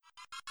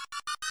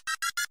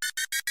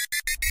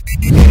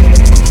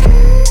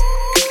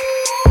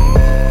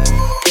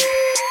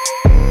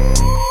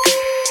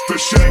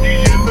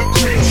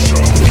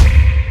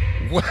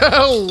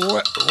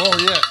Whoa,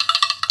 yeah.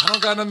 I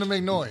don't got nothing to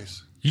make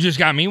noise. You just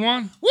got me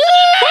one? Woo!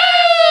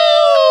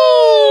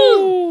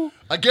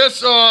 I guess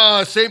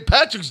St.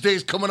 Patrick's Day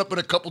is coming up in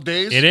a couple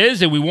days. It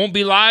is, and we won't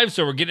be live,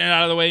 so we're getting it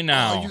out of the way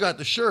now. Oh, you got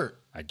the shirt.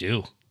 I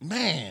do.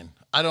 Man,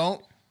 I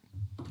don't.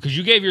 Because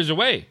you gave yours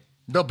away.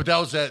 No, but that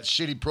was that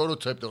shitty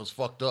prototype that was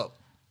fucked up.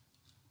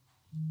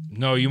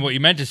 No, what you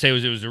meant to say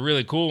was it was a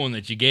really cool one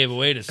that you gave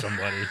away to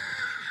somebody.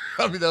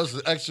 I mean, that was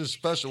the extra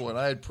special one.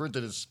 I had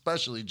printed it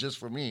specially just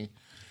for me.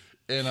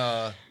 And,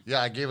 I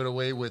gave it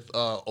away with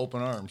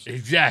open arms.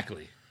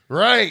 Exactly.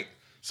 Right.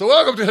 So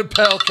welcome to the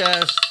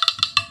Palcast.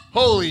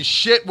 Holy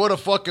shit, what a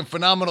fucking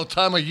phenomenal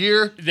time of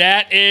year.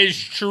 That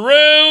is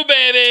true,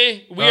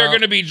 baby. We are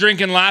going to be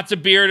drinking lots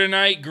of beer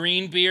tonight.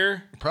 Green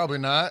beer. Probably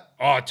not.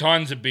 Oh,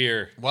 tons of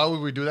beer. Why would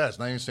we do that? It's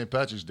not even St.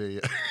 Patrick's Day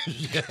yet.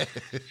 Yeah.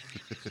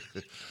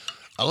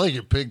 I like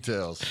your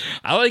pigtails.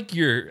 I like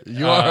your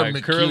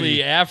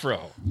curly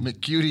afro.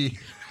 McCutie.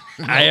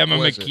 I am a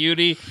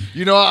McCutie.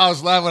 You know, I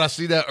was laughing when I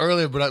see that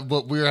earlier,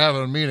 but we were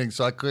having a meeting,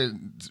 so I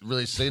couldn't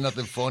really say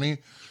nothing funny.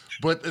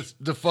 But it's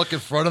the fucking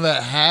front of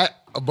that hat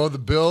above the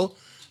bill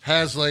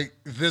has like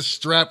this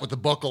strap with the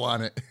buckle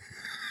on it.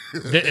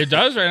 It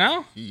does right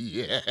now?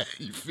 Yeah,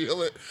 you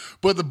feel it.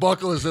 But the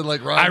buckle is in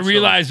like I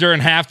realized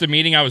during half the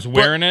meeting I was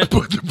wearing it.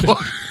 But the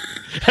buckle.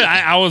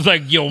 I was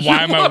like, yo,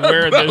 why am I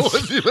wearing this? I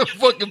wasn't even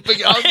fucking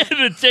picking. I had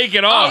to take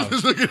it off. I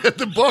was just looking at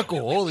the buckle.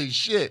 Holy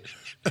shit.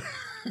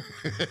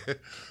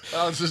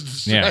 I was just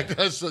distracted.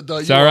 Yeah.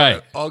 It's all right.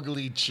 An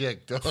ugly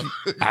chick, dog.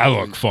 I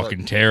look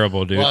fucking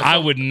terrible, dude. Well, I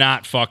would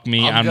not fuck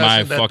me on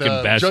my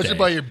fucking best judging day.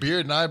 by your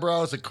beard and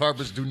eyebrows, the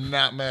carpets do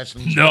not match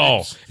them. No,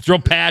 it's real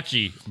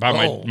patchy by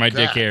my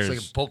dick hairs.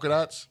 It's like polka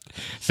dots?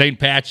 St.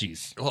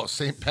 Patchy's. Oh,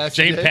 St. Patrick's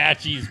St. Day?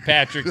 Patchy's,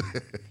 Patrick.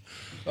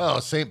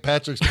 Oh, St.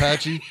 Patrick's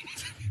Patchy?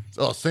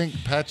 Oh, St.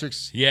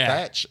 Patrick's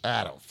Patch?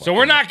 I don't So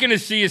we're not going to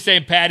see a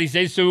St. Patty's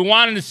Day, so we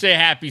wanted to say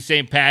happy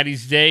St.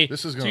 Patty's Day.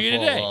 This is going to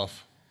fall today.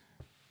 off.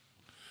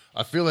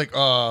 I feel like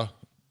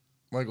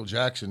Michael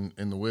Jackson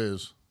in The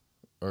Wiz,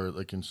 or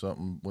like in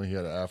something when he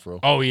had an afro.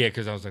 Oh, yeah,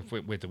 because I was like,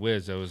 wait, The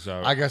Wiz. That was.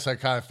 I guess I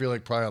kind of feel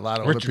like probably a lot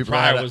of Richard other people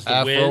Pryor had was an The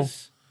afro.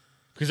 Wiz.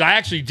 Because I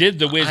actually did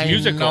the Wiz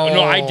musical. know.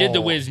 No, I did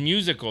the Wiz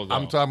musical, though.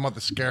 I'm talking about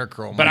the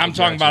Scarecrow. But Michael I'm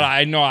talking about,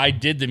 Jackson. I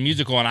did the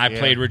musical, and I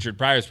played Richard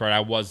Pryor's part.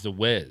 I was the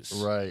Wiz.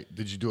 Right.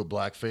 Did you do a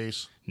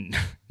blackface?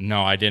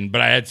 No, I didn't,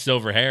 but I had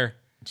silver hair.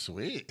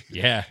 Sweet.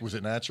 Yeah. Was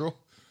it natural?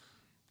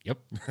 Yep.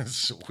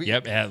 Sweet.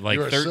 Yep, at like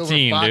you were 13, a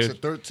silver fox dude.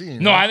 at 13.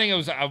 No, right? I think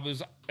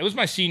it was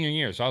my senior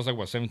year, so I was like,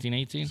 what, 17,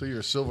 18? So you're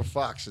a silver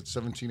fox at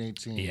 17,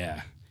 18.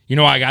 Yeah. You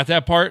know why I got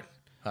that part?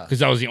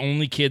 Because I was the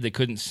only kid that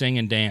couldn't sing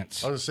and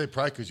dance. I was going to say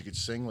probably because you could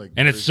sing like...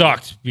 And it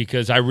sucked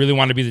because I really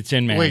wanted to be the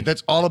Tin Man. Wait,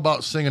 that's all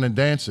about singing and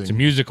dancing. It's a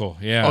musical,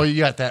 yeah. Oh, you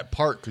got that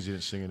part because you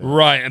didn't sing it.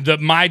 Right.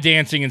 My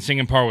dancing and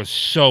singing part was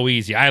so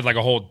easy. I had like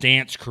a whole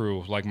dance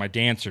crew, like my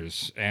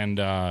dancers. And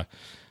I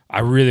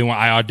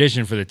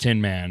auditioned for the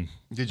Tin Man.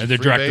 Did you and the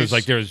free director was bass?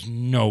 like, there's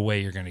no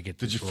way you're going to get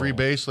this Did you role. free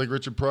bass like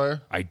Richard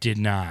Pryor? I did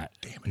not.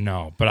 Damn it.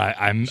 No, but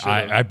Should've.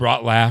 I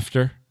brought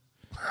laughter.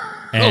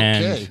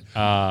 And,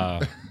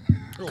 Okay.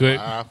 Good.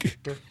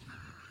 Laughter.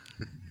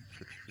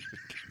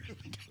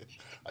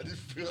 I just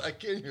feel I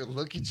can't even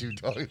look at you,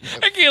 dog.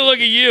 I can't look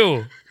at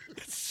you.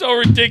 It's so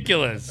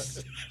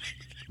ridiculous.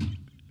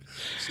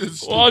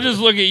 Well, I'll just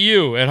look at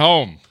you at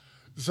home.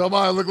 Somehow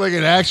I look like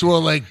an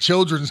actual like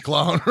children's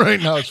clown right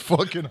now. It's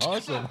fucking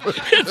awesome.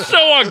 It's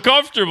so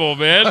uncomfortable,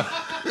 man.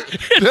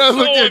 It's I'm so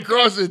looking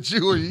across at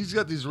you. He's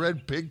got these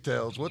red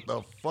pigtails. What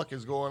the fuck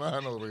is going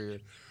on over here?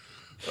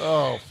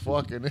 Oh,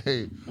 fucking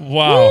hey.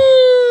 Wow.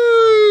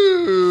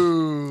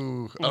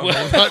 Woo! I don't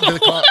know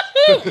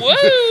what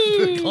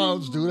the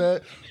clowns do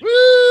that.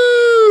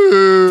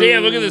 Woo!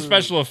 Damn, look at the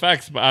special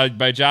effects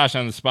by Josh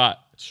on the spot.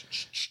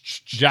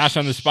 Josh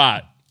on the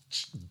spot.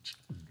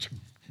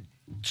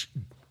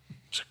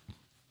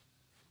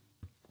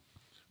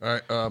 All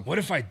right. What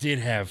if I did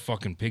have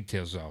fucking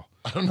pigtails, though?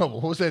 I don't know.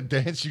 What was that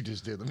dance you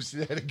just did? Let me see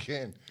that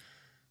again.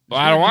 Well,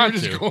 I don't want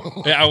You're just going to.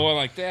 like- Yeah, I went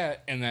like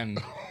that, and then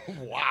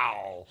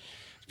Wow.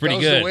 it's pretty That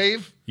was good. the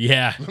wave?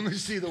 Yeah. Let me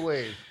see the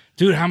wave.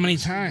 Dude, how many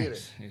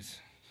times?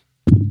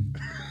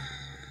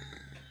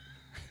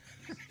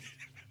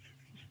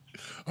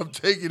 I'm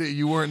taking it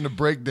you weren't in the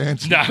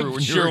breakdancing No, crew I'm when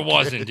you sure were a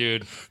wasn't, kid.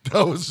 dude.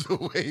 That was the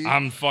wave.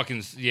 I'm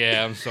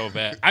so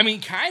bad. I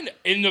mean, kind of.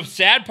 And the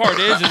sad part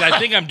is I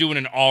think I'm doing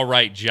an all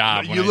right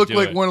job. When You I look do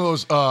like it. one of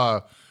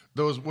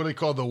those what do they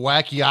call the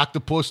wacky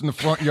octopus in the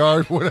front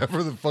yard,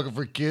 whatever the fucking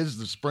for kids,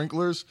 the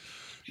sprinklers.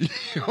 You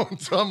know what I'm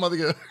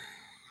talking about?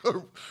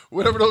 Or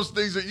whatever those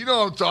things are. You know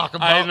what I'm talking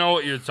about. I know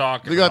what you're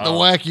talking They got about. the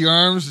wacky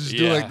arms. Just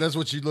do Yeah. like that's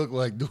what you look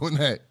like doing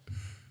that.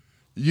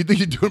 You think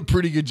you're doing a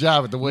pretty good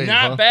job at the wave,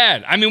 Not huh?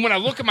 bad. I mean, when I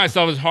look at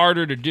myself, it's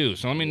harder to do.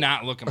 So let me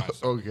not look at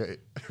myself. Okay.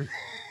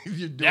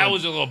 You're doing, That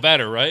was a little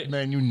better, right?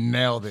 man, you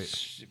nailed it.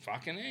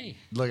 Fucking A.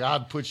 Like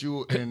I'd put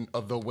you in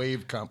the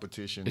wave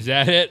competition. Is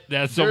that it?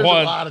 That's the There's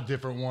one. a lot of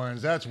different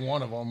ones. That's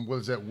one of them.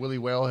 Was that Willie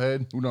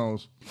Whalehead? Who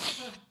knows?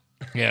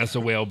 Yeah, it's a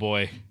whale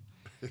boy.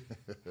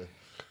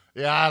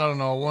 Yeah, I don't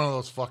know. One of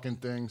those fucking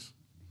things.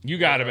 You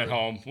got him at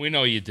home. We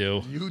know you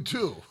do. You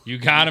too. You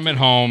got him at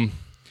home.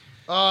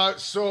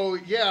 So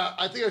yeah,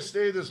 I think I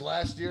stayed this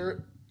last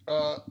year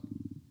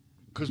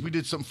because we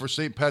did something for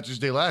St. Patrick's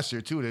Day last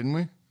year too, didn't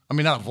we? I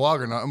mean, not a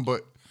vlog or nothing,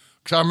 but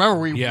because I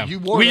remember you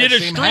wore we that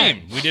did a same stream.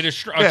 hat. We did a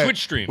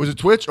Twitch stream. Was it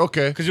Twitch?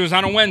 Okay. Because it was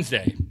on a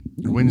Wednesday.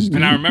 Wednesday.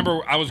 And I remember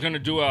I was going to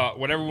do a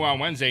whatever we want on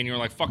Wednesday, and you were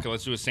like, fuck it,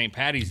 let's do a St.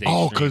 Patty's Day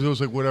Oh, stream. because it was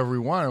like whatever we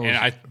wanted. And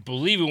I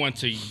believe we went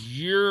to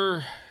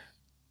your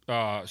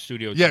studio to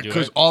do it. Yeah,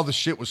 because all the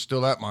shit was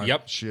still at my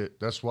Yep. shit.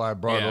 That's why I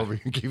brought it over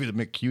here and gave you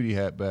the McCutie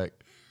hat back.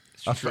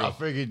 I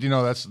figured,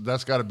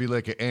 that's got to be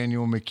like an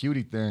annual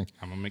McCutie thing.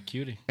 I'm a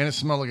McCutie. And it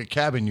smelled like a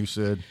cabin, you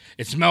said.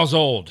 It smells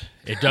old.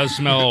 It does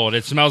smell old.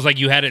 It smells like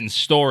you had it in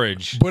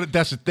storage. But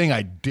that's the thing,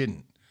 I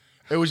didn't.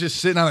 It was just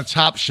sitting on a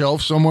top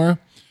shelf somewhere.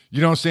 You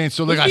know what I'm saying?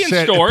 So like I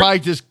said, stored. it probably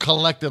just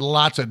collected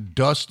lots of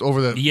dust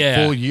over the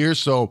full year.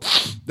 So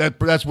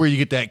that's where you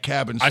get that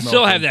cabin smell. I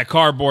still have that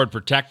cardboard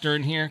protector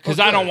in here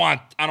because I don't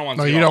want.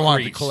 No, you don't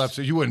want it to collapse.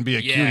 You wouldn't be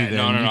a cutie then.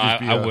 No.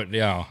 I wouldn't.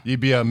 Yeah. You'd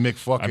be a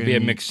McFucking. I'd be a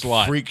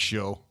McSlut. Freak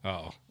show.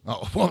 Oh,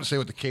 I won't say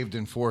with the caved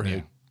in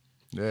forehead.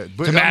 Yeah,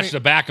 but to match the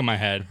back of my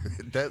head.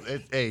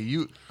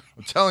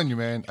 I'm telling you,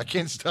 man, I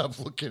can't stop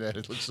looking at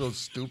it. It looks so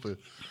stupid.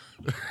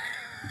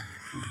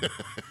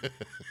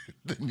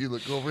 Then you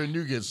look over and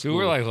you get schooled. Dude,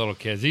 we're like little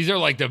kids. These are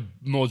like the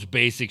most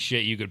basic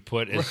shit you could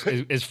put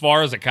as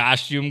far as a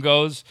costume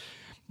goes.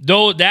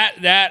 Though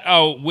that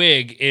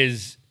wig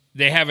is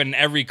they have in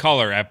every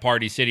color at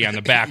Party City on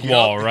the back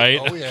wall, right?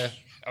 Oh yeah.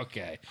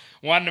 Okay.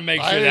 Wanted to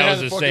make sure that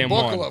was the same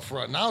one. Up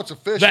front. Now it's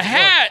official. The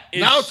hat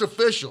now it's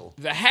official.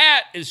 The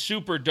hat is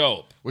super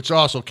dope. Which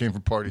also came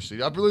from Party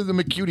City. I believe the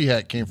McCutie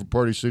hat came from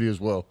Party City as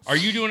well. Are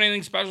you doing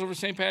anything special for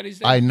St. Patty's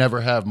Day? I never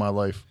have in my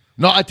life.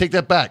 No, I take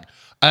that back.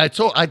 I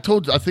think I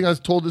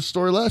told this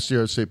story last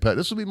year at St. Pat.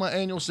 This will be my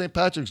annual St.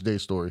 Patrick's Day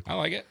story. I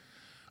like it.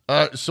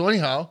 So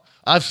anyhow,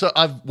 I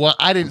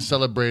didn't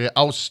celebrate it.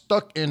 I was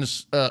stuck in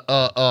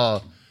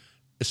a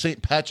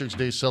St. Patrick's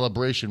Day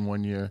celebration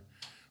one year.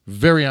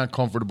 Very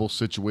uncomfortable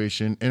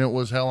situation, and it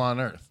was hell on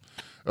earth.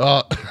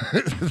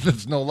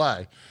 That's no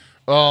lie.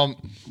 I'm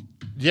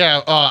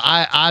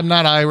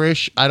not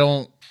Irish. I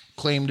don't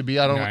claim to be.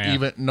 I don't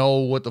even know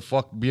what the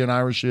fuck being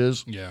Irish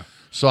is. Yeah.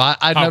 So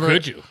How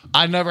could you?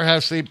 I never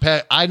have St.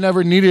 Pat. I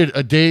never needed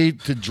a day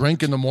to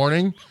drink in the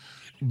morning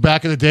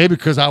back in the day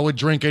because I would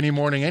drink any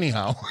morning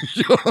anyhow.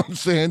 You know what I'm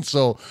saying?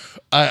 So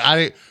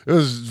I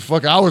was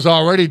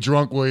already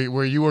drunk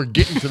where you were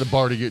getting to the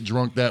bar to get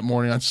drunk that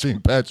morning on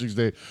St. Patrick's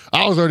Day.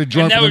 I was already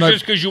drunk. And that was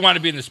just because you want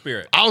to be in the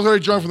spirit. I was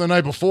already drunk from the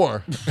night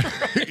before.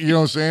 You know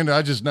what I'm saying?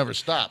 I just never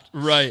stopped.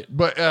 Right.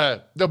 But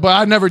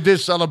I never did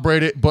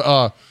celebrate it.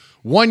 But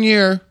one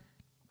year,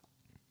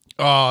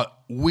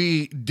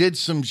 we did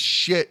some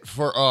shit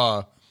for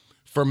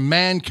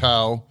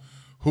Mancow,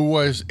 who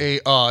was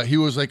he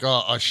was like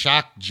a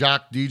shock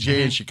jock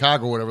DJ in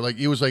Chicago or whatever. Like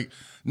he was like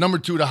number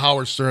 2 to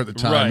Howard Stern at the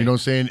time. Right. You know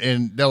what I'm saying?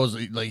 And that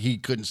was like he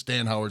couldn't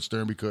stand Howard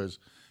Stern because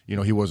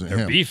he wasn't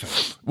him.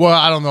 Beefing. Well,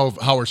 I don't know if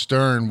Howard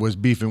Stern was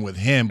beefing with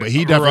him, but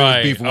he definitely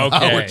was beefing with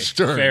Howard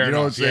Stern. Fair you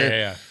know enough. what I'm saying?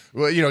 Yeah.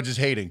 Well, just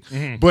hating.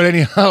 Mm-hmm. But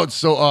anyhow,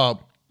 so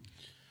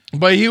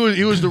but he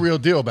was the real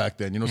deal back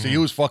then. You know, so he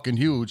was fucking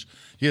huge.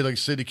 He had like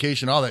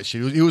syndication, all that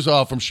shit. He was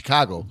from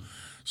Chicago,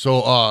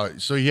 so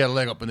he had a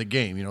leg up in the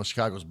game. You know,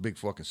 Chicago's a big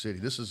fucking city.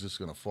 This is just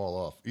gonna fall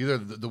off. Either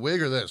the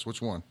wig or this.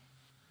 Which one?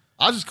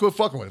 I'll just quit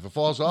fucking with it. If it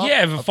falls off,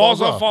 yeah. If it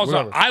falls off, falls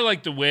off. I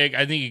like the wig.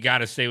 I think you got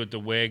to stay with the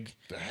wig.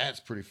 The hat's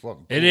pretty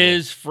fucking cool. It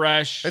is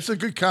fresh. It's a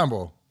good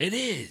combo. It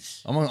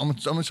is. I'm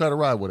gonna try to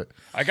ride with it.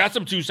 I got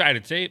some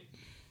 2-sided tape.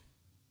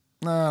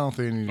 No, I don't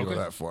think you need to go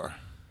that far.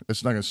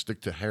 It's not gonna stick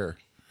to hair.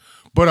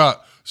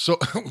 But so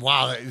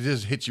wow, it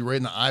just hit you right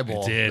in the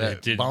eyeball.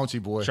 It did.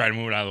 Bouncy boy. Tried to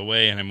move it out of the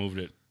way, and I moved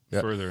it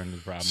further into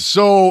the problem.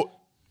 So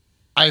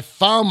I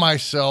found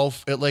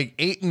myself at like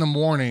 8 in the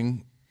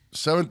morning,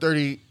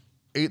 7:30,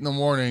 8 in the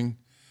morning,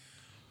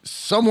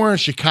 somewhere in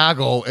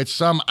Chicago at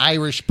some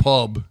Irish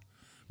pub,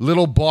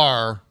 little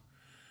bar,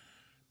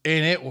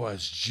 and it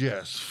was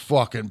just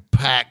fucking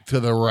packed to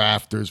the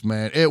rafters,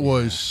 man. It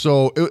was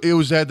so. It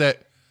was at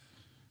that.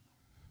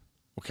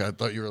 Okay, I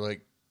thought you were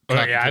like. Oh,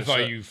 yeah, I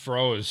thought you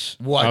froze.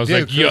 Well, I was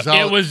did, like,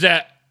 it was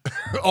that.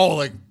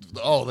 like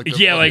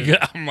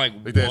yeah, I'm like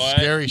what? That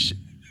scary shit.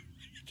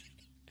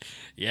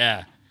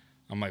 Yeah,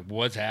 I'm like,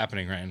 what's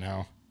happening right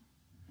now?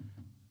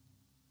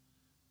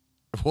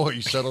 Boy,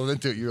 you settled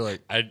into it. You're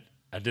like, I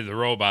did the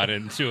robot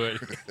into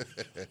it.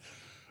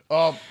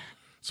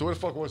 So where the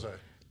fuck was I?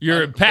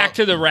 You're packed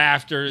to the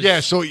rafters. Yeah,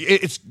 so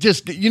it's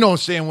just, you know what I'm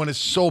saying, when it's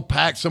so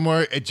packed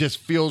somewhere, it just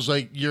feels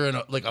like you're in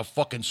a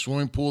fucking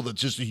swimming pool that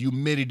just the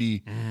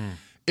humidity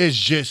is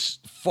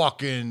just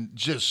fucking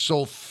just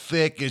so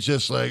thick. It's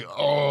just like,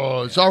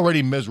 it's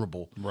already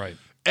miserable. Right.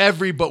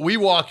 But we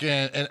walk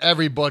in and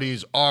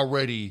everybody's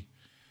already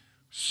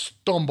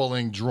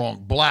stumbling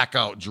drunk,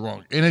 blackout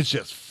drunk, and it's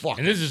just fucking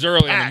And this is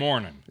early packed. in the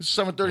morning. It's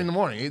 7:30 in the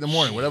morning, 8 in the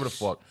morning, whatever the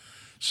fuck.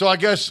 So I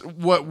guess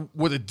what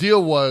the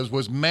deal was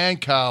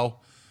Mancow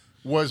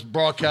was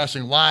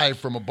broadcasting live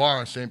from a bar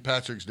on St.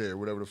 Patrick's Day or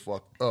whatever the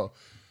fuck.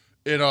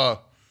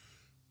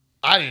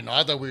 I didn't know.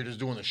 I thought we were just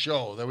doing the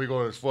show. Then we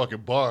go to this fucking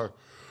bar.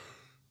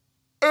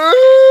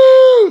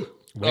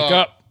 Wake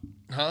up.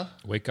 Huh?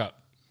 Wake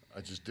up.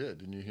 I just did.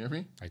 Didn't you hear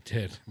me? I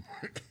did.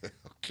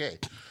 Okay.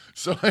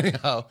 So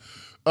anyhow,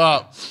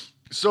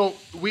 so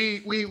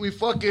we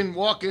fucking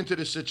walk into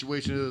this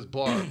situation at this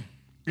bar,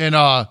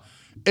 and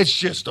it's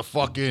just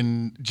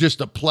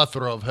a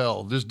plethora of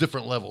hell. There's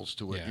different levels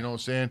to it. Yeah. You know what I'm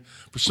saying?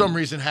 For some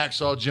reason,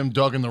 Hacksaw Jim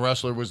Duggan, the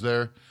wrestler, was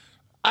there.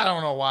 I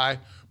don't know why,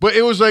 but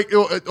it was like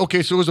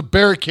okay, so it was a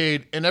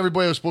barricade, and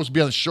everybody was supposed to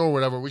be on the show or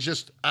whatever. Was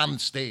just on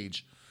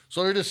stage,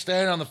 so they're just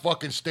standing on the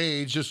fucking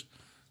stage, just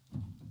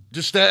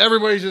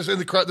everybody's just in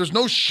the crowd. There's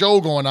no show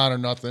going on or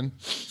nothing.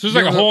 So it's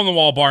like a hole in the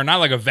wall bar, not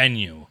like a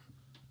venue.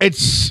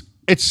 It's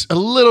a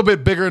little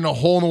bit bigger than a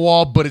hole in the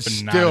wall, but it's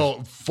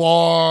still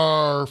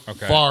far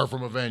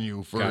from a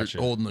venue for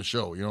holding the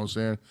show. You know what I'm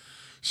saying?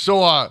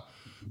 So,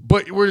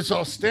 but we're just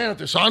all standing up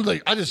there. So I'm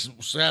like, I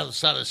just sat on the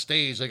side of the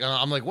stage. Like,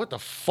 I'm like, what the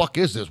fuck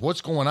is this?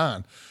 What's going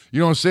on? You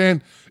know what I'm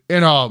saying?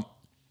 And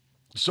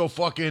so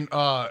fucking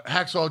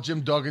Hacksaw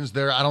Jim Duggan's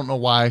there. I don't know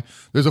why.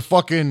 There's a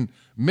fucking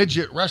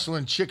midget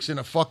wrestling chicks in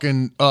a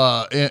fucking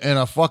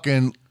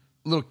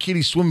little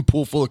kiddie swimming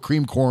pool full of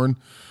cream corn.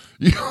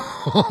 You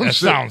know that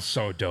sounds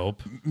so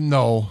dope.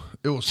 No,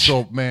 it was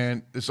so,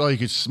 man. It's all you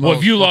could smell. Well,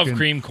 if you love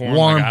cream corn,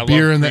 warm like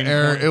beer in the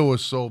air. corn. It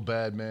was so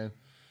bad, man.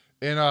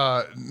 And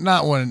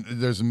not when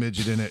there's a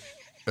midget in it,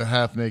 a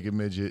half naked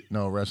midget.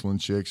 No, wrestling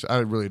chicks. I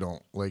really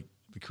don't like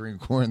the cream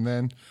corn.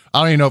 Then I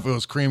don't even know if it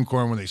was cream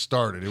corn when they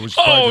started. It was.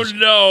 No,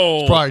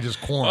 it's probably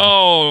just corn.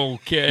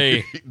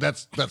 Okay,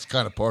 that's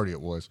kind of party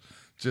it was.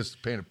 Just to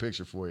paint a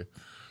picture for you.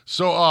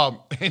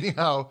 So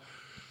anyhow,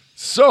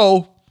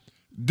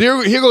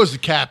 here goes the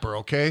capper.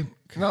 Okay.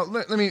 Now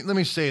let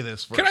me say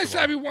this first. Can I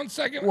stop you 1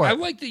 second? What? I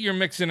like that you're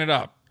mixing it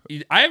up.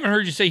 I haven't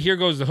heard you say "here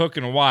goes the hook"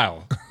 in a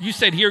while. You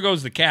said "here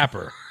goes the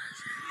capper."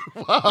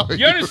 Wow,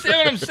 you understand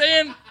what I'm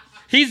saying?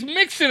 He's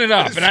mixing it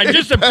up, and I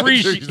just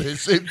appreciate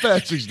St.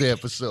 Patrick's Day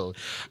episode.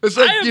 It's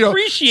like, I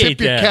appreciate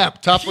tip your that.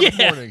 cap, top of the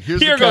morning. Here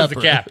the goes the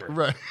capper.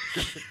 Right.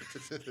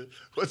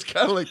 Well, it's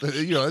kind of like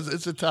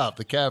it's the top,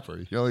 the capper.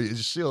 You know, you're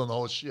just sealing the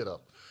whole shit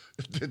up.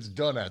 It's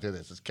done after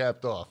this. It's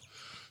capped off.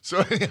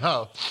 So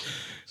anyhow,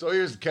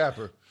 here's the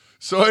capper.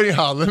 So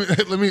anyhow,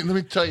 let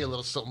me tell you a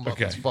little something about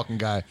this fucking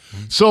guy.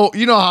 So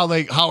you know how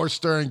like Howard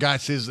Stern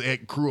got his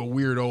crew of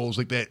weirdos,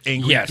 like that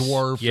angry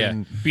dwarf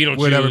and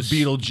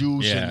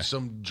Beetlejuice and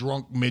some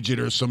drunk midget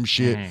or some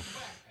shit,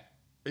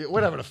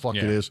 whatever the fuck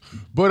it is.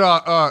 But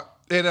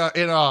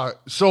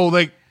so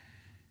like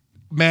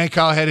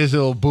Mancow had his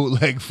little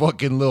bootleg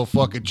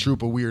fucking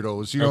troop of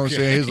weirdos. You know what I'm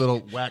saying? His little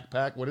whack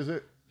pack. What is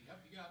it? Yep,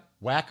 you got it.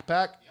 Whack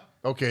pack.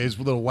 Okay, his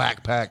little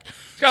whack pack.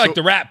 It's kind of like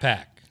the Rat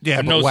Pack.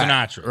 Yeah, no whack.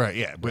 Sinatra. Right,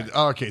 yeah. But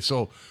okay,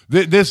 so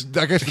this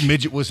I guess the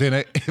midget was in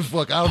it.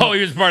 Fuck, I don't know.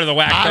 He was part of the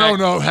Whack Pack. I don't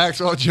know if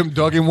Hacksaw Jim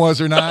Duggan was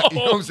or not. You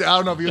know what I'm saying? I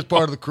don't know if he was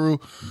part of the crew.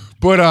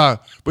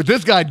 But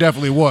this guy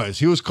definitely was.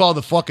 He was called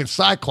the fucking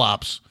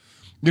Cyclops.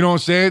 You know what I'm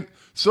saying?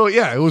 So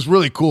yeah, it was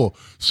really cool.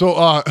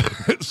 So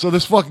so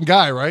this fucking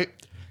guy, right?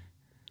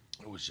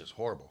 It was just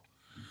horrible.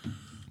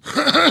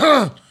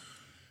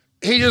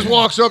 He just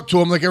walks up to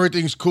him like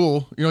everything's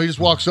cool. You know, he just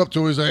walks up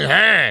to him. He's like,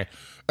 hey.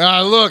 And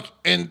I look,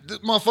 and this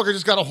motherfucker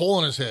just got a hole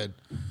in his head.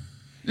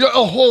 You know,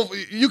 a hole.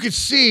 You could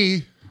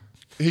see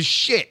his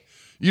shit.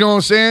 You know what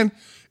I'm saying?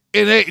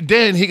 And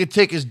then he could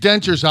take his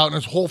dentures out, and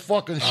his whole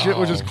fucking shit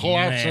would just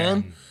collapse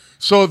on.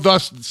 So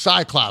thus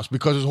Cyclops,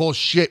 because his whole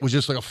shit was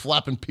just like a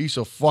flapping piece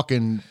of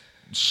fucking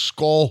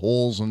skull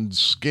holes and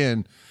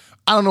skin.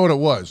 I don't know what it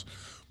was.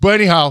 But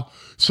anyhow,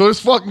 so this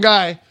fucking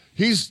guy,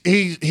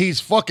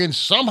 he's fucking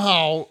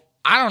somehow,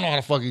 I don't know how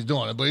the fuck he's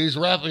doing it, but he's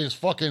wrapping his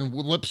fucking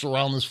lips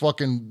around this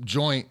fucking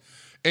joint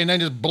and then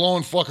just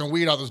blowing fucking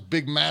weed out this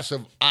big,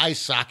 massive eye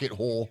socket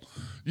hole.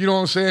 You know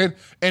what I'm saying?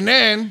 And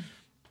then...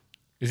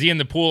 Is he in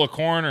the pool of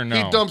corn or no?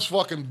 He dumps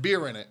fucking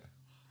beer in it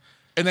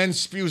and then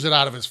spews it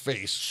out of his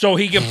face. So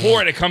he can pour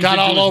it. It comes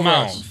into his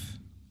mouth.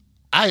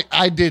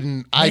 I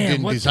didn't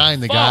design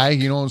the guy.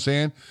 You know what I'm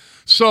saying?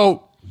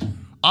 So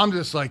I'm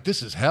just like,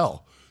 this is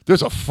hell.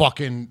 There's some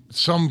fucking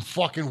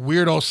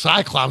weirdo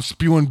Cyclops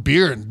spewing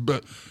beer.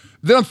 But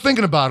then I'm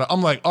thinking about it.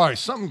 I'm like, all right,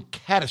 something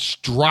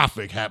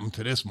catastrophic happened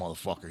to this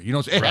motherfucker. You know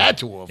what I'm saying? It had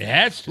to have. It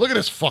has to. Look at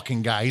this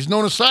fucking guy. He's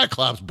known as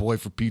Cyclops boy,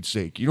 for Pete's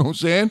sake. You know what I'm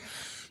saying?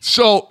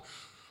 So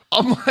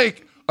I'm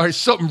like, all right,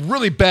 something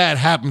really bad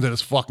happened to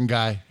this fucking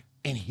guy.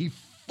 And he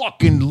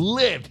fucking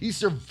lived. He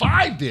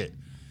survived it.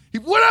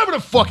 Whatever the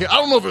fuck. I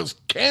don't know if it was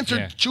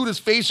cancer, chewed his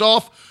face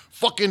off,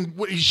 fucking,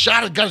 he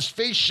got his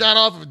face shot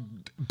off,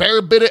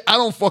 bear bit it. I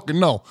don't fucking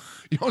know.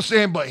 You know what I'm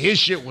saying? But his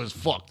shit was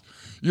fucked.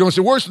 You know what I'm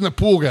saying? Worse than the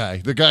pool guy,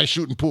 the guy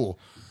shooting pool.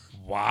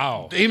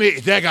 Wow. He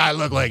made that guy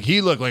look like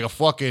a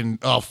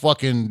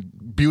fucking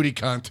beauty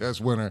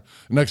contest winner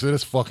next to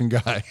this fucking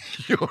guy.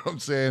 You know what I'm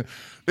saying?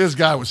 This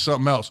guy was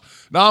something else.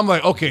 Now I'm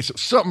like, okay, so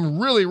something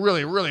really,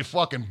 really, really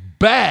fucking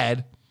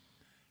bad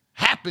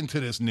happened to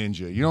this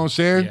ninja. You know what I'm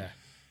saying? Yeah.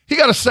 He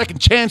got a second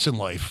chance in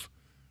life.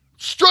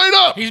 Straight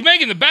up. He's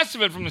making the best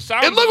of it from the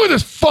sound. And look what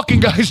this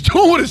fucking guy's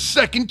doing with his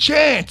second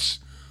chance.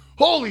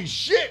 Holy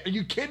shit, are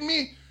you kidding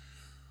me?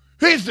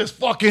 He's just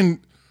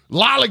fucking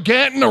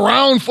lollygagging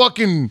around,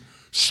 fucking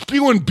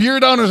spewing beer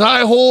down his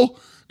eye hole.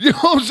 You know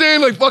what I'm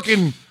saying? Like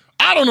fucking,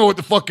 I don't know what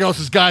the fuck else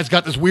this guy's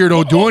got this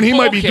weirdo doing. He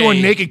might be doing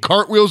naked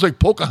cartwheels like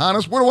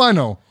Pocahontas. What do I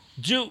know?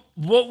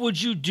 What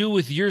would you do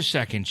with your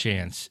second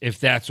chance if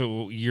that's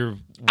what you're...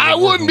 I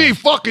wouldn't be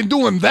fucking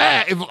doing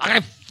that if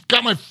I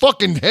got my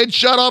fucking head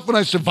shot off and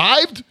I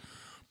survived.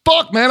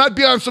 Fuck, man, I'd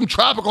be on some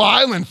tropical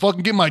island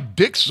fucking getting my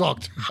dick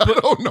sucked. I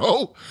don't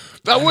know.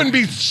 I wouldn't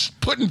be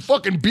putting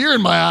fucking beer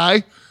in my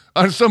eye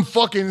on some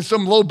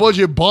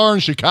low-budget bar in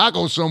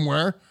Chicago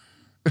somewhere.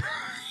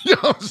 You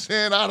know what I'm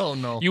saying? I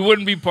don't know. You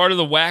wouldn't be part of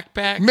the whack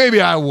pack?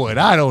 Maybe I would.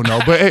 I don't know.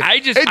 But I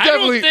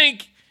don't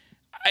think...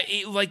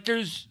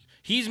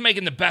 He's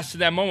making the best of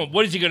that moment.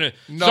 What is he going to...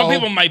 No. Some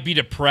people might be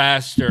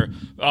depressed or,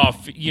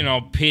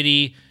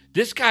 pity.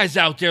 This guy's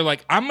out there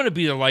like, I'm going to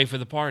be the life of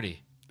the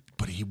party.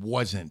 But he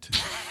wasn't.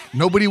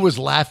 Nobody was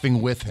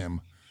laughing with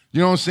him.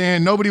 You know what I'm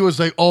saying? Nobody was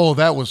like, oh,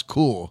 that was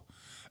cool.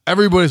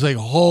 Everybody's like,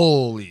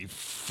 holy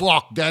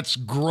fuck, that's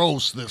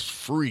gross, this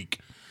freak.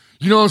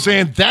 You know what I'm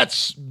saying?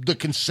 That's the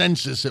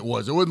consensus it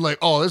was. It wasn't like,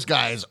 oh, this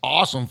guy is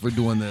awesome for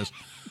doing this.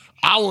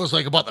 I was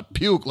like about to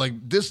puke. Like,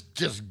 this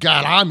just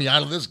got on me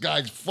out of this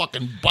guy's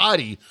fucking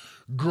body.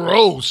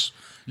 Gross.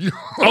 You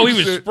know he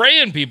was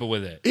spraying people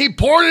with it. He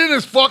poured it in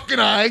his fucking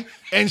eye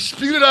and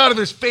spewed it out of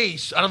his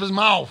face, out of his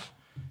mouth.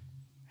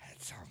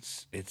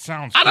 It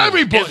sounds cool.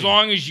 Everybody. As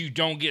long as you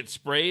don't get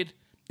sprayed,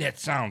 that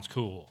sounds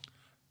cool.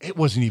 It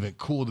wasn't even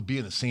cool to be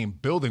in the same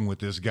building with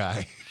this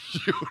guy.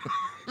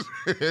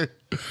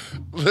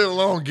 Let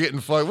alone getting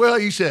fucked. Well,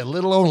 you said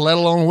let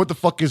alone. What the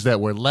fuck is that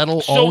word? Let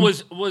alone. So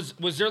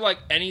was there like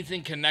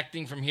anything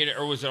connecting from here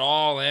or was it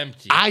all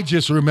empty? I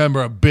just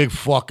remember a big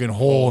fucking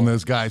hole in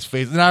this guy's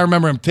face. And I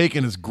remember him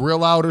taking his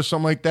grill out or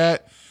something like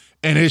that.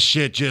 And his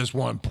shit just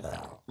went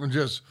and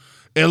just...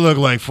 It looked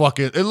like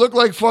fucking.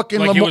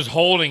 Like he was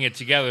holding it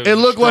together. It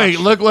looked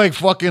like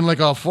fucking like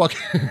a fucking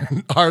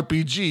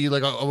RPG,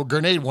 like a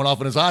grenade went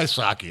off in his eye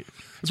socket.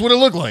 That's what it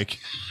looked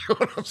like. You know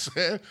what I'm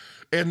saying?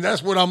 And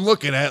that's what I'm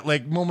looking at,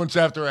 like moments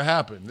after it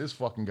happened. This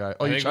fucking guy.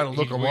 Oh, you trying to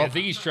look him up? I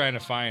think he's trying to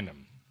find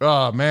him.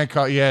 Oh man,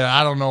 yeah.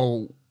 I don't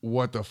know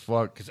what the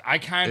fuck. Because I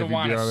kind of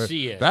want to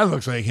see it. That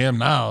looks like him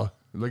now.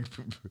 Like.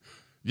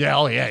 Yeah,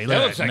 oh yeah.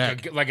 That looks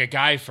like a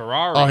Guy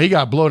Ferrari. Oh, he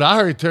got blown. I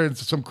heard he turned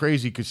into some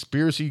crazy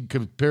conspiracy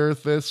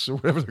therapist or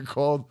whatever they're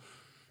called.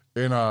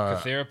 A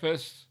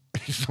therapist?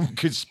 Some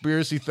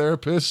conspiracy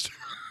therapist.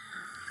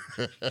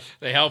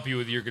 They help you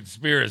with your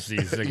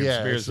conspiracies. The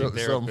conspiracy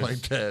therapist. Something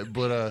like that.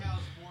 But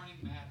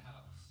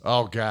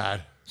oh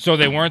god. So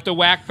they weren't the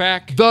whack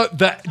pack?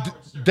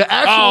 The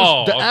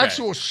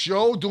actual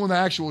show, doing the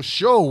actual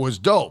show was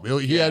dope.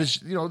 He had his,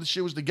 the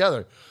shit was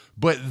together.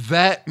 But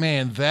that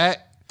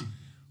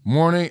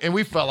morning, and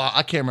we fell out.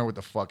 I can't remember what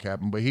the fuck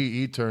happened, but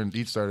he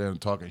started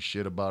talking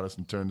shit about us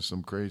and turned to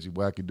some crazy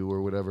wackadoo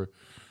or whatever.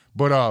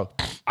 But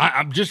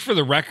I'm just for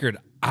the record,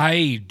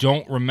 I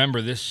don't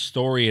remember this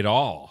story at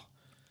all.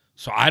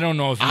 So I don't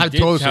know if you did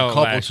told us tell a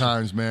couple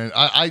times, man.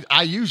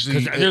 I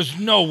usually there's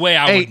no way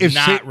I would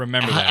not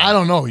remember that. I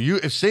don't know.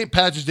 If St.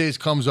 Patrick's Day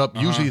comes up,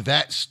 usually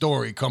that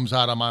story comes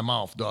out of my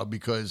mouth, dog,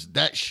 because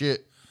that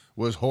shit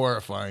was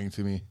horrifying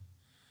to me.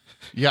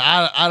 Yeah,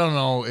 I don't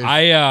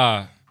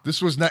know. This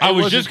was not. I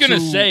was just gonna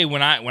say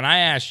when I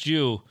asked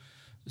you,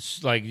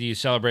 like, do you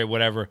celebrate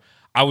whatever?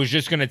 I was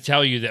just gonna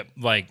tell you that,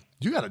 like,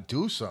 you got to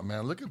do something,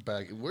 man. Look at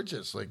back. We're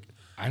just like.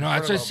 I know.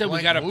 That's what I said.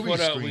 We got to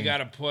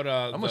put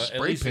I'm at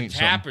least a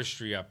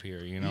tapestry up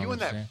here. You know. You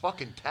and that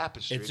fucking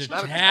tapestry. It's a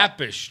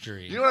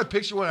tapestry. You know what I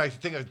picture when I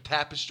think of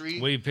tapestry?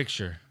 What do you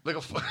picture? Like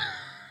a.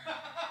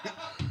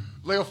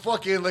 Like a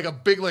fucking, like a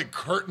big, like,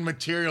 curtain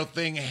material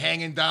thing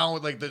hanging down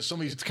with, like,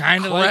 somebody's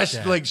kind of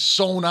crest, like,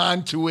 sewn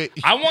onto it.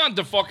 I want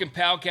the fucking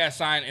Palcast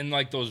sign in,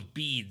 like, those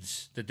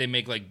beads that they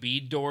make, like,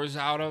 bead doors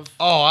out of.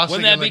 Oh, I was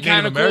thinking, like,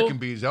 Native American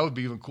beads. That would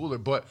be even cooler.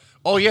 But,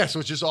 oh, yeah,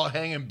 so it's just all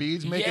hanging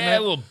beads making that? Yeah,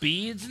 little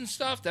beads and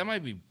stuff. That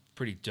might be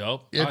pretty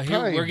dope.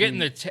 We're getting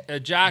the...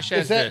 Josh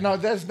has No,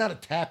 that's not a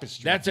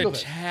tapestry. That's a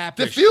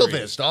tapestry. To feel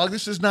this, dog.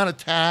 This is not a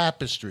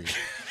tapestry.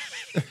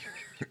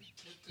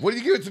 What do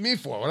you give it to me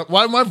for?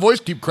 Why does my voice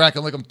keep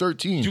cracking like I'm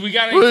 13? Do we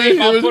got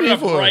anything? I'll put it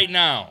up right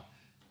now.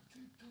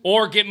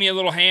 Or get me a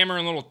little hammer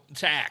and a little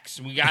tacks.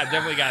 We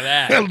definitely got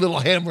that. A little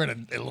hammer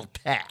and a little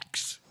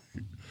tacks.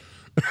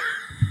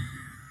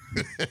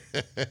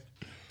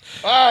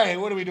 All right,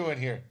 what are we doing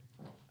here?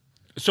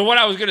 So what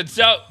I was going to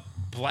tell...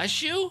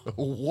 Bless you?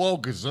 Whoa,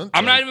 gesundheit.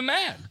 I'm not even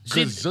mad. Do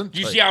you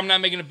see how I'm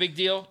not making a big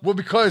deal? Well,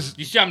 because...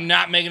 You see how I'm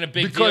not making a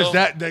big deal?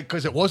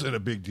 Because it wasn't a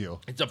big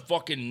deal. It's a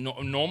fucking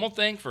normal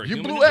thing for a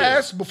human to do. You blew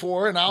ass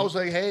before, and I was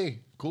like, hey,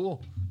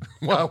 cool.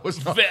 Well, I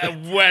was not...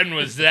 When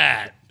was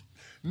that?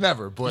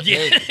 Never, but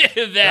yeah,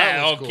 hey.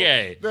 that was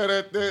okay. Cool.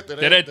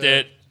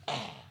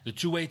 The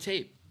two-way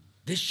tape.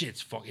 This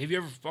shit's fuck. Have you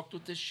ever fucked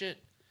with this shit?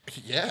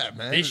 Yeah,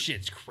 man. This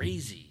shit's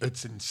crazy.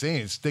 It's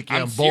insane. It's sticky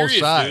on both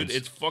sides. Dude.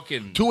 It's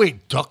fucking... Two-way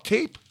duct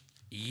tape?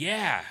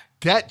 Yeah.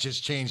 That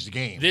just changed the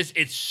game.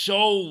 It's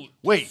so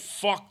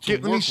fucked to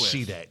work with. Let me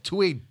see that.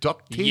 Two-way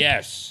duct tape?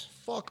 Yes.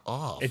 fuck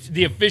off. It's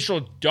the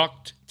official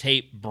duct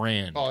tape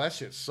brand. Oh, that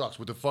shit sucks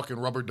with the fucking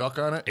rubber duck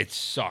on it. It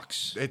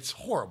sucks. It's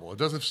horrible. It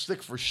doesn't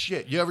stick for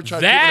shit. You ever try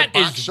That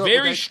taping a box is shut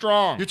very with that?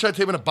 strong. You try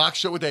taping a box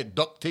shut with that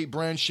duct tape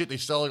brand shit? They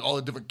sell like all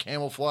the different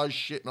camouflage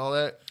shit and all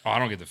that. Oh, I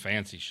don't get the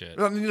fancy shit.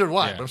 No, neither do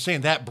I. Yeah. But I'm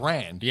saying that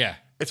brand. Yeah.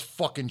 It's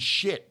fucking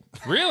shit.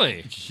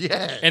 Really?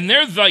 Yeah. And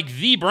they're like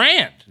the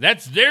brand.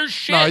 That's their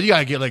shit. No, you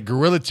gotta get like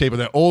Gorilla Tape or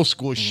that old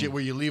school shit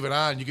where you leave it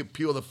on, you can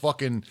peel the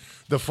fucking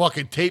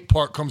tape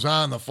part comes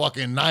on, the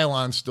fucking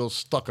nylon's still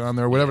stuck on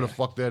there, whatever the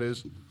fuck that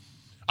is.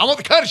 I want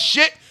the kind of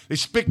shit they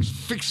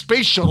fix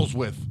space shuttles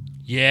with.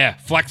 Yeah,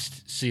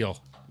 Flex Seal.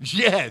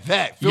 Yeah,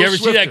 that. Phil You ever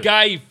see Swifter. that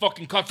guy? He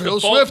fucking cuts Phil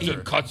the boat. Swifter.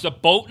 He cuts the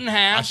boat in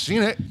half. I've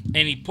seen it.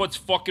 And he puts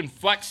fucking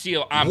Flex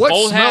Seal on What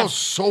both smells halves.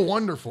 so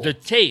wonderful? The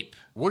tape.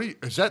 What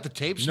is that? The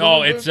tape?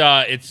 No, smell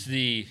it's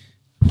the.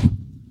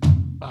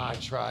 I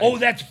tried. Oh,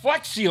 that's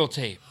Flex Seal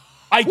tape.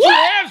 I do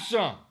have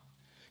some.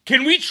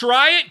 Can we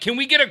try it? Can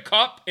we get a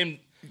cup and?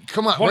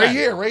 Come on, Hold right on.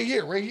 here, right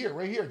here, right here,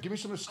 right here. Give me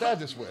something to stab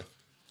this with.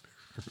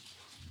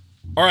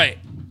 All right.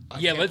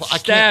 Yeah, can't let's pull- I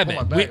stab can't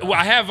it. pull my bag out.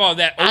 I have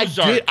that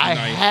Ozark I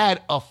knife.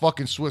 had a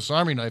fucking Swiss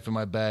Army knife in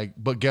my bag,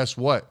 but guess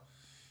what?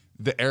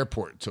 The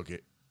airport took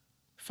it.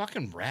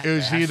 Fucking rat. It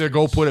was bastards. either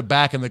go put it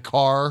back in the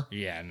car,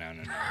 Yeah,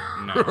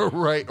 no.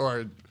 right,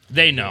 or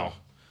They know.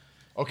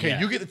 okay. Yeah.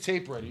 You get the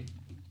tape ready,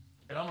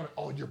 and I'm gonna.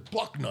 Oh, your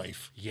buck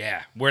knife.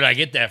 Yeah. Where'd I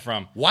get that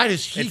from? Why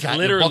does he It's got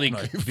literally your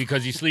buck knife?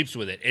 because he sleeps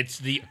with it. It's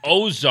the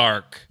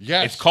Ozark.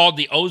 Yes. It's called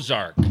the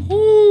Ozark.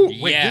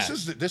 Wait, Yeah.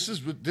 this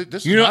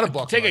is You not know, a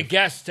buck take a knife.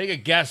 guess. Take a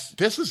guess.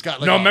 This has got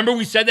like No, a- remember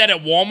we said that at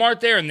Walmart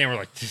there, and they were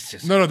like, "This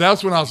is No,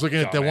 that's when I was looking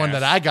at the one Dumbass.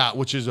 that I got,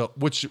 which is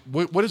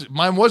what is it?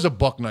 Mine was a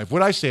buck knife. What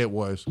did I say it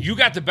was? You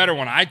got the better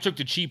one. I took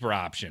the cheaper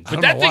option, but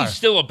don't that know thing's why.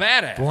 still a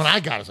badass. The one I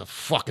got is a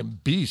fucking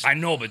beast. I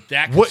know, but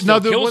that could What still now?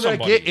 The kill one that I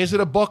somebody. get is it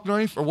a buck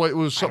knife or what? It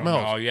was something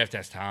else. Oh, you have to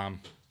ask Tom.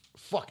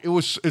 Fuck!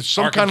 It's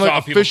some Arkansas kind of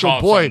like people official call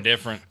it boy. something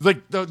different.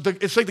 Like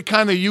it's like the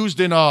kind they used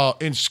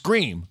in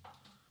Scream.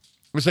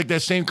 It's like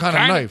that same kind of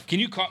Kinda. knife. Can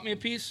you cut me a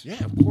piece?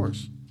 Yeah, of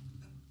course.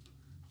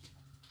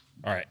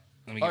 All right.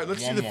 Let me All get right,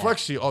 let's see one the more.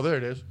 Flex Seal. Oh, there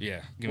it is.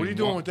 Yeah. give What are me you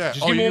doing one. with that?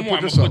 Just Oh, give me you one more.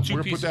 put I'm this gonna up. put two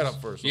We're gonna put that pieces.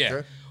 up first, Yeah.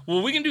 okay?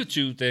 Well, we can do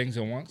two things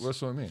at once.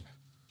 What's what I mean?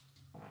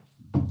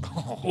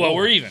 Well,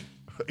 we're even.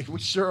 We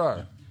sure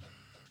are.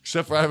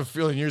 Except for I have a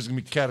feeling yours is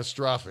gonna be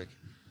catastrophic.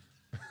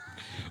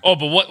 Oh,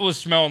 but what was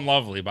smelling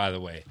lovely, by the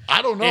way?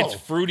 I don't know. It's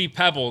Fruity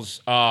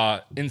Pebbles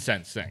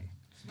incense thing.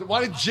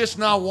 Why did it just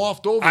now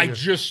waft over I here?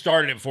 just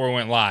started it before it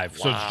went live,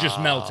 so it's just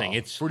melting.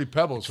 It's Fruity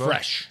Pebbles, huh?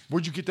 fresh.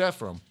 Where'd you get that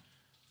from?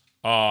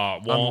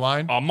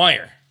 Online?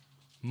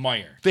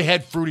 Meyer. They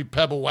had Fruity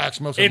Pebble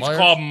wax melts. at It's Meijer's?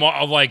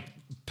 called like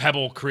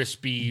Pebble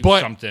Crispy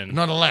but something.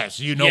 nonetheless,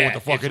 you know Yeah, what the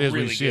fuck it's it is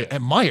when really you see it. good.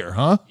 At Meyer,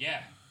 huh? Yeah.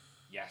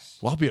 Yes.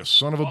 Well, I'll be a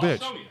son of a I'll bitch.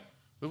 show you.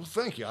 Well,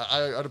 thank you.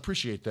 I'd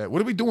appreciate that.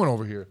 What are we doing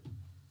over here?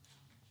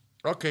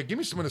 Okay, give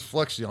me some of this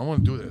Flex Seal. I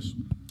want to do this.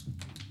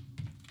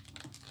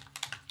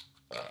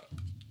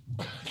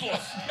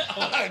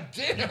 God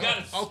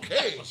damn.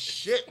 Okay,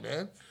 shit,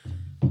 man.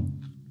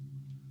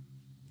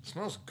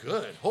 Smells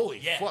good. Holy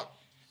Yeah. fuck.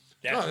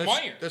 That's No,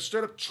 Meyer. That's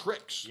straight up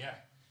tricks. Yeah.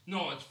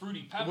 No, it's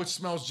Fruity Pebbles. Which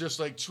smells just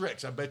like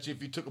tricks. I bet you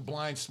if you took a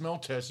blind smell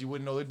test, you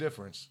wouldn't know the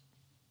difference.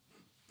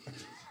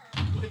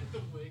 With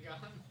the wig on.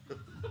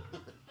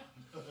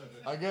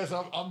 I guess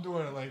I'm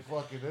doing it like,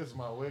 fuck it, this is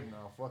my wig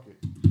now. Fuck it.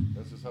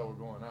 This is how we're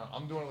going out.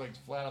 I'm doing it like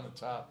flat on the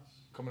top,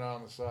 coming out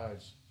on the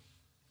sides.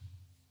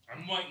 I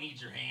might need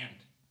your hand.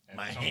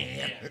 My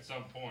hand? Yeah, at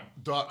some point.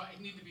 Dog,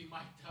 I need to be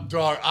mic'd up.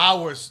 dog, I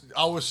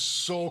was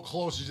so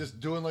close to just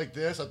doing like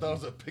this. I thought it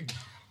was a pig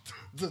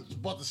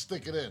about to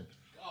stick it in.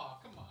 Oh,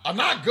 come on. I'm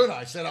not gonna.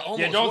 I said I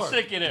almost Yeah, don't was.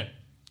 stick it in.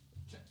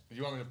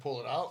 You want me to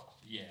pull it out?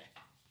 Yeah.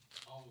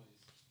 Always.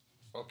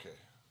 Okay.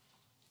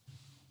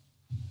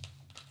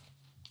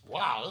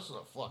 Wow, this is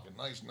a fucking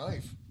nice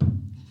knife.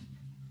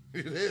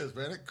 It is,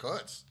 man. It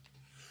cuts.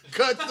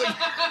 Cuts like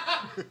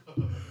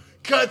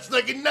cuts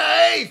like a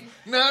knife.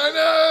 No,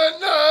 no,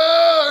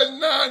 no,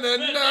 no, no,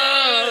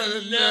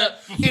 no, no.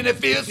 And it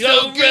feels so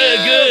So good.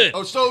 good.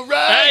 Oh, so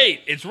right.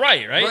 Hey, it's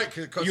right? Right,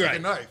 'cause it cuts You're like right.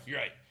 a knife. You're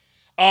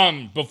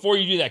right. Before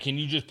you do that, can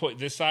you just put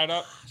this side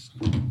up?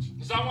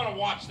 Because I want to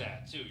watch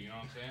that too. You know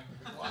what I'm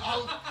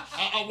saying?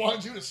 I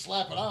wanted you to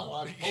slap it on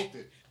while I poked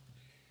it.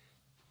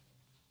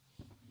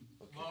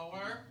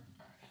 Lower.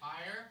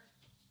 Higher.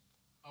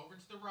 Over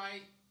to the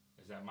right.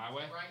 Is that my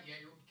way? Right. Yeah,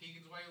 you're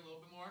Keegan's way a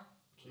little bit more.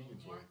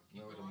 Keegan's way.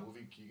 Keep Remember going. the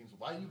movie Keegan's?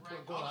 Why are you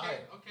Right. going Okay.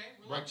 higher? Okay.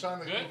 I'm trying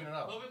to Good. even it A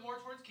out. little bit more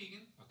towards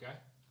Keegan. Okay.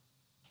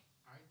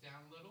 All right.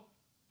 Down a little.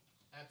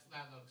 That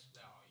looks. Oh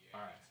yeah.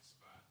 All right. That's the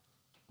spot.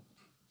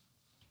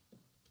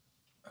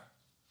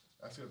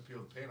 That's gonna peel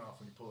the paint off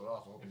when you pull it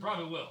off. It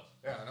probably will.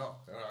 Yeah, I know.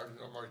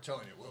 I'm already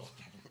telling you it will.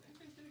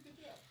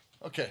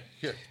 Okay,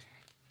 here.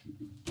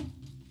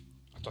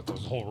 I thought that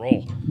was the whole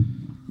roll.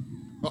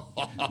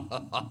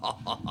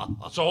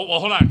 So, well,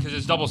 hold on, because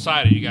it's double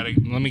sided. You gotta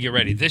let me get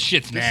ready. This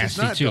shit's This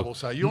nasty is not too. double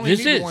sided. You only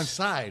This need is. the one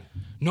side.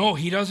 No,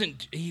 he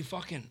doesn't. He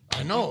fucking.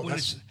 I know. When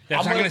That's it's-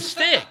 That's not gonna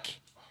stick.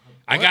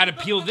 I got to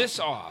peel this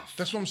off.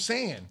 That's what I'm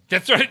saying.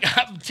 That's right.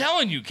 I'm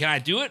telling you. Can I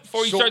do it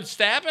before you start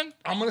stabbing?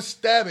 I'm gonna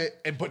stab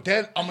it, but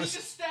then I'm gonna.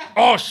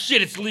 Oh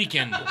shit! It's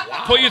leaking.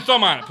 Wow. Put your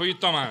thumb on it. Put your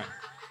thumb on it.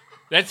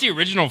 That's the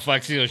original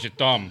Flexi. Your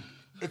thumb.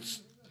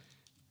 It's.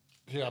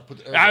 Yeah,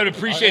 I would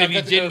appreciate if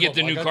you didn't get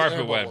the new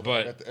carpet wet,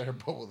 but I got the air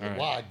bubble. Right.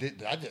 Wow,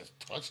 I just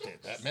touched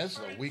it. That's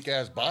a weak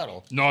ass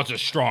bottle. No, it's a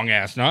strong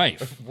ass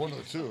knife. One of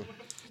the two.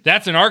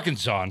 That's an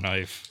Arkansas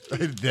knife.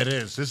 That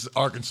is. This is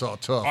Arkansas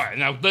tough. All right,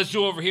 now let's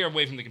do over here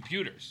away from the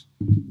computers.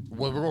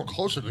 Well, we're going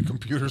closer to the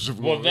computers. If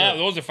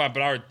Those are fine,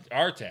 but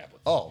our tablets.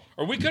 Oh.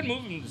 Or we could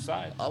move them to the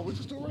side. Oh, we'll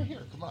just do it right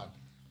here. Come on.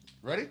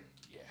 Ready?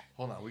 Yeah.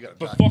 Hold on. We got to.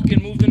 But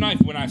fucking move the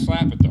knife when I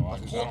slap it, though.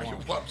 I'm just going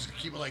to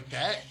keep it like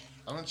that.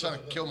 I'm not trying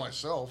to kill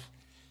myself.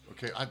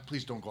 Okay,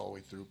 please don't go all the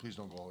way through. Please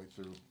don't go all the way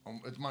through.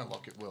 It's my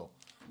luck. It will.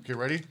 Okay,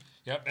 ready?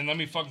 Yep, and let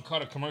me fucking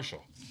cut a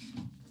commercial.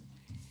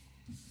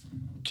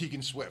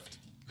 Keegan Swift.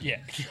 Yeah.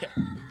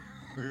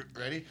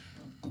 Ready?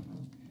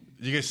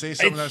 You gonna say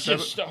something that's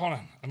hold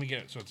on. Let me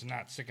get it so it's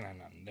not sticking on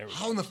nothing. There we go.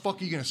 How in the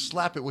fuck are you gonna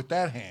slap it with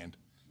that hand?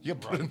 You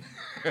gotta put it in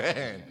your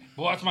hand.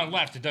 Well, that's my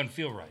left. It doesn't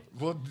feel right.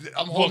 Well,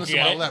 I'm holding this in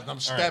my left. I'm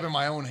stabbing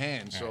my own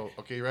hand. So, right.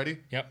 Okay, you ready?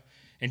 Yep.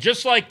 And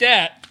just like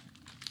that,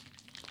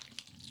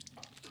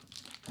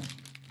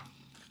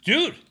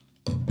 dude.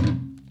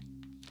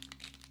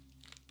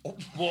 Oh.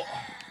 Well,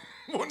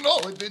 no,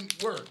 it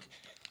didn't work.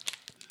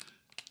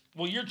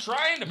 Well, you're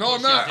trying to. No,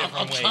 I'm not.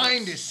 I'm ways.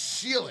 trying to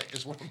seal it.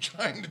 Is what I'm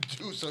trying to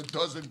do, so it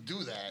doesn't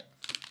do that.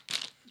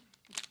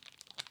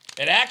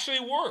 It actually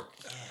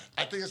worked.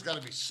 I think it's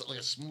got to be like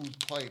a smooth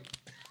pipe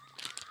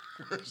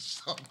or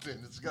something.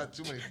 It's got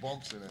too many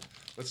bumps in it.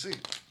 Let's see.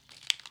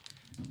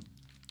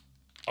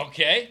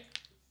 Okay.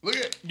 Look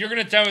at it. You're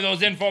gonna tell me those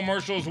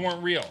infomercials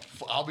weren't real.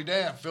 I'll be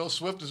damned. Phil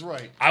Swift is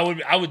right. I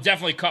would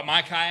definitely cut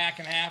my kayak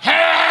in half.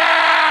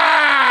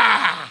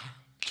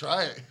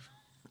 Try it.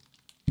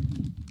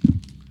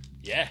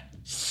 Yeah.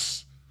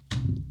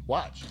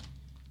 Watch.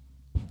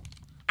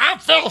 I'm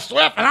Phil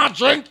Swift and I'll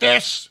drink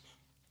this.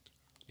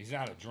 He's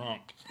not a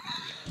drunk.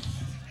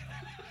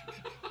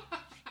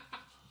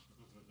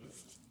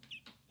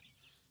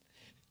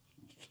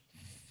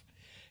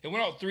 It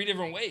went out 3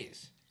 different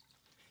ways.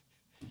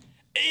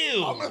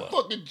 Ew. I'm gonna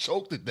fucking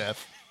choke to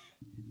death.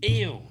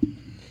 Ew.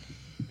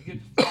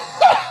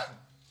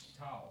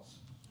 Towels.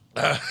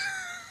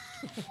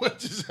 What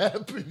just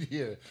happened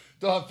here?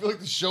 Dog, I feel like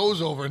the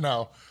show's over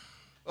now.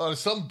 Did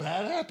something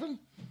bad happen?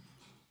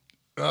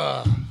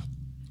 Oh,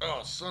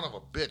 son of a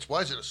bitch.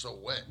 Why is it so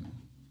wet?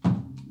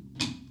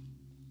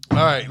 All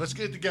right, let's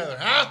get it together,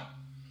 huh?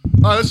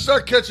 All right, let's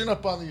start catching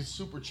up on these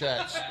super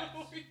chats.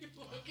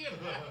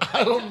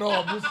 I don't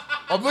know.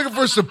 I'm looking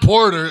for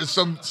support or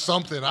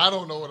something. I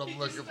don't know what I'm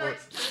looking for.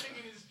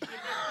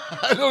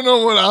 I don't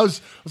know what I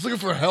was looking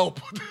for help.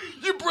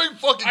 You bring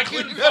fucking I Kleenex.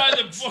 couldn't find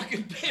the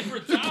fucking paper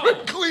You towel.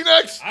 bring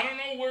Kleenex. I don't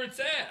know where it's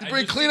at. You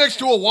bring Kleenex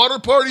to a water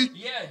party.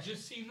 Yeah,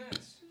 just seen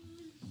this.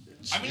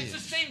 I mean, it's the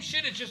same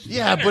shit. It's just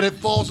Yeah, thinner. but it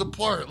falls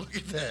apart. Look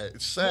at that.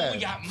 It's sad. Well, we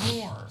got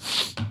more.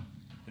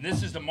 And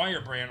this is the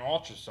Meyer brand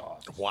Ultra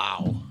Sauce.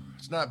 Wow.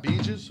 It's not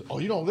BJ's? Oh,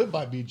 you don't live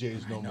by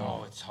BJ's no more.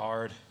 No, it's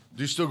hard.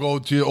 Do you still go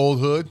to your old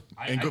hood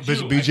and go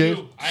visit BJ's?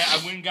 I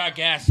went and got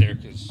gas there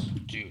because,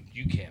 dude,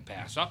 you can't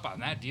pass up on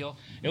that deal.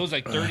 It was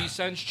like 30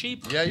 cents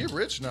cheap. Yeah, you're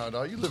rich now,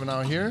 dog. You living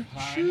out here?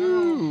 I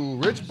Shoo,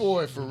 rich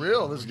boy for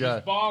real. This guy,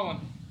 Just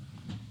balling.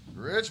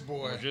 rich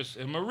boy.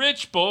 I'm a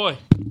rich boy.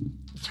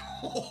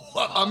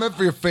 I meant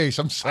for your face.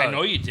 I'm sorry. I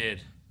know you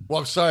did. Well,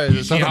 I'm sorry. You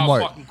It's see not how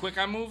Mark. fucking quick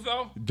I move,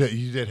 though?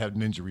 You did have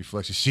ninja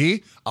reflexes.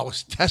 See, I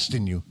was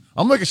testing you.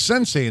 I'm like a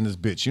sensei in this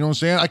bitch. You know what I'm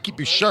saying? I keep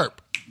you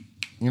sharp.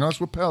 You know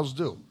that's what pals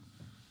do.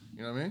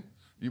 You know what I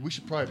mean? We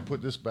should probably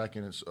put this back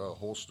in its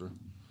holster.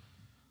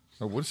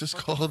 Oh, what is this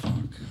called?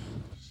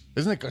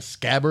 Isn't it a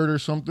scabbard or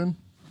something?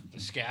 The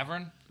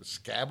Scavern? A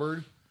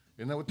scabbard?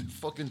 Isn't that what the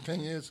fucking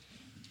thing is?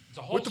 It's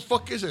a holster. What the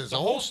fuck is it? It's a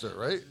holster,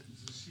 right?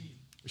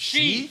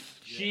 Sheath.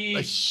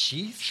 A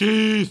sheath?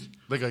 Sheath.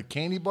 Like a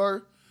candy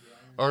bar?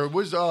 Or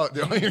was the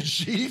iron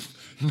sheath?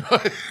 No,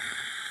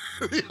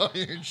 the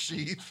iron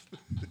sheath.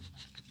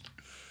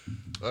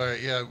 All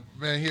right, yeah,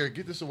 man. Here,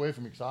 get this away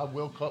from me, because I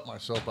will cut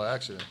myself by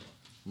accident.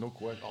 No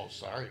question. Oh,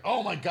 sorry.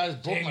 Oh my God,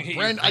 it's broke Damn, my you hit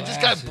brand. your I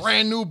just got glasses.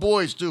 brand new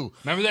boys too.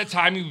 Remember that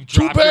time you 2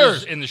 dropped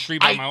pairs yours in the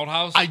street by my old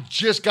house? I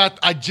just got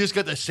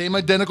the same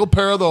identical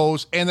pair of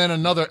those, and then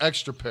another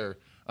extra pair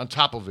on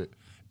top of it.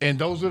 And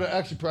those are the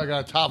extra pair I got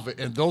on top of it,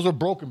 and those are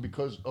broken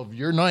because of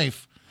your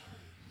knife.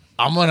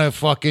 I'm gonna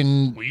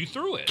fucking Well, you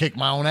threw it. kick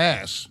my own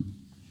ass.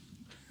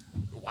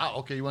 Wow.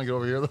 Okay, you want to get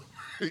over here though?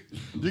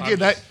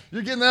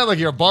 You're getting that like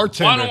you're a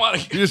bartender. Well, I don't wanna-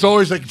 You're just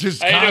always like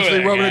just How you doing,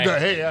 constantly rubbing it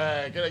guy?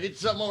 down. Hey, can I get you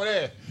something over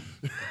there?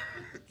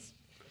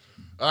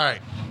 All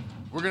right.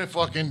 We're going to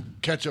fucking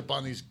catch up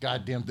on these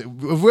goddamn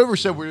things. Whoever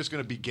said we're just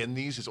going to begin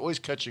these, it's always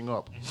catching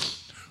up.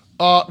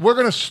 We're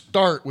going to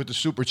start with the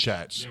super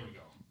chats. There we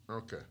go.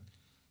 Okay.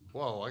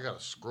 Whoa, I got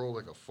to scroll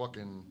like a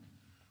fucking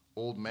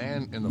old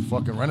man in the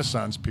fucking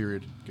Renaissance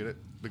period. Get it?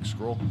 Big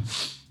scroll.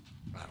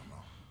 I don't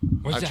know.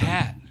 Where's the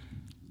hat?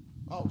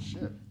 Oh,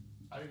 shit.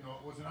 I didn't know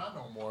it wasn't on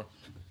no more.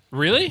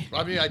 Really?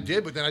 I mean, I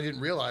did, but then I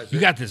didn't realize You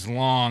it. got this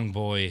long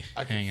boy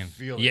I can hanging.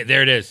 feel it. Yeah,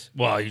 there it is.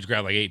 Well, you just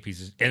grabbed like 8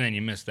 pieces, and then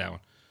you missed that one.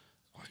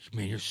 Oh,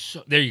 man, you're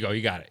so. There you go.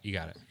 You got it. You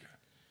got it.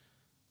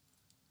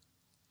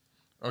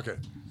 Okay.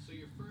 So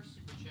your first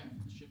super chat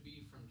should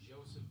be from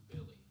Joseph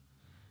Billy.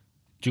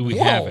 Do we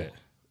Whoa. have it?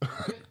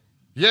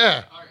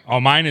 Yeah. All right. Oh,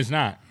 mine is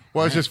not.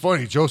 Well, it's just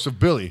funny. Joseph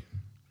Billy.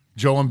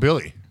 Joe and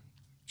Billy.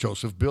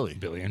 Joseph Billy.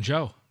 Billy and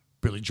Joe.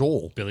 Billy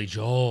Joel. Billy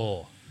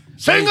Joel.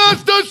 Sing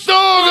us the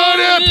song of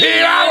the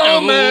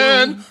piano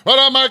man. But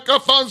a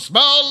microphone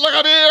smells like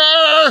a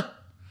beer.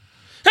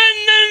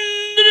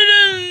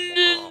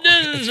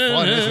 It's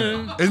fun,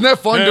 isn't it? Isn't that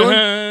fun doing?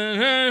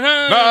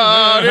 Yeah,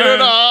 I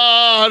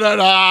don't know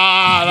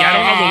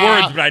the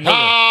words, but I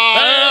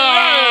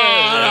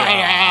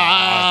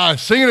know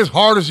Sing it as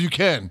hard as you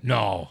can.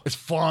 No. It's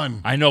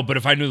fun. I know, but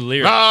if I knew the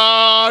lyrics.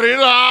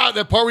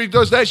 That part where he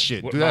does that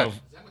shit. Do that. Is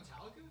that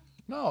Metallica?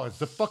 No, it's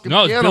the fucking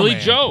No, it's piano Billy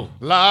man. Joe.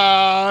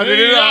 La di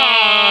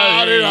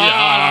da di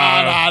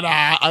da da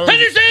da.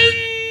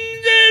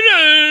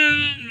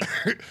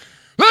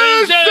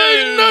 Let's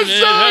sing the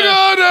song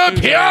of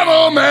the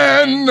piano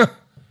man.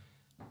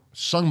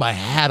 Sung my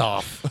hat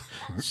off.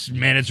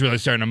 Man, it's really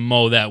starting to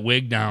mow that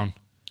wig down.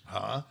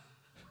 Huh?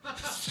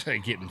 It's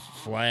like getting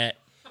flat.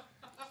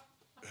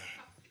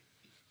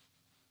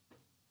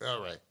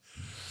 All right.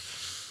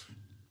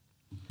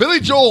 Billy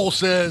Joel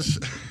says,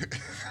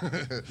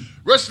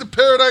 rest in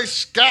paradise,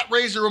 Scott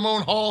Razor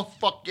Ramon Hall.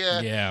 Fuck yeah.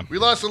 Yeah. We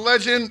lost a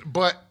legend,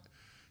 but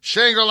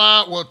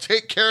Shangri-La will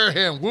take care of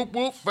him. Whoop,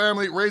 whoop,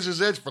 family,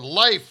 Razor's Edge for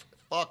life.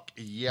 Fuck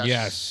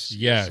yes.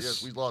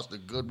 Yes. We lost a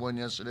good one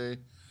yesterday.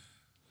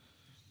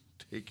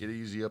 Take it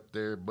easy up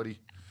there, buddy.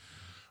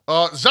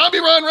 Zombie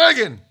Ron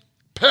Reagan.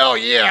 Hell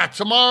yeah.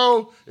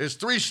 Tomorrow is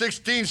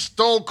 3/16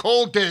 Stone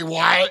Cold Day,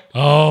 Wyatt.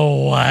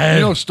 Oh, what? You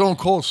know, Stone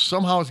Cold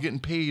somehow is getting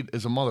paid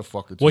as a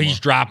motherfucker tomorrow. Well, he's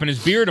dropping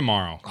his beer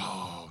tomorrow.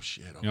 Oh,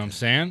 shit. Okay. You know what I'm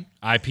saying?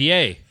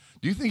 IPA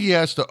Do you think he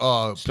has to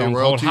pay Stone Cold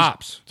royalties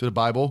hops. to the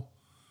Bible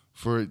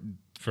for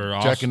for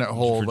jacking that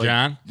whole for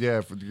John.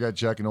 Yeah, for you got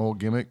jacking the whole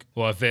gimmick.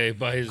 Well, if they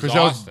but his Because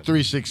that was Austin,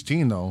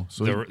 316 though.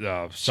 So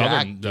the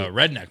Southern, jacked the it.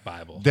 redneck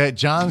Bible. That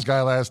John's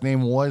guy last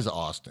name was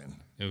Austin.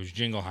 It was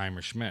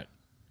Jingleheimer Schmidt.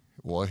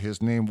 Well,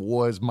 his name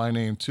was my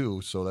name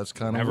too, so that's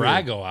kind of Whenever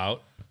I go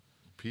out,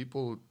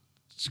 people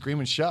scream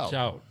and shout.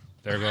 shout.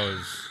 There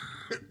goes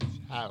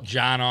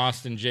John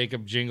Austin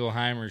Jacob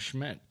Jingleheimer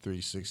Schmidt.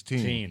 316.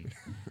 Teen.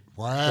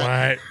 What?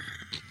 What?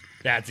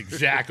 That's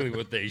exactly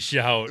what they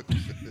shout.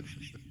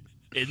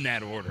 In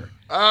that order.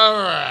 All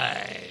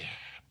right.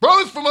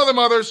 Brothers from other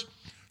mothers.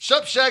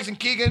 Sup, Shags and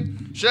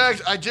Keegan.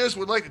 Shags, I just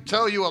would like to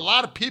tell you a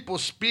lot of people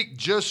speak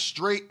just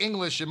straight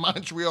English in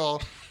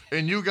Montreal,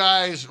 and you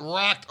guys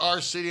rocked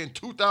our city in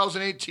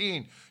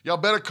 2018. Y'all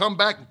better come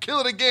back and kill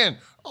it again.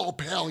 Oh,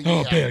 hell yeah.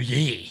 Oh, hell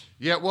yeah.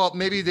 Yeah, well,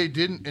 maybe they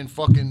didn't in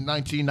fucking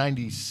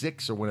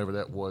 1996 or whatever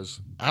that was.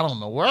 I don't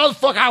know. Where the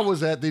fuck I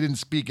was at, they didn't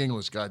speak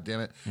English,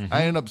 goddammit.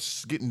 I ended up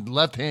getting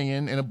left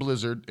hanging in a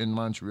blizzard in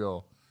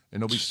Montreal,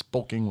 and nobody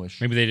spoke English.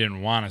 Maybe they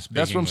didn't want to speak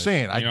That's what I'm English.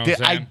 saying. You know I what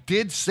did. I'm I saying?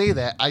 did say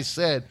that. I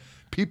said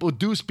people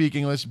do speak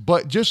English,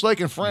 but just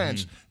like in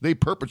France, they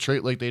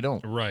perpetrate like they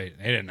don't. Right.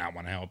 They did not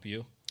want to help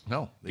you.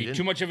 No, they Be didn't.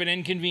 too much of an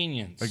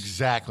inconvenience.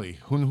 Exactly.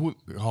 Who?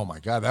 Oh my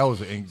God,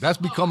 that's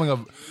becoming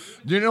a.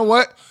 You know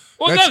what?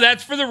 Well, no,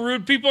 that's for the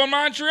rude people in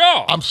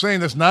Montreal. I'm saying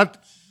that's not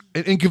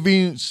an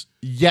inconvenience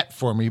yet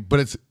for me,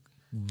 but it's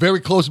very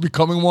close to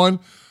becoming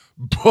one.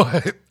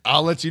 But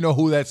I'll let you know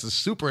who that's a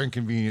super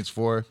inconvenience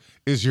for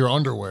is your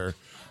underwear.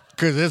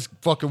 Because it's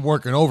fucking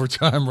working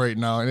overtime right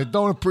now, and it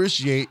don't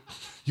appreciate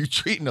you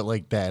treating it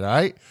like that, all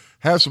right?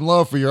 Have some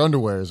love for your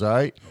underwears, all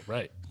right?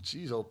 Right.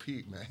 Jeez, oh,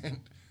 Pete, man.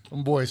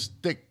 Them boys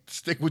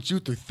stick with you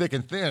through thick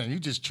and thin, and you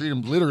just treat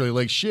them literally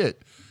like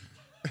shit.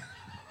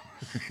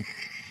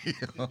 You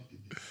know?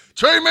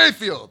 Trey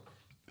Mayfield.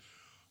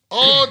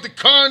 Oh, the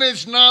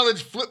carnage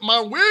knowledge flipped my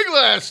wig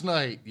last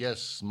night.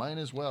 Yes, mine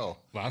as well.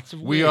 Lots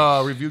of We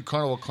wigs. reviewed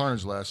Carnival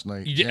Carnage last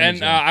night. You did-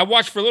 and I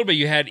watched for a little bit.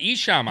 You had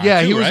Isham on.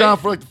 yeah, too, he was right? on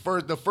for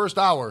like the first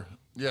hour.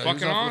 Yeah, Fucking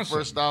he was on awesome. for the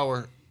first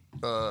hour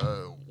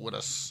with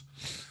us.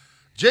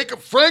 Jacob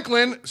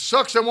Franklin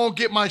sucks. I won't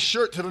get my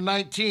shirt to the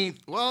 19th.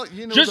 Well,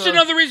 you know, Just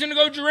another reason to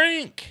go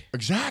drink.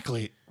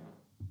 exactly.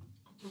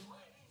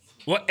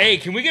 Well, hey,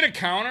 can we get a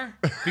counter?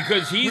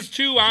 Because he's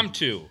 2, I'm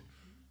 2.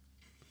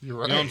 You're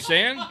right. You know what I'm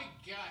saying? Oh my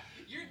God,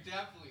 you're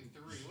definitely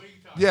 3. What are you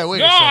talking Yeah, wait.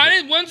 No, a second. I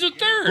didn't. When's the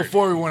third?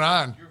 Before we went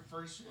on, Your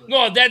first one.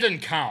 No, that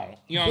doesn't count.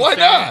 You know why what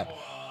I'm saying?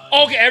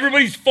 not? Okay,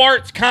 everybody's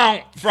farts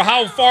count for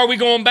how far we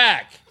going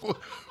back. How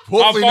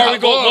Hopefully far not we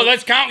go? long. Well,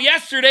 let's count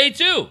yesterday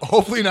too.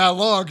 Hopefully not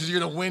long because you're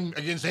gonna win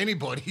against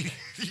anybody.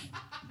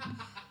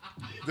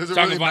 Does it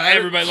Talking really about matter?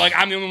 everybody like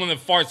I'm the only one that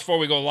farts before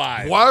we go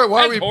live. Why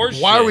That's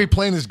horseshit. are we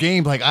playing this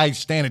game like I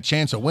stand a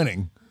chance of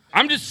winning?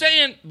 I'm just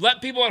saying,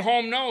 let people at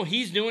home know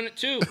he's doing it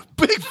too.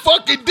 Big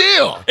fucking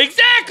deal.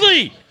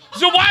 Exactly.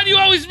 So why do you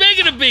always make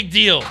it a big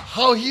deal?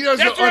 How he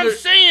doesn't That's what I'm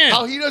saying.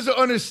 How he doesn't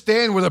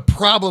understand where the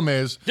problem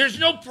is. There's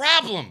no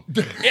problem.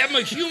 I'm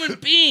a human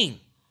being.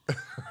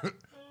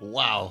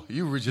 Wow,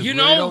 you were just You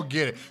really know- don't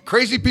get it.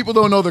 Crazy people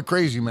don't know they're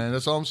crazy, man.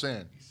 That's all I'm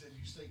saying.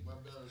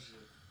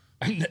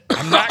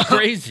 I'm not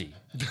crazy.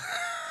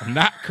 I'm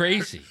not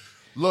crazy.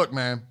 Look,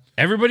 man,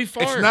 Everybody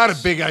farts. it's not a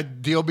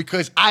big deal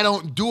because I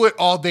don't do it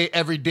all day,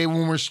 every day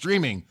when we're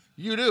streaming.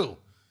 You do.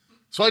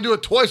 So I do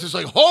it twice. It's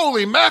like,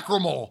 holy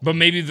mackerel. But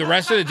maybe the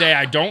rest of the day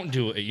I don't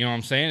do it. You know what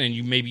I'm saying?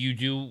 And maybe you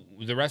do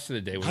the rest of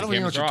the day when I the don't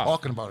even know what cameras you're are off.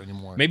 talking about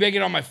anymore. Maybe I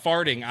get all my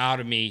farting out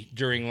of me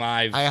during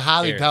live. I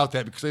highly air. doubt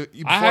that because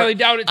I highly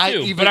doubt it too,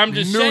 even but I'm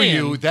just knew saying.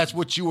 you. That's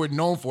what you were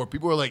known for.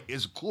 People were like,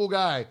 "He's a cool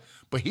guy,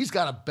 but he's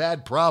got a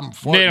bad problem."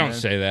 Farting, They don't man.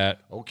 say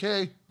that.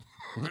 Okay,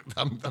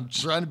 I'm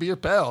trying to be your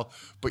pal,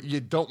 but you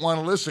don't want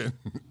to listen.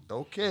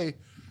 Okay,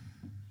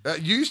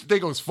 you used to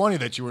think it was funny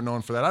that you were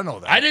known for that. I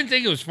know that. I didn't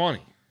think it was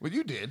funny. Well,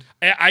 you did.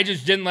 I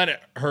just didn't let it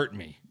hurt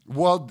me.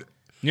 Well,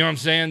 You know what I'm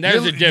saying?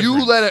 There's a difference.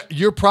 you let it.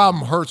 Your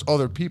problem hurts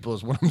other people.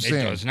 Is what I'm It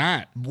saying. does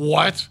not.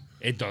 What?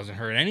 It doesn't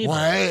hurt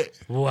anybody.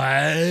 What?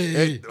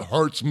 It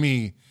hurts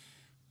me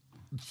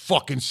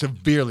fucking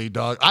severely,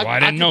 dog. I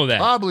didn't could know that.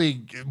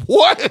 Probably.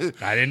 What?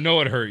 I didn't know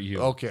it hurt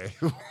you. Okay.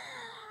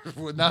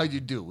 Well, now you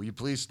do. Will you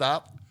please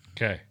stop?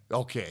 Okay.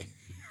 Okay.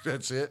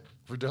 That's it.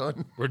 We're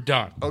done. We're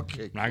done.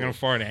 Okay. I'm not going to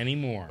fart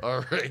anymore.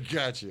 All right.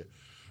 Gotcha.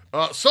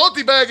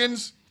 Salty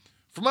Baggins,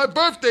 for my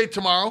birthday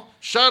tomorrow,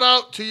 shout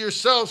out to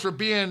yourselves for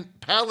being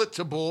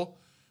palatable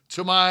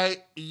to my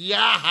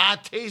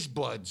Yaha taste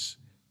buds.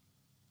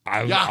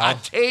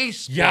 Yaha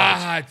taste buds.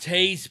 Yeah,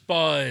 taste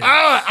buds.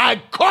 Ah, I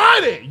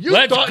caught it. You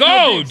Let's thought go,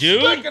 you were being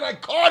dude. slick and I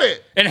caught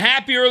it. And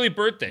happy early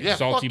birthday, Yeah,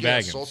 Salty fuck yeah,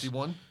 Baggins. salty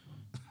one.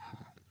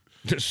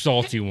 The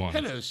salty one.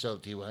 Hello,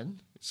 salty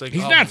one. It's like,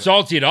 He's oh, not man.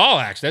 salty at all,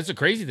 actually. That's the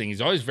crazy thing.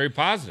 He's always very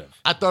positive.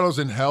 I thought I was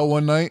in hell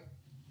one night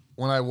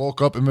when I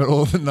woke up in the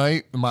middle of the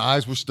night and my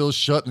eyes were still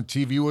shut and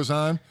the TV was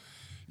on.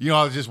 You know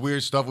how just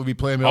weird stuff would be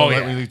playing in the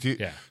middle of the night.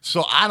 Yeah.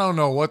 So I don't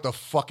know what the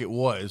fuck it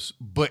was,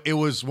 but it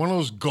was one of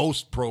those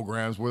ghost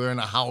programs where they're in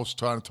a house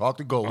trying to talk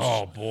to ghosts.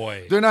 Oh,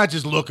 boy. They're not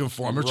just looking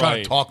for them. They're trying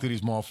Right. to talk to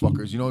these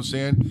motherfuckers. You know what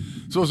I'm saying?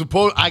 So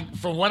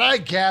from what I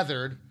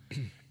gathered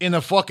in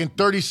the fucking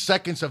 30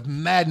 seconds of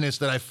madness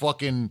that I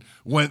fucking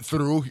went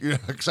through,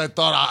 because I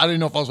thought, I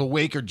didn't know if I was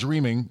awake or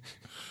dreaming.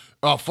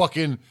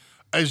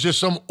 It's just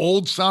some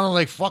old sounding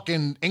like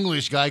fucking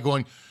English guy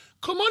going,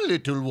 "Come on,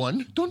 little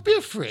one. Don't be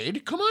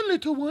afraid. Come on,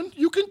 little one.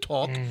 You can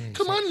talk.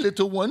 Come on,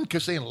 little one."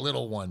 Kept saying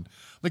little one.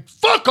 Like,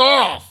 fuck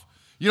off.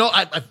 You know,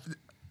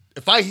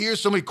 if I hear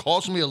somebody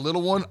calls me a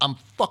little one, I'm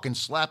fucking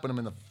slapping them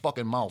in the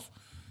fucking mouth.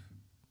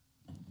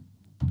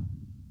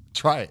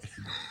 Try it.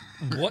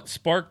 What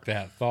sparked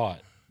that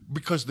thought?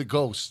 Because the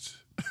ghost.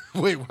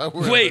 Wait,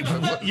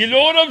 You know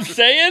what I'm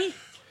saying?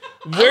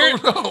 Where,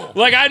 don't know.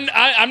 Like, I'm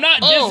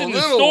not dissing the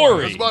little story.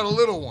 one. It's about a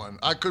little one.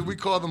 Could we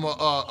call them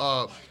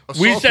a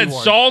We salty said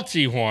one.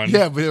 salty one.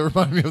 Yeah, but it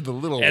reminded me of the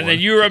little one. And then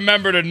you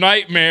remembered a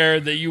nightmare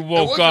that you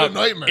woke wasn't a up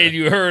nightmare. and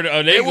you heard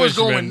an It was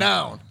Englishman going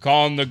down.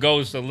 calling the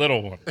ghost a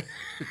little one.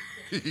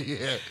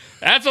 Yeah.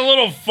 That's a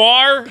little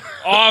far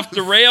off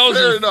the rails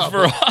Fair enough.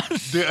 for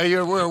us.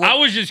 We're- I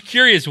was just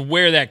curious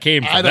where that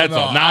came from. I don't That's know.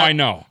 all. Now I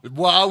know.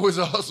 Well, I was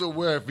also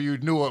aware if you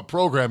knew what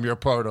program you're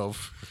part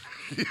of.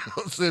 You know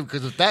what I'm saying?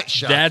 Because if that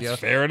shocked That's you,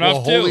 fair enough,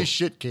 well, holy too.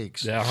 shit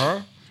cakes.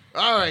 Uh-huh.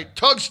 All right,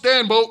 Tug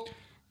Stanboat.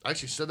 I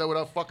actually said that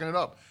without fucking it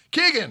up.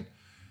 Keegan,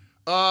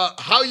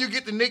 how you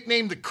get the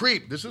nickname The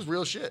Creep. This is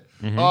real shit.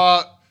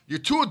 You're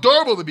too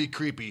adorable to be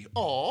creepy.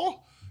 Aw.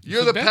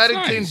 You're the That's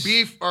Paddington nice.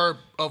 Beef of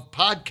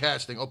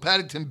podcasting. Oh,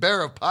 Paddington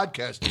Bear of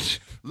podcasting.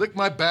 Lick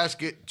my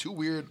basket. Too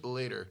weird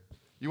later.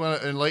 You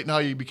want to enlighten how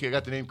you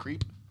got the name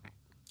Creep?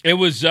 It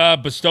was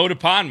bestowed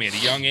upon me at a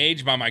young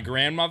age by my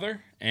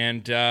grandmother.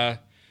 And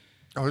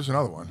Oh, there's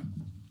another one.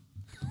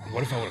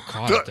 what if I would have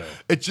caught it, though?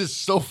 It's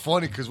just so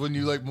funny because when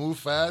you like move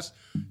fast,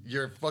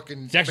 your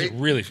fucking It's actually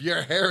really-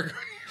 your hair,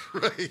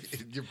 right?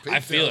 Your I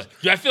feel pigtails,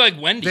 it. Dude, I feel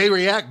like Wendy. They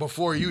react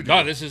before you do.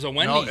 Oh, this is a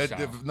Wendy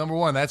style. Number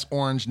one, that's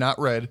orange, not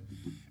red,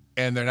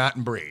 and they're not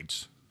in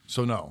braids.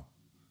 So no,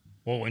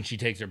 Well, when she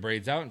takes her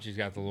braids out and she's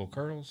got the little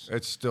curls,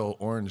 it's still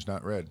orange,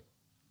 not red.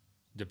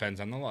 depends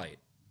on the light.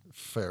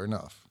 Fair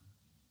enough.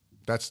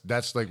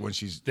 That's like when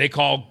she's. They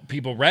call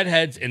people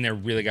redheads and they're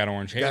really got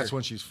orange hair. That's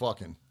when she's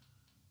fucking.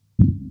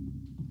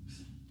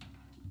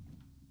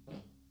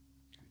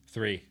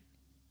 3.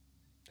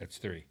 That's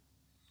 3.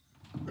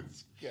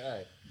 This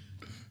guy.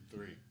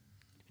 3.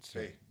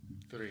 Hey,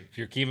 3. If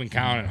you're keeping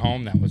count at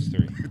home, that was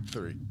 3.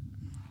 3.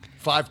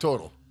 5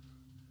 total.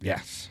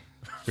 Yes.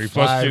 3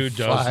 plus 2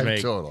 does 5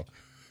 make. total. In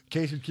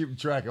case you're keeping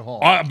track at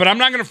home. But I'm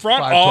not going to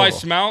front. 5 All I total.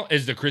 smell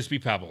is the crispy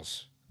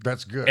pebbles.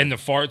 That's good. And the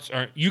farts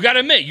are. You got to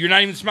admit, you're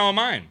not even smelling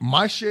mine.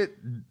 My shit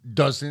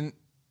doesn't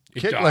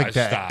kick does, like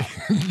that.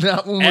 stop.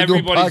 Not when we're doing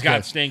Everybody's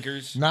got podcasts.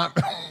 stinkers. Not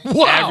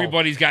wow.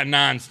 Everybody's got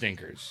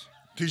non-stinkers.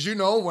 Did you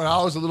know when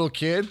I was a little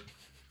kid,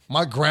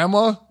 my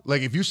grandma,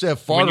 like if you said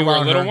fart When you were a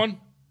around little her- one?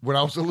 When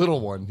I was a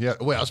little one, yeah.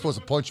 Wait, I was supposed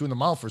to punch you in the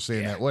mouth for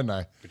saying that, wasn't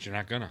I? But you're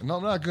not going to. No,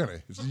 I'm not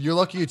gonna. You're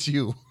lucky it's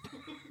you.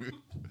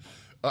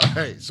 All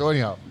right. So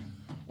anyhow,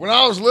 when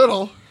I was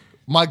little,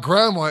 my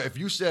grandma, if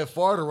you said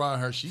fart around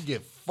her, she'd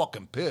get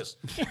fucking pissed.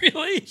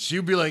 Really?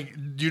 She'd be like,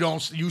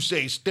 you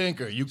say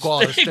stinker. You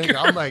call it a stinker.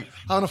 I'm like,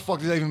 how the fuck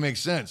does that even make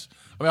sense?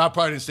 I mean, I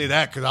probably didn't say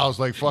that because I was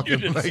like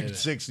fucking like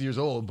 6 years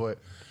old, but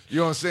you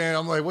know what I'm saying?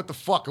 I'm like, what the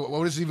fuck?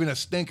 What is even a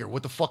stinker?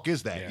 What the fuck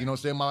is that? Yeah. You know what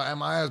I'm saying?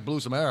 My ass blew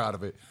some air out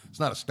of it. It's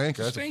not a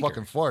stinker. That's a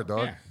fucking fart,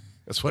 dog. Yeah.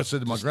 That's what I said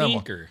to my grandma.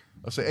 Stinker.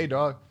 I say, hey,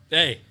 dog.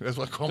 Hey. That's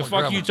what I call The my fuck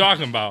grandma. you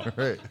talking about?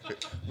 Right.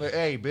 Like,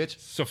 hey, bitch.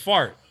 It's a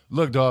fart.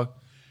 Look, dog.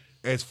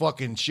 It's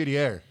fucking shitty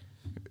air.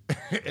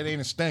 It ain't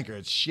a stinker.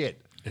 It's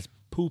shit. It's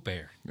poop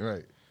air.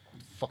 Right.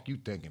 Fuck you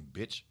thinking,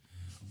 bitch.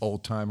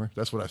 Old timer.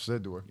 That's what I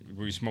said to her.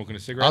 Were you smoking a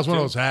cigarette? I was one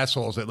of too? those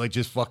assholes that like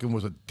just fucking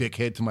was a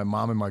dickhead to my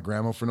mom and my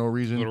grandma for no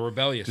reason. A little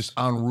rebellious. Just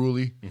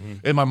unruly.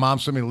 And my mom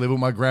sent me to live with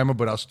my grandma,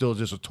 but I was still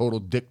just a total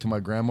dick to my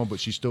grandma, but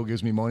she still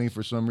gives me money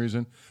for some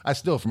reason. I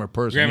steal from her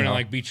purse. Grandma you know.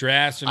 like beat your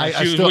ass. And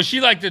I still- was she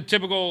like the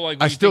typical like?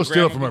 I what you still think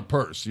steal grandma from her did?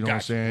 purse, you know what I'm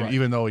Gotcha, saying? right.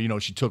 Even though,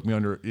 she took me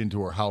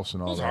into her house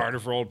and all It was that. harder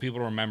for old people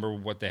to remember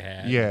what they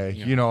had. Yeah,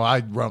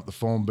 I run up the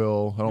phone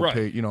bill. I don't Right.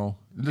 pay,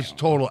 this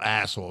total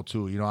asshole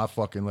too. I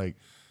fucking like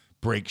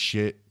break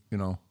shit,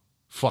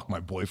 fuck my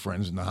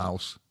boyfriends in the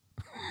house.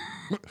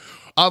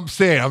 I'm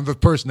saying I'm the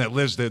person that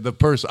lives there.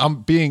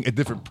 I'm being a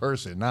different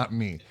person, not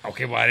me.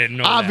 Okay, well I didn't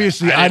know.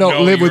 Obviously, that. I didn't don't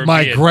know live you with were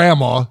my being-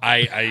 grandma.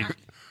 I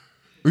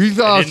You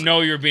thought I was- didn't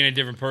know you were being a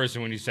different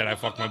person when you said I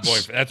fucked my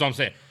boyfriend. That's what I'm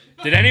saying.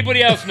 Did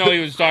anybody else know he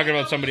was talking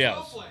about somebody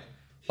else?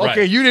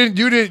 okay, Right. you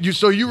didn't.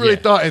 So you really Yeah.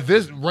 thought at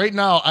this right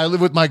now I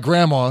live with my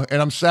grandma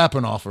and I'm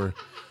sapping off her.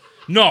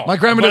 No, My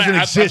grandma but doesn't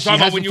I'm exist. She talking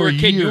about hasn't when you were a for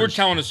kid. You were years.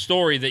 telling a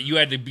story that you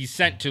had to be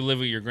sent to live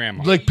with your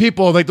grandma. Like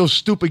people, like those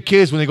stupid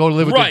kids when they go to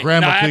live with their Right.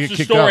 grandma, Now they that's get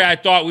the kicked story. out. I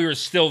thought we were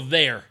still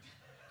there,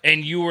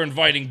 and you were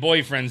inviting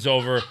boyfriends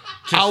over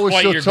to I was spite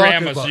still your talking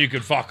grandma so about- you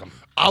could fuck them.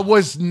 I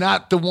was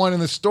not the one in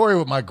the story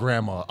with my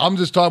grandma. I'm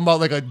just talking about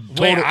like a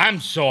total. Wait, I'm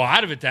so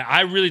out of it that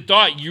I really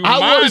thought you.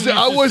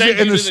 I wasn't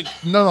in this.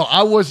 this. No,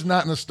 I was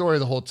not in the story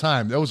the whole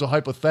time. That was a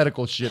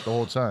hypothetical shit the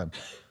whole time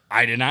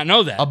I did not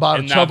know that. about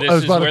And a now trouble, this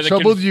is about where a the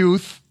troubled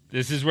youth.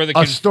 This is where the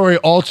A story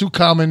all too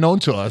common, known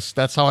to us.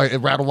 That's how it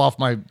rattled off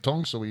my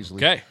tongue so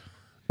easily. okay,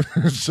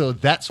 So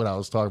that's what I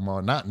was talking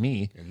about, not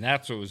me. and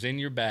that's what was in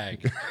your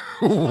bag.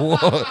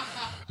 Whoa.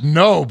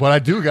 No, but I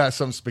do got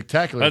something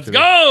spectacular. Let's today.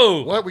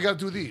 go. What? We got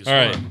to do these. All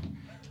right.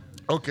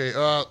 Okay.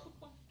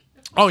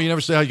 Oh, you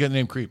never say how you got the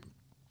name Creep.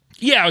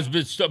 Yeah,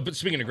 but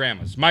speaking of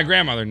grandmas, my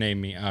grandmother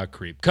named me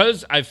Creep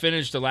because I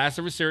finished the last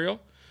of her cereal,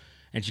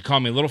 and she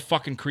called me little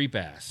fucking creep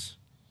ass.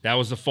 That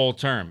was the full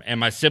term. And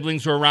my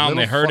siblings were around.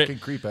 Little They heard fucking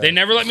it. creep ass. They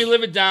never let me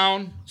live it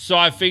down. So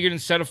I figured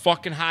instead of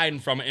fucking hiding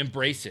from it,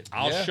 embrace it.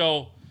 I'll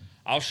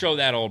show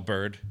that old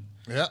bird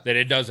Yeah. that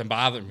it doesn't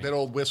bother me. That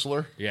old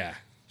whistler. Yeah.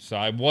 So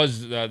I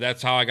was.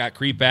 That's how I got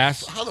creep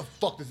ass. How the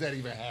fuck does that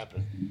even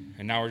happen?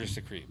 And now we're just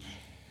a creep.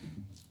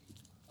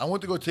 I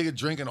went to go take a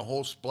drink and a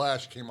whole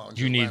splash came out. And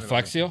Do you just need landed on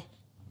Flex me. Seal?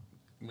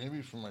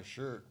 Maybe from my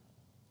shirt.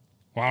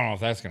 Well, I don't know if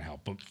that's gonna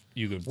help, but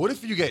you could. What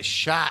if you get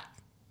shot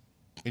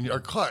and you're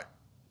cut?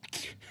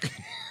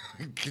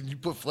 Can you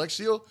put Flex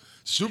Seal?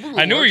 Super glue.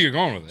 I knew where works. you're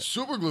going with it.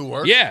 Super glue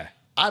works. Yeah.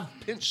 I've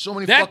pinched so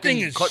many That fucking thing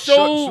is cut so-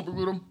 shut and super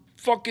glued them.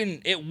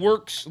 Fucking, it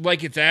works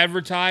like it's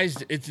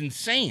advertised. It's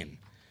insane.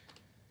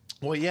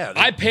 Well, yeah.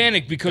 I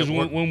panicked because That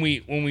work- when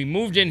we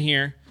moved in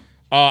here,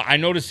 I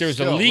noticed there was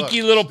a Still,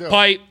 leaky look, little still.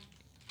 pipe.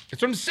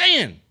 That's what I'm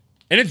saying,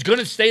 and it's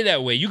gonna stay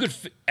that way. You could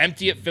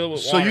empty it, fill it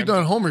with So water. you've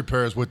done home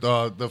repairs with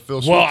the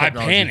Phil Swift Well, I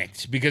technology.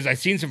 panicked because I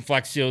seen some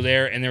Flex Seal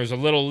there, and there was a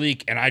little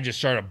leak, and I just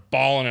started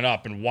balling it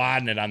up and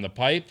wadding it on the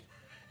pipe,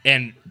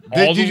 and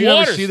all Did the you ever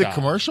water see stopped.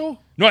 the commercial?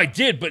 No, I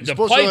did, but the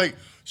Supposed pipe to like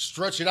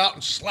stretch it out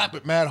and slap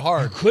it mad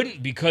hard.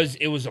 couldn't because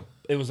it was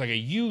like a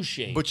U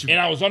shape, But you-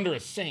 and I was under a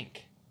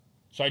sink,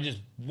 so I just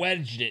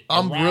wedged it.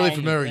 I'm around really the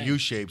familiar with thing. U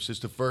shapes. It's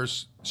the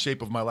first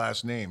shape of my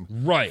last name.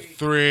 Right.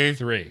 3,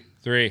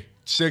 Three.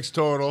 6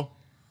 total.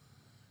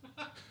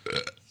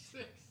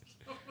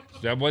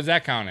 What does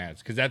that count as?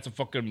 Because that's a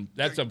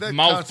That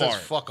mouth counts as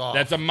fart. fuck off.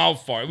 That's a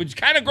mouth fart, which is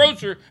kind of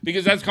grosser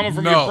because that's coming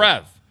from No. your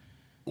breath.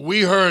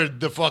 We heard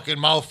the fucking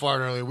mouth fart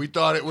earlier. We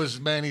thought it was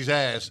Manny's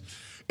ass.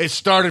 It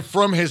started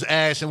from his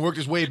ass and worked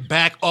its way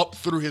back up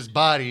through his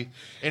body,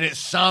 and it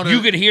sounded.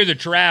 You could hear the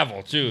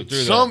travel too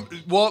through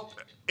Well,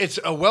 it's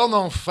a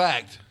well-known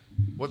fact.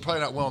 Well,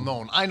 probably not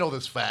well-known. I know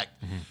this fact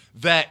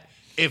that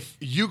if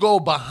you go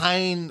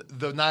behind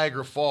the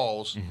Niagara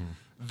Falls,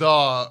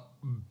 the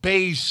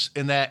bass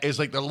in that is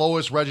like the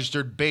lowest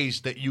registered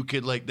bass that you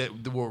could like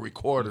that will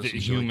record or the something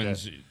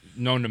humans like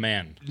that. known to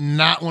man.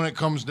 Not when it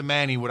comes to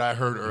Manny, what I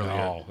heard earlier.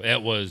 No,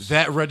 it was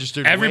That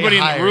registered. everybody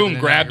way in the higher room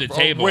than grabbed the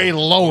Niagara. table. Way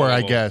lower,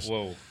 I Whoa, guess.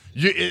 Whoa,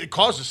 It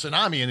caused a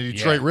tsunami in the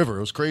Detroit Yeah. River.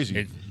 It was crazy.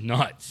 it's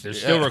nuts. They're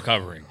still Yeah.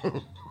 recovering.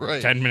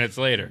 Right. 10 minutes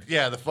later.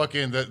 Yeah, the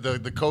fucking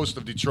the coast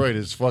of Detroit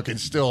is fucking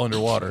still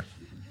underwater.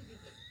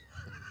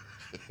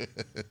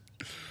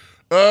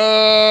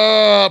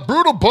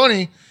 Brutal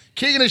Bunny,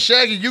 Keegan and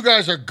Shaggy, you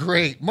guys are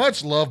great.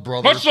 Much love,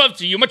 brothers. Much love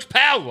to you. Much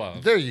pal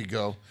love. There you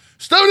go.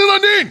 Stephanie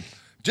Lundin,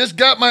 Just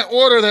got my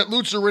order that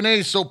Lucha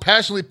Renee so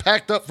passionately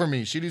packed up for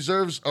me. She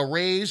deserves a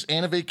raise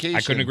and a vacation.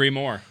 I couldn't agree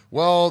more.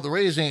 Well, the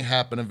raise ain't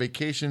happening.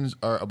 Vacations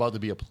are about to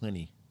be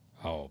aplenty.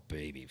 Oh,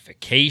 baby.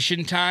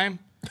 Vacation time?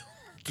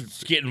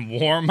 It's getting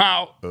warm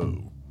out.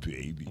 Oh,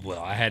 baby.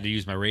 Well, I had to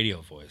use my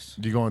radio voice.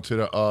 You going to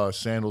the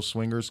Sandals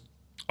Swingers?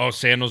 Oh,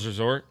 Sandals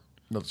Resort?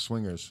 No, the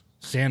Swingers.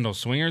 Sandals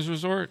Swingers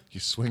Resort? You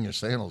swing your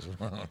sandals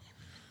around.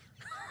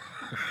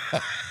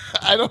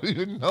 I don't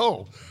even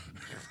know.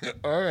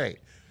 All right.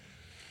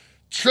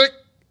 Trick.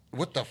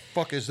 What the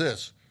fuck is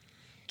this?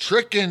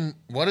 Trickin'.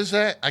 What is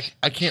that?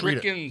 I can't read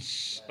it. Trickin'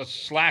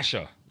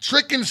 Slasher.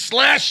 Trickin'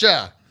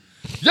 Slasher.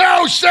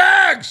 Yo,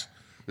 Shags!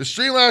 The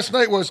stream last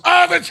night was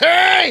on the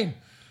chain.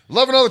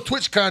 Loving all the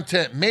Twitch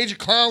content. Major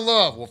clown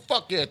love. Well,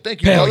 fuck yeah.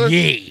 Thank you, Pale brother.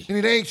 yeah. And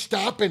it ain't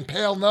stopping,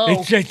 pal, no.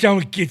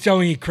 It's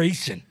only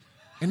increasing.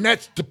 And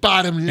that's the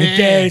bottom line.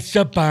 It's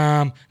a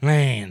bomb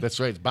land. That's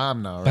right. It's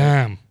bomb now, right?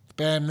 Bomb.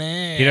 Bam,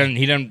 man.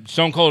 He doesn't.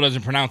 Stone Cold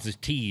doesn't pronounce his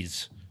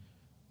T's.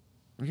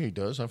 Yeah, he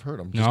does. I've heard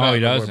him. No, he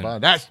doesn't.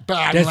 That's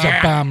bad. That's a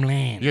bomb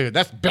land. Yeah,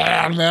 that's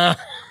bad, man.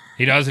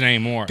 He doesn't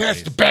anymore.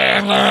 That's the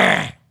bad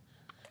line.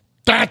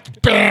 That's the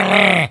bad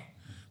line.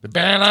 The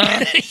bad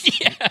line.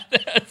 Yeah,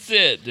 that's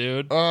it,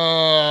 dude.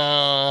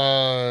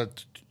 Uh,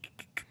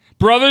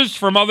 Brothers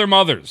from other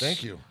mothers.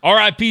 Thank you.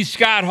 R.I.P.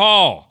 Scott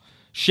Hall.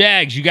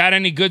 Shags, you got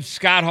any good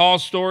Scott Hall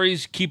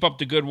stories? Keep up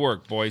the good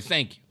work, boys.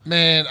 Thank you.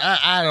 Man,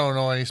 I don't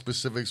know any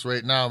specifics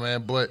right now,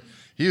 man, but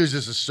he was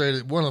just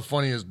one of the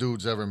funniest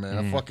dudes ever,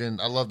 man.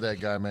 I love that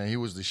guy, man. He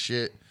was the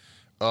shit.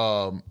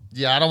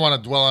 Yeah, I don't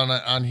want to dwell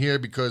on here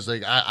because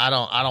like I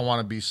don't want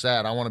to be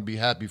sad. I want to be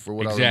happy for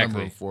what I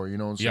remember him for. You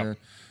know what I'm saying?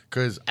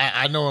 Because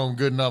I know him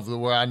good enough to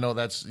where I know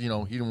that's, he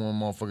don't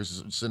want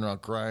motherfuckers sitting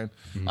around crying.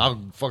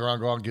 I'll fuck around,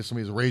 go out and get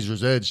somebody's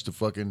Razor's Edge to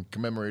fucking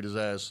commemorate his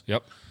ass.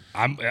 Yep.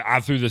 I'm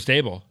through this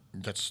table.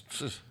 That's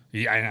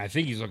Yeah, and I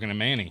think he's looking at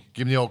Manny.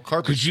 give me the old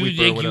carpet Could you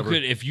sweeper or think whatever.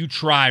 you could, if you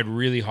tried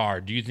really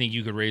hard, do you think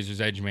you could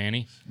Razor's Edge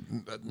Manny?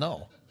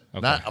 No, Okay.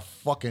 not a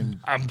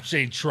fucking. I'm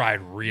saying tried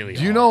really hard.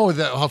 Do you know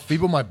how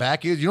feeble my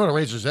back is? You know what a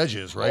Razor's Edge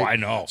is, right? Oh, I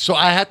know. So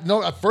I had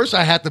at first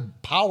I had to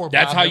power.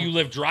 That's bomb how him you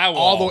lift drywall.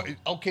 all the way.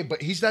 Okay,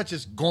 but he's not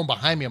just going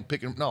behind me. I'm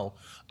picking him. No,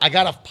 I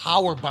gotta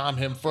power bomb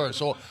him first.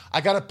 So I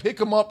gotta pick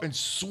him up and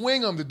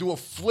swing him to do a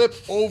flip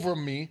over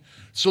me.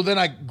 So then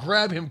I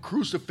grab him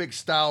crucifix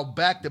style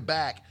back to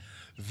back.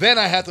 Then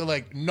I had to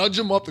like nudge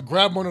him up to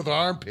grab one of the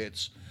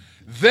armpits.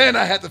 Then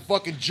I had to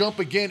fucking jump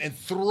again and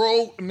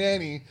throw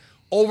Manny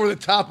over the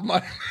top of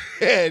my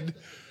head,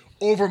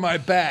 over my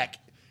back,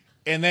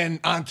 and then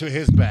onto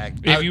his back.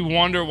 If you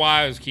wonder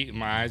why I was keeping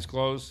my eyes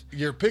closed,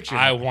 your picture.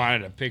 I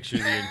wanted to picture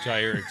the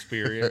entire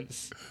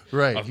experience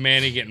Right. of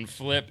Manny getting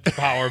flipped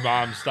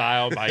powerbomb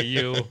style by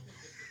you.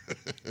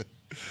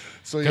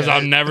 So Because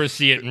I'll never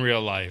see it in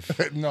real life.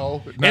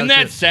 No. Isn't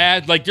that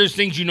sad? Like, there's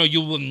things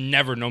you will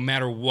never, no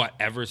matter what,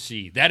 ever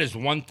see. That is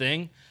one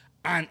thing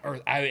on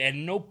earth. At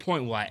no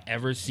point will I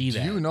ever see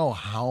that. Do you know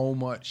how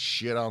much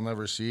shit I'll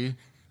never see?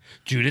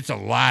 Dude, it's a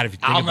lot if you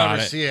think I'll about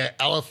never it. see an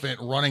elephant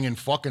running and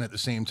fucking at the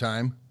same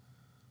time.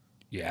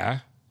 Yeah.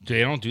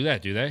 They don't do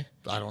that, do they?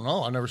 I don't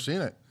know. I've never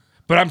seen it.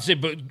 But I'm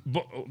saying,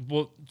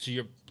 well,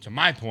 to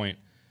my point,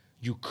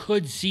 you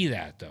could see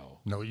that, though.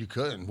 No, you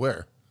couldn't.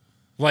 Where?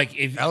 Like,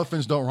 if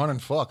Elephants don't run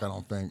and fuck, I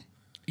don't think.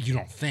 you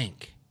don't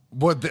think.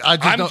 I'm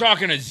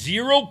talking a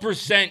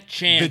 0%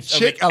 chance of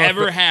chick it elephant,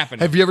 ever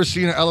happening. Have you ever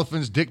seen an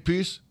elephant's dick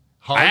piece?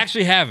 Hard? I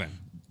actually haven't.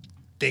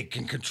 They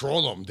can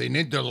control them.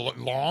 They're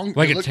long.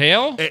 Like a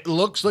tail? It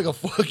looks like a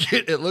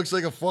fucking. It looks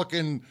like a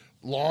fucking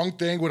long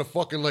thing with a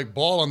fucking like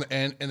ball on the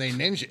end, and they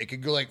ninja. It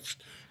could go like.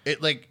 It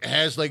like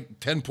has like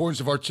 10 points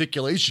of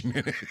articulation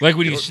in it. Like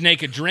when you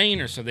snake a drain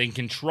or something,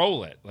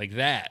 control it like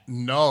that.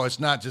 No,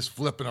 it's not just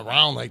flipping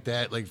around like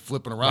that. Like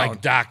flipping around.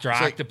 Like Dr. It's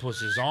like-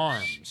 Octopus's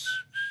arms.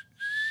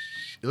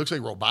 It looks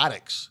like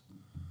robotics.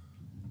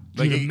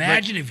 Dude,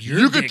 imagine if your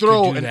you dick could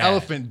throw could do an that.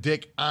 elephant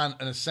dick on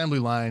an assembly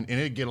line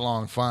and it'd get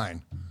along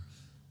fine.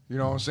 You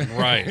know what I'm saying?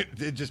 Right.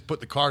 It just put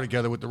the car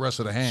together with the rest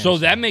of the hands. So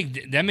that makes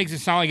it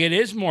sound like it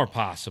is more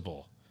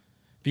possible.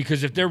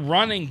 Because if they're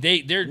running,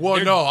 they're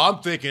no, I'm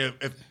thinking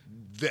if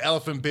the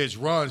elephant bitch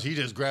runs, he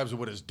just grabs it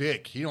with his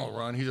dick. He don't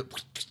run. He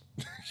just,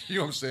 you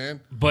know what I'm saying?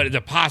 But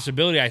the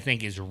possibility, I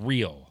think, is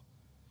real.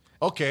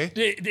 Okay.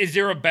 Is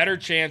there a better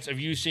chance of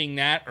you seeing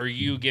that or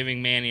you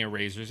giving Manny a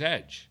Razor's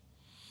Edge?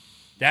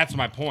 That's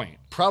my point.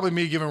 Probably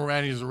me giving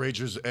Randy a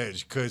Razor's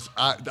Edge because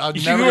I'll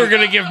You never. were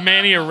going to give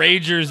Manny a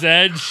Razor's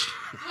Edge?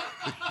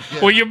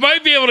 Well, you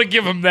might be able to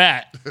give him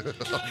that.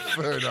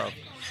 Fair enough.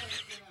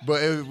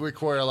 But it would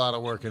require a lot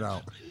of working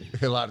out,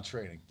 a lot of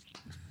training.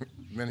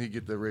 Then he'd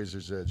get the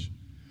Razor's Edge.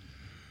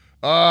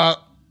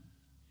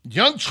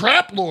 Young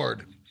Trap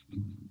Lord.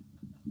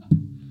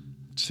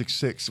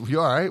 6'6". You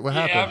all right? What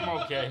happened? Yeah,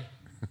 I'm okay.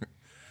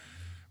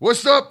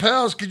 What's up,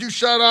 pals? Could you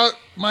shout out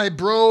my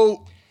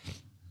bro,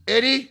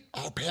 Eddie?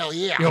 Oh, pal,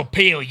 yeah. Yo,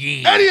 pale,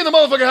 yeah. Eddie in the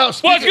motherfucking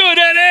house. What's good,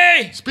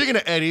 Eddie? Speaking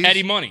of Eddie's.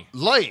 Eddie Money.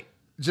 Light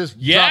just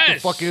dropped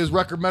Yes. the fucking his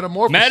record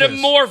Metamorphosis.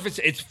 Metamorphosis.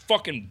 It's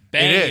fucking It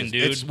banging, is.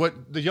 dude. It's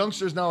what the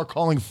youngsters now are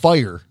calling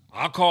fire.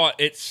 I'll call it.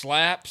 It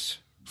slaps.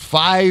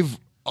 5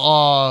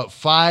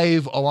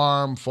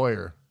 alarm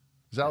fire.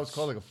 Is that what it's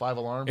called? Like a 5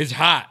 alarm? It's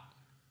hot.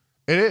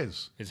 It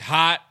is. It's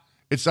hot.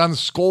 It's on the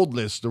Scold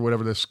list or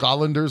whatever, the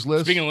Scolanders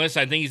list. Speaking of lists,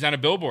 I think he's on a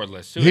Billboard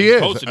list too. He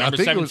is. Posted I number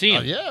think it was-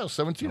 17. yeah,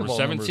 17 Number of all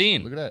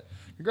 17. numbers. Look at that.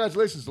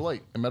 Congratulations to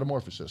Light and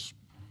Metamorphosis.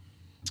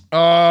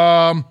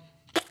 Ron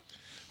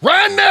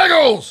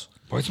Naggles!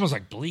 Boy, it smells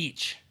like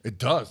bleach. It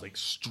does, like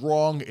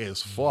strong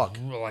as fuck.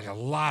 Like a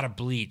lot of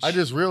bleach. I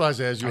just realized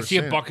that as you I were see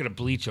saying a bucket of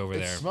bleach over it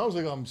there. smells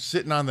like I'm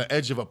sitting on the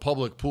edge of a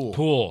public pool.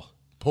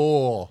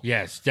 Pool.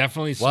 Yes,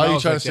 definitely smells Why are you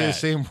trying like to say that. the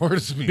same word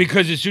as me?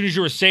 Because as soon as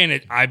you were saying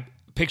it, I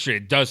pictured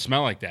it does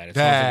smell like that. It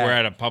smells like we're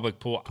at a public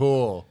pool.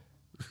 Pool.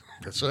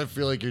 That's what I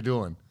feel like you're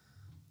doing.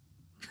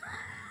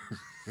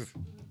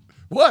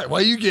 What? Why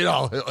you get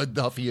all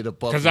Duffy in a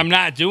puppy? Because I'm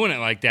not doing it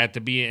like that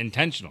to be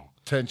intentional.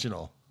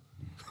 Intentional.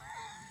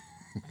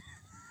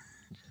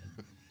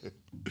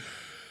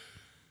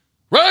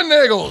 Ron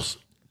Naggles.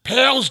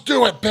 Pals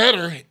do it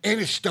better in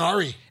a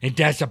story. And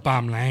that's a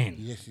bomb line.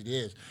 Yes, it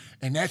is.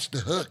 And that's the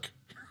hook.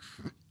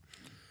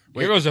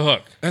 Here goes the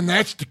hook. And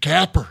that's the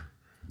capper.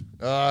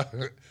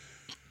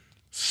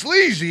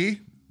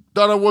 Sleazy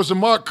thought I was a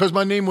mark because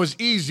my name was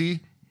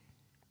Easy.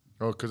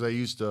 Oh, because I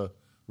used to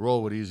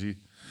roll with Easy.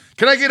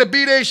 Can I get a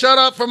B-Day shout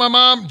out for my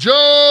mom,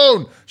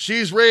 Joan?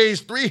 She's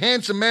raised 3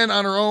 handsome men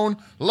on her own.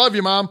 Love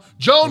you, Mom.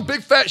 Joan,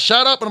 big fat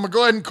shout out, but I'm going to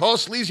go ahead and call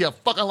Sleazy a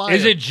fucking liar.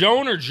 Is it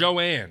Joan or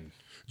Joanne?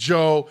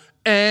 Joanna,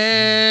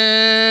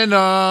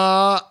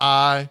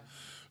 I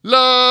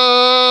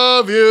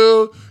love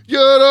you.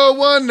 You're the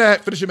one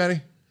that... Finish it,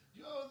 Manny.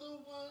 You're the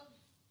one.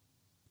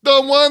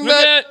 The one Look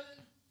that...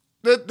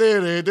 at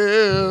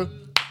Do.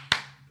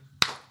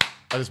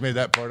 I just made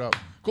that part up.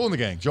 Cool in the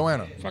Gang,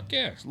 Joanna. Fuck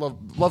yeah.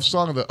 Love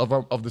song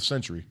of the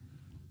century.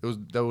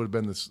 That would have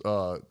been this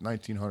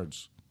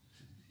 1900s.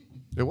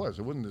 It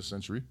wasn't this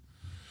century.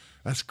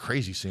 That's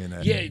crazy seeing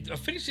that. Yeah,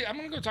 finish it. I'm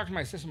going to go talk to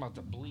my sister about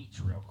the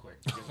bleach real quick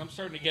because I'm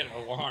starting to get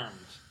alarmed.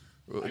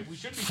 Like, we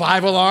shouldn't be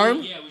 5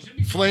 alarm? Yeah, we shouldn't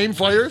be Flame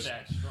fires?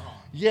 that strong.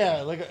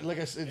 Yeah, like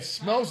I said, it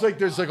smells like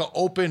there's like an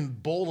open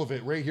bowl of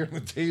it right here on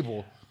the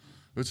table,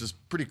 which is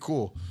pretty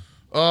cool.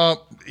 Yeah,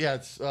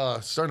 it's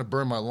starting to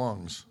burn my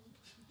lungs.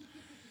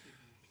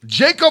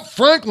 Jacob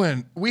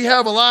Franklin, we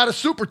have a lot of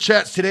super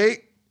chats today.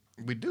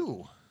 We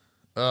do.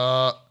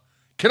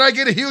 Can I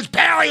get a huge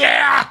pal?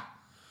 Yeah.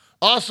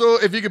 Also,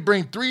 if you could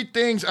bring 3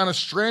 things on a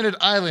stranded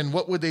island,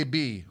 what would they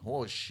be?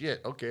 Oh shit.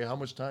 Okay, how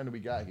much time do we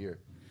got here?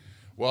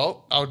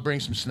 Well, I would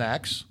bring some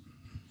snacks,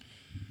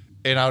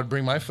 and I would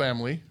bring my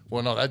family.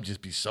 Well, no, that'd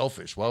just be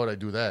selfish. Why would I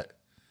do that?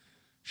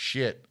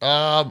 Shit.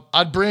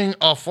 I'd bring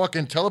a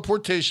fucking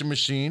teleportation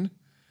machine.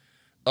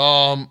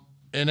 And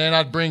then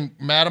I'd bring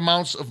mad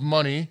amounts of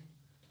money.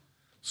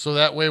 So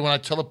that way when I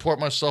teleport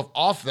myself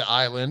off the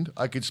island,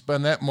 I could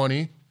spend that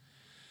money.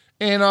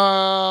 And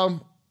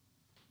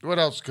what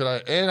else could I?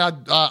 And a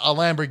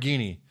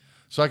Lamborghini.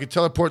 So I could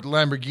teleport the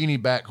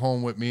Lamborghini back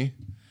home with me.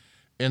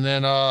 And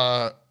then,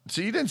 so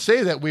you didn't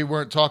say that we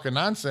weren't talking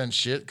nonsense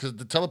shit, because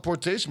the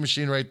teleportation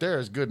machine right there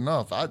is good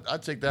enough.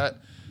 I'd take that.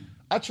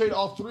 I'd trade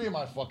all 3 of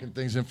my fucking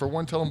things in for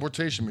 1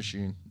 teleportation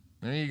machine.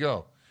 There you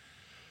go.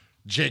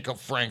 Jacob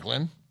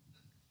Franklin.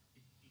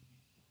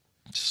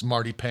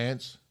 Smarty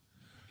pants.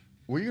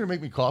 Were you going to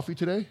make me coffee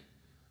today?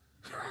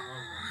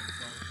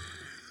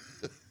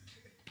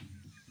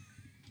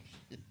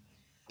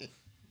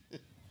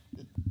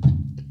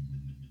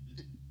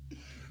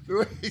 The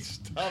way he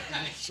stopped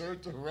and he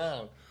turned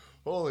around.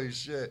 Holy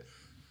shit.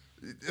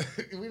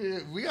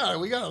 We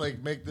gotta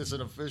like make this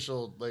an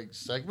official like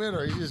segment, or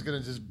are you just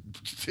gonna just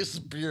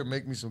disappear and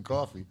make me some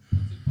coffee?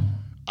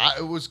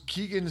 It was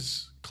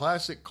Keegan's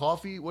Classic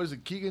Coffee. What is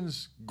it?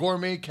 Keegan's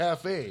Gourmet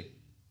Cafe.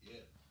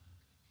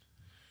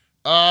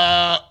 Where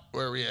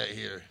are we at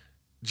here?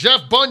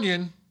 Jeff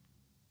Bunyan.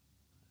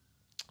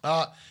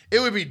 It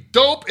would be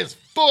dope as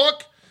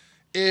fuck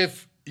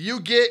if you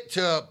get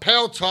to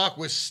Pal Talk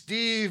with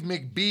Steve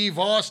McBeeve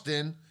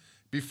Austin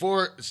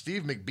before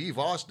Steve McBeeve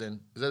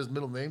Austin. Is that his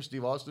middle name?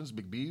 Steve Austin's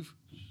McBeeve?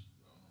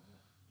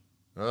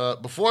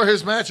 Before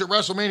his match at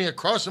WrestleMania,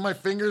 crossing my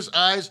fingers,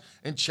 eyes,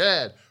 and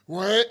Chad.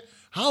 What?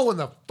 How in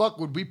the fuck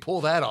would we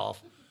pull that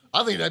off?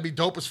 I think that'd be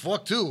dope as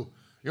fuck too.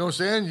 You know what I'm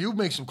saying? You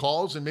make some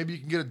calls and maybe you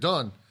can get it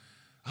done.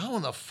 How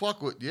in the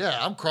fuck would... Yeah,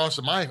 I'm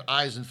crossing my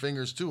eyes and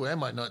fingers too, and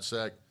my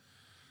nutsack.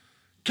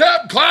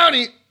 Captain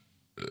Clowney!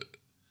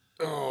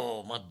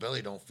 Oh, my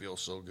belly don't feel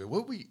so good.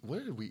 Where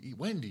did we eat?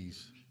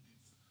 Wendy's.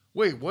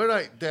 Wait,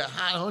 that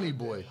hot honey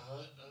boy.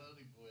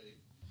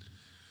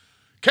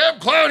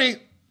 Captain Clowney!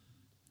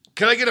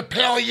 Can I get a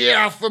pal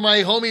yeah for my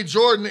homie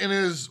Jordan and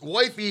his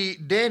wifey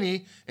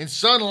Danny and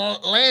son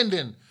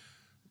Landon?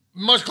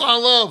 Much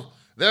clown love.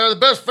 They're the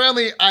best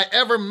family I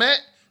ever met.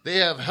 They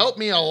have helped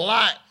me a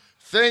lot.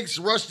 Thanks,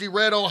 Rusty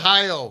Red,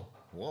 Ohio.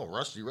 Whoa,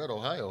 Rusty Red,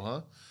 Ohio,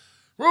 huh?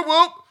 Whoop,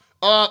 whoop.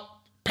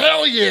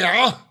 Pal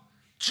yeah.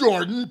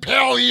 Jordan,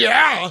 pal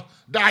yeah.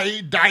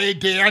 Die,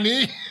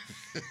 Danny.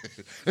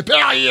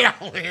 Oh, yeah,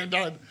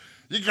 Landon.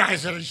 You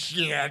guys are the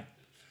shit.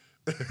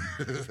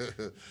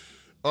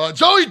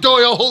 Joey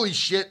Doyle, holy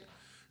shit.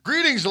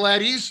 Greetings,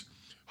 laddies.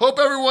 Hope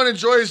everyone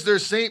enjoys their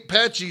St.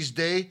 Patchy's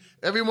Day.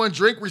 Everyone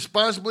drink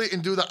responsibly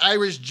and do the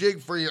Irish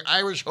jig for your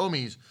Irish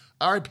homies.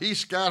 R.I.P.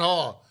 Scott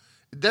Hall.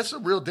 That's a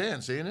real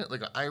dance, ain't it?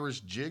 Like an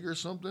Irish jig or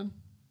something?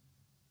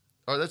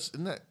 Oh,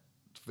 isn't that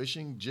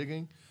fishing,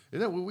 jigging?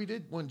 Isn't that what we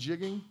did? Went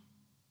jigging?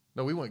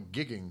 No, we went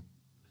gigging.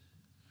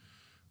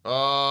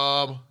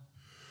 Where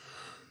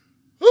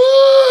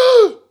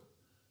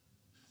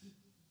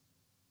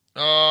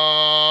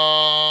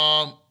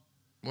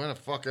the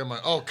fuck am I?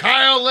 Oh,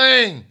 Kyle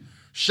Lang.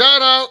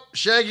 Shout out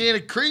Shaggy and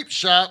a Creep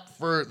Shop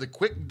for the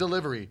quick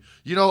delivery.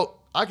 You know,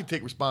 I can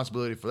take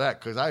responsibility for that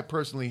because I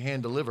personally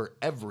hand deliver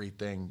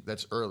everything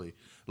that's early.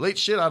 Late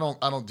shit I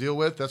don't deal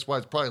with. That's why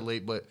it's probably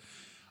late, but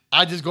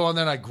I just go on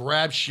there and I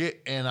grab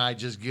shit and I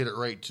just get it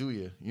right to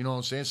you. You know what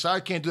I'm saying? So I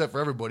can't do that for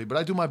everybody, but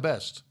I do my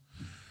best.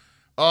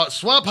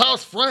 Swamp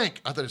House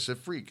Frank. I thought it said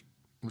freak,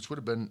 which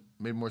would have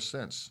made more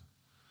sense.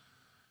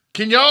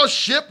 Can y'all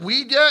ship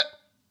weed yet?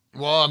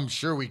 Well, I'm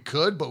sure we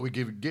could, but we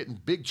could get in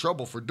big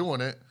trouble for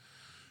doing it.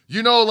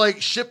 You know,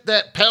 like ship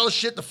that pallet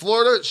shit to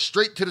Florida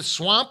straight to the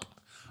swamp.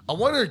 I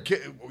wonder,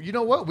 you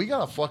know what? We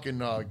got to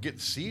fucking get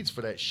seeds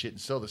for that shit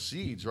and sell the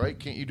seeds, right?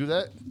 Can't you do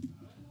that?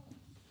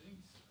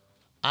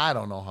 I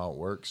don't know how it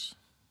works.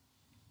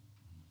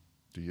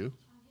 Do you?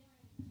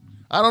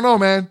 I don't know,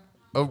 man.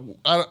 I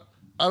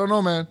don't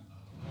know, man.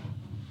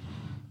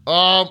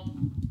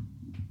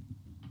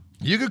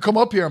 You could come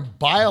up here and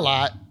buy a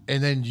lot,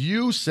 and then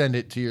you send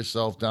it to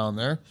yourself down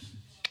there.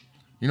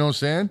 You know what I'm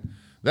saying?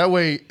 That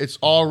way, it's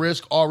all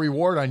risk, all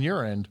reward on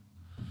your end.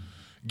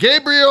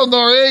 Gabriel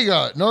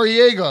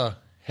Noriega.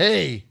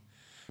 Hey.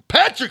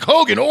 Patrick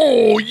Hogan.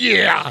 Oh,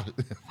 yeah.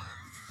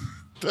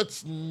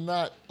 That's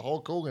not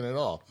Hulk Hogan at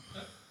all.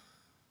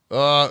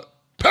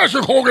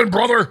 Patrick Hogan,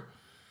 brother.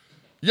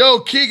 Yo,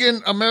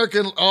 Keegan,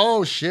 American.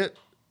 Oh, shit.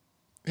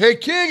 Hey,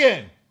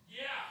 Keegan.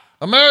 Yeah.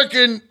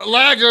 American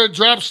Lager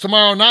drops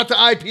tomorrow, not the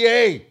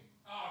IPA.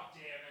 Oh,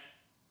 damn it.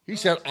 He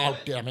said, oh,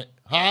 damn it.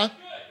 Huh? Good.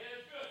 Yeah,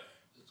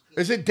 it's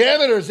good. Is it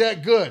damn it or is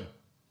that good?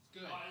 It's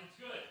good. It's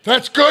good.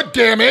 That's good,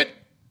 damn it.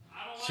 I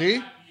don't like See?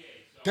 IPA, so.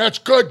 That's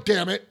good,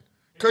 damn it.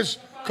 Because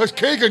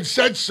Keegan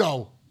said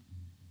so.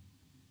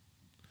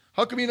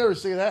 How come you never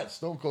say that?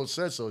 Stone Cold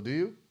said so, do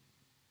you?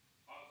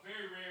 Very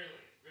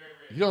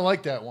rarely. You don't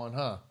like that one,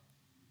 huh?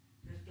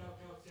 Stone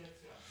Cold said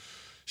so.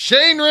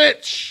 Shane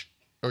Rich.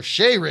 Or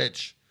Shay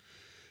Rich.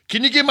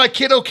 Can you give my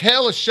kiddo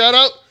Cal a shout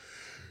out?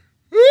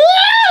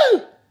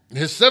 Woo!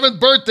 His 7th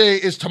birthday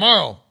is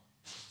tomorrow.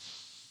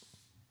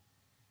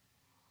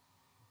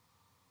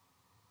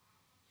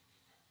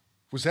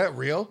 Was that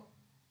real?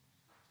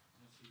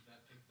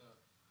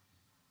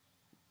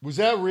 Was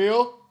that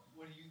real?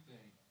 What do you think?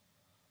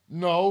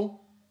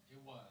 No. It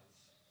was.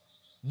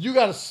 You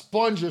got a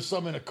sponge or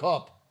something in a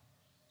cup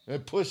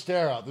and pushed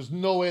hair out. There's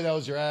no way that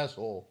was your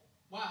asshole.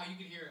 Wow, you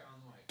could hear it on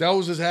the mic. That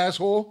was his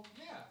asshole?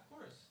 Yeah, of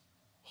course.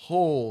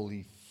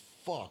 Holy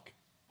fuck.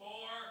 4.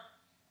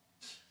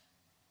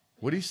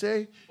 What'd he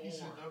say? He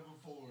said number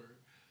 4.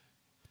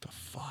 What the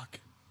fuck?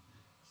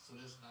 So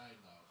that's 9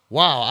 now.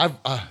 Wow,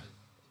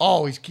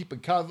 oh, he's keeping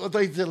count. I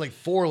thought he said like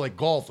 4 like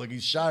golf, like he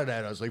shot it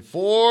at us. Like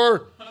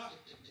 4.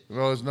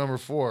 Well, it's number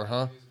 4,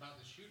 huh? He's about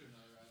to shoot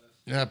another at us.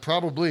 Yeah,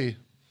 probably.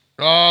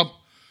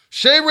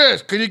 Shay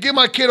Rich, can you give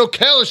my kiddo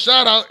Cal a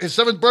shout out? His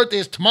 7th birthday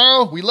is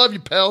tomorrow. We love you,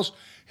 pals.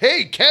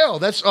 Hey, Cal,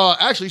 that's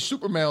actually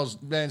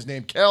Superman's man's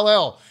name,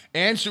 Kal-El.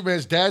 And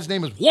Superman's dad's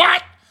name is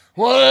what?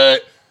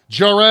 What?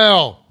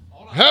 Jarrell.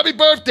 Happy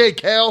birthday,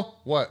 Cal.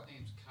 What? His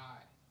name's Kai.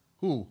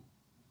 Who?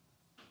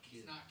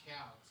 It's not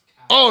Cal, it's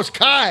Kai. Oh, it's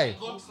Kai.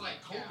 Looks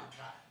like Cal.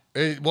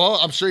 Well,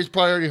 I'm sure he's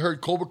probably already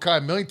heard Cobra Kai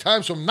a million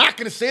times, so I'm not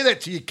going to say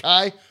that to you,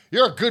 Kai.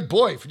 You're a good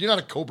boy. You're not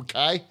a Cobra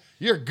Kai.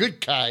 You're a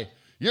good Kai.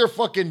 You're a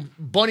fucking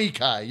bunny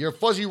Kai. You're a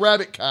fuzzy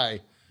rabbit Kai,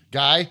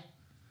 guy.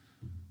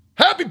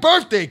 Happy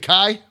birthday,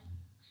 Kai.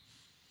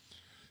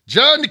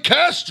 John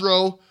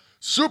DeCastro,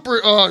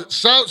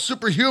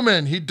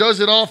 superhuman. He does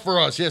it all for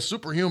us. Yeah,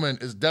 superhuman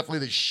is definitely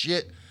the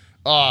shit.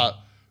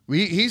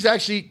 He's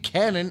actually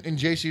canon in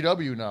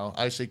JCW now.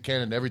 I say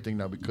canon to everything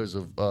now because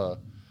of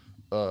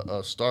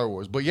Star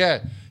Wars. But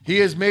yeah, he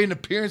has made an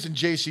appearance in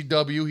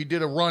JCW. He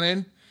did a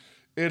run-in.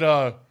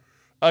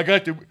 I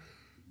got to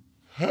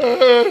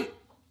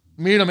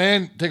meet him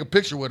and take a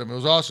picture with him. It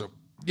was awesome.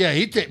 Yeah,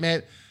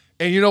 man.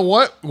 And you know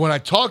what? When I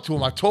talked to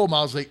him, I told him,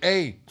 I was like,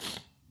 hey,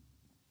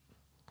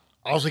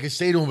 I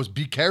say to him was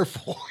be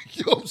careful.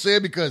 You know what I'm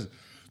saying? Because,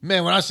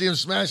 man, when I see him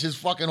smash his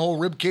fucking whole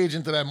rib cage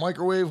into that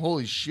microwave,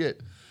 holy shit.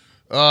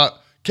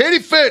 Katie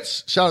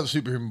Fitz, shout out to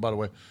Superhuman, by the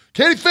way.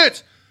 Katie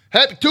Fitz,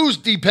 happy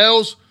Tuesday,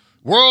 pals.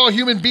 We're all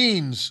human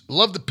beings.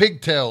 Love the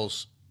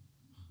pigtails.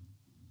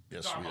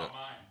 Yes, we are.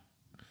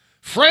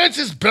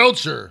 Francis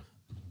Belcher.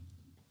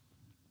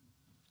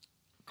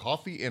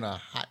 Coffee in a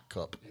hot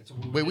cup.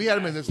 Wait, we had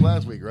him in this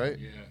last week, right?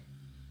 Yeah.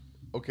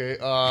 Okay.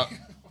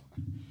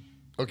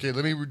 Okay,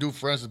 let me redo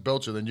Francis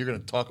Belcher, then you're going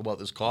to talk about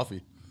this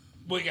coffee.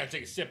 We got to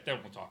take a sip, then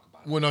we'll talk about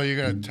Well, no, you're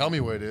gonna tell me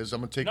what it is.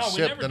 I'm gonna take a No,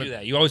 sip. we never do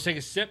that. You always take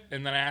a sip,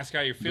 and then I ask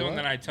how you're feeling, what?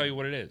 then I tell you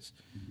what it is.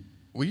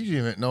 Well, you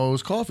didn't even know it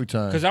was coffee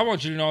time. Because I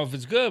want you to know if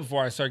it's good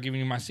before I start giving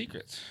you my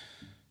secrets.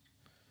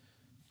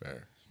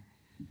 Fair.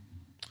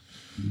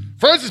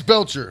 Francis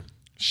Belcher.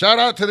 Shout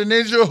out to the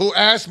ninja who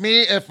asked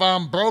me if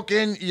I'm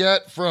broken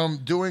yet from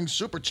doing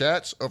super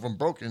chats, or if I'm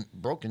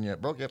broken yet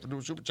after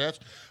doing super chats.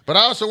 But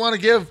I also want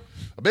to give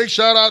a big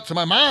shout out to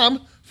my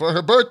mom for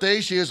her birthday.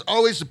 She has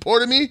always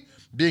supported me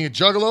being a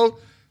juggalo,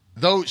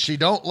 though she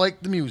don't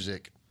like the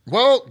music.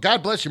 Well,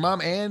 God bless your mom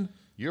and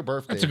your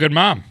birthday. That's a good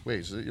mom. Wait,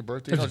 is it your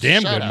birthday? That's No, a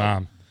damn shout good out.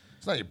 mom.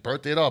 It's not your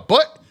birthday at all,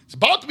 but it's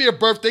about to be your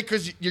birthday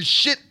because your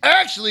shit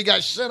actually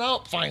got sent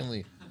out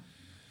finally.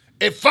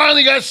 It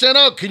finally got sent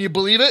out. Can you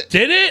believe it?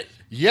 Did it?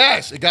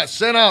 Yes, it got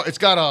sent out. It's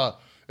got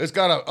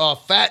a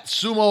fat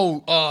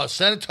sumo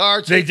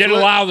centaur. They taped did to it.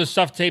 allow the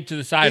stuff taped to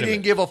the They side of didn't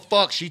it. give a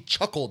fuck. She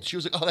chuckled. She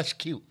was like, "Oh, that's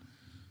cute."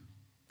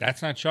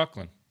 That's not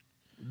chuckling.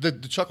 The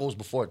chuckle was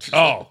before it.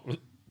 Oh,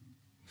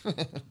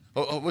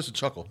 oh, what's the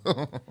chuckle?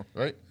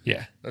 Right?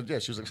 yeah. Yeah,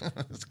 she was like,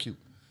 "That's cute."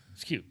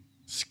 It's cute.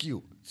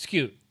 Skewt. It's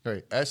cute.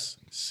 Right.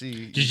 SC.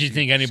 Did you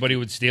think anybody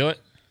would steal it?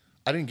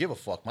 I didn't give a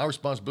fuck. My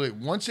responsibility.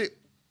 Once it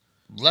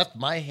left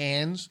my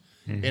hands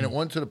and it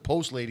went to the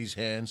post lady's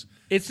hands,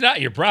 It's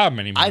not your problem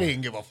anymore. I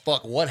didn't give a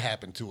fuck what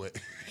happened to it.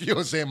 You know what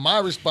I'm saying? My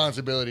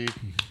responsibility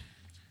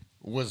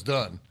was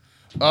done.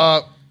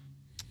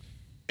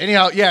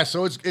 Anyhow, yeah,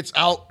 so it's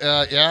out.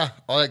 Yeah,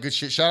 all that good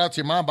shit. Shout out to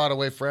your mom, by the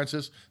way,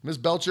 Francis. Miss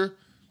Belcher,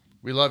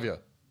 we love you.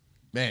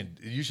 Man,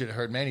 you should have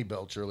heard Manny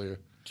belch earlier.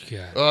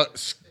 Yeah.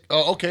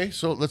 Okay,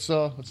 so let's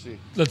see.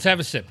 Let's have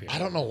a sip here. I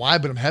don't know why,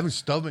 but I'm having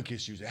stomach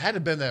issues. It had to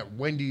have been that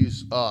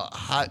Wendy's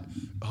hot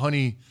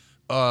honey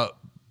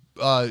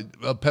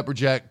pepper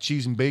jack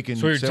cheese and bacon.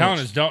 So what you're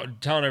sandwich.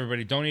 telling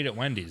everybody, don't eat at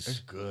Wendy's. It's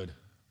good.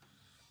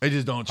 I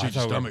just don't I treat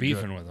your thought we were stomach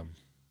beefing good. with them.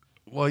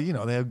 Well, you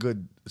know, they have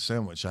good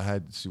sandwich. I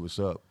had to see what's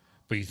up.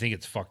 But you think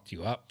it's fucked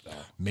you up, though.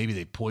 Maybe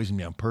they poisoned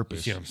me on purpose.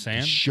 You see what I'm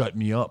saying? To shut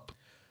me up.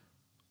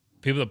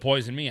 People that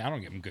poison me, I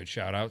don't give them good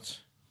shout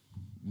outs.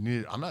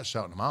 I'm not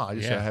shouting them out. I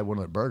just Yeah. said I had one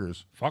of their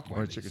burgers. Fuck one of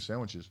Wendy's. the chicken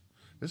sandwiches.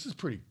 This is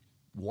pretty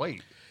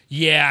white.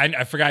 Yeah,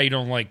 I forgot you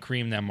don't like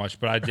cream that much,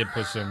 but I did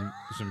put some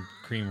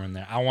creamer in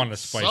there. I wanted to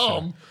spice it up.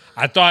 Some?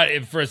 I thought,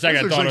 for a This second,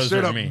 I looks thought like it was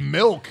straight for up me.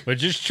 milk. But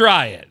just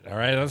try it, all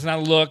right? Let's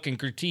not look and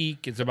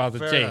critique. It's about the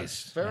Fair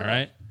taste, enough. all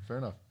right? Fair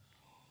enough.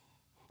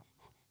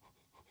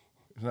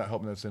 It's not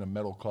helping that's in a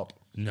metal cup.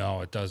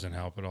 No, it doesn't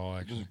help at all, It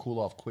actually. doesn't cool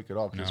off quick at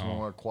all because No. one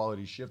of our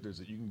quality shifters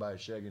that you can buy at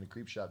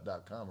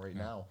shaggyandthecreepshop.com right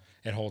now.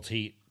 It holds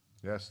heat.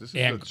 Yes, this is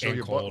And- the show and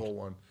your cold. butthole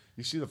one.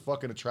 You see the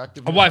fucking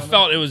attractive. Well, I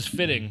felt it was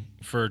fitting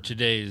for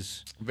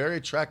today's. Very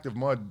attractive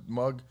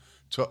mug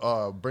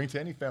to bring to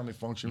any family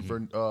function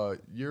for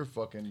your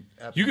fucking.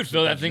 You could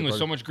fill that thing with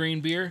so much green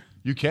beer.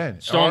 You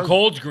can. Stone Or-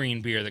 Cold's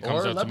green beer that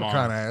comes or out leprechaun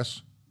tomorrow.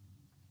 ass.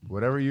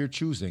 Whatever you're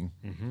choosing.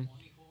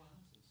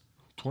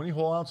 20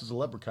 whole ounces of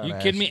leprechaun You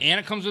ass. kidding me? And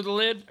it comes with a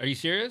lid? Are you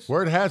serious?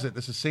 Word has it,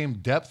 it's the same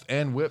depth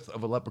and width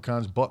of a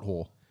leprechaun's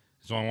butthole.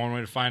 There's only one way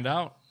to find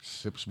out.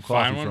 Sip some coffee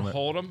Find one, from it.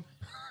 hold them,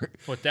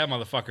 put that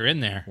motherfucker in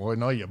there. Well,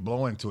 no, you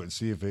blow into it and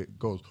see if it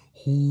goes.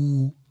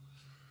 Hoo.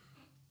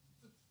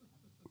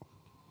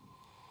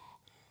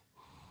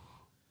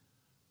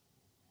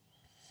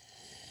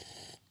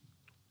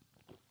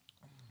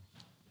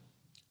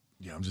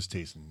 Yeah, I'm just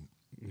tasting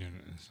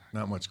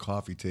not much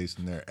coffee taste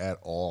in there at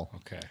all.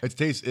 Okay. It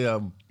tastes.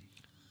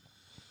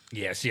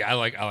 Yeah, see, I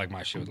like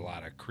my shit with a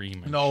lot of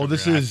cream. And No, sugar.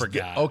 this I is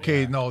forgot.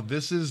 okay. yeah. No,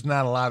 this is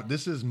not a lot.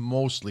 This is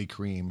mostly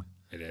cream.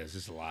 It is.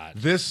 It's a lot.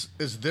 This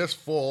is this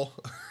full.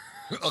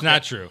 It's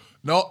not true.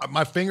 No,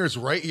 my finger's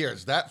right here.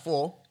 It's that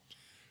full.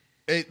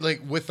 It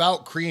like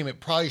without cream, it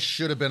probably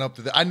should have been up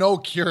to that. I know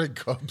Keurig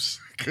cups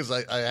because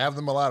I have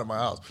them a lot at my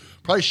house.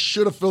 Probably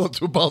should have filled it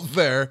to about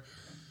there,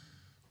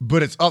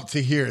 but it's up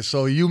to here.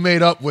 So you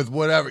made up with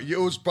whatever. It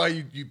was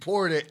probably you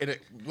poured it and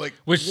it like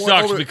Which went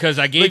sucks over- because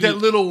I gave like that you-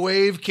 little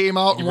wave came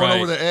out and went Right.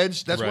 over the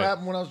edge. That's what Right.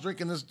 happened when I was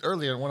drinking this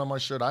earlier. One on my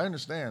shirt. I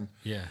understand.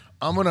 Yeah.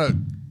 I'm gonna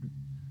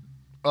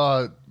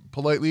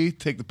politely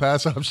take the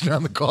pass option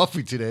on the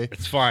coffee today.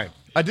 It's fine.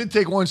 I did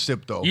take one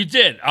sip though. You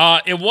did.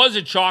 It was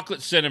a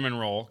chocolate cinnamon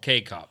roll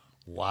K-cup.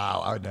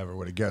 Wow, I never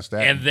would have guessed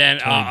that. And then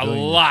 20 a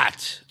billion.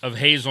 lot of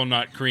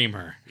hazelnut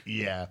creamer.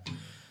 Yeah.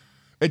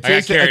 It got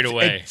tasted, carried it,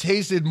 away. It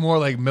tasted more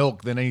like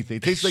milk than anything.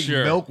 It tastes like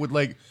Sure. milk with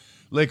like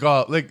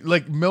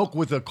milk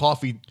with a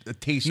coffee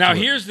taste. Now, to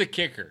it. here's the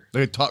kicker.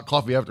 Like a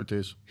coffee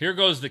aftertaste. Here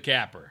goes the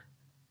capper.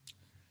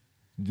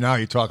 Now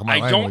you're talking my I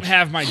language. don't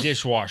have my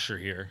dishwasher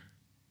here.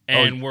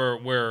 And we're I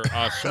was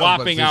about to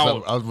swapping say out.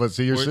 something. I was about to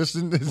say your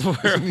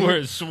assistant.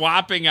 We're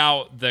swapping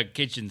out the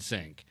kitchen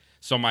sink.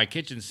 So my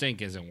kitchen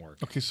sink isn't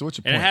working. Okay, so what's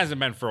your And point? it hasn't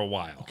been for a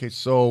while. Okay,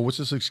 so what's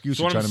this excuse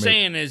So you're what trying I'm to make?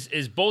 saying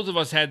is both of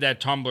us had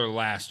that tumbler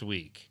last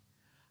week.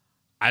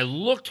 I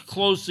looked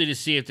closely to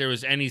see if there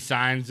was any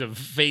signs of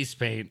face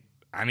paint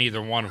on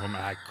either one of them,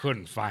 and I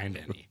couldn't find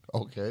any.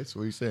 Okay, so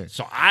what are you saying?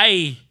 So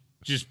I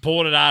just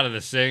pulled it out of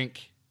the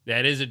sink.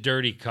 That is a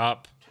dirty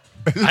cup.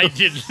 I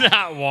did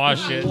not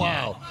wash it.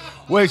 Wow.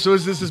 Wait, so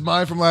this is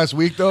mine from last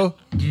week though?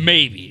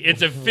 Maybe.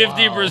 It's a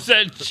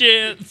 50%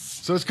 chance.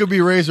 So this could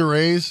be Razor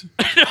Rays.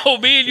 No,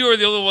 me and you are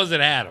the only ones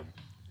that had them.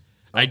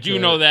 I do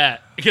know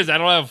that because I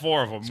don't have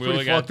 4 of them. It's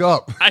pretty fucked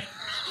up. I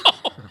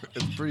know.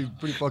 It's pretty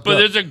fucked But up.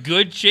 there's a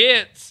good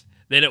chance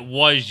that it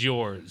was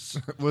yours.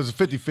 It was a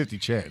 50-50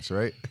 chance,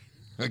 right?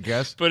 I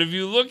guess. But if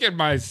you look at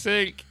my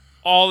sink,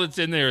 all that's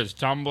in there is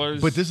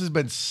tumblers. But this has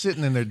been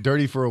sitting in there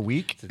dirty for a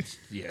week.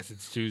 Yes,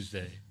 it's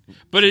Tuesday.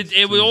 But it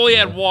only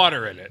had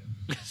water in it.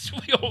 So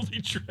we only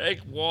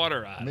drank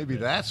water out Maybe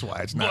of it. that's why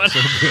it's not so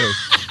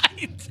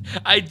good.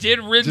 I did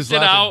rinse Just it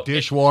lots of out.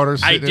 dishwater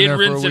I sitting in did there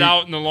for a rinse it week.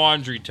 out in the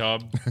laundry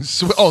tub.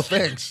 Oh,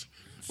 thanks.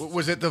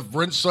 Was it the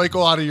rinse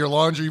cycle out of your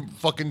laundry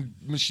fucking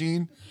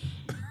machine?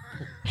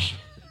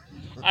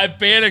 I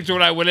panicked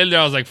when I went in there.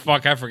 I was like,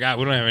 fuck, I forgot.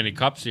 We don't have any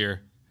cups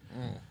here.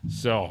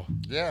 So.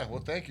 Yeah, well,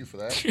 thank you for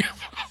that.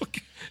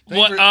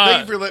 What,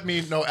 Thank you for letting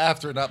me know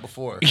after, not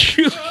before.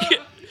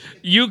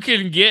 you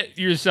can get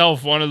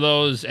yourself one of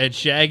those at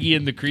Shaggy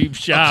in the Creep A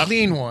Shop.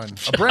 clean one.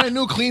 A brand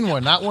new clean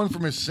one. Not one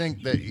from his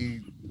sink that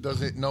he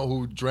doesn't know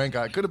who drank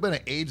out. It could have been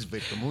an AIDS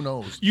victim. Who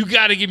knows? You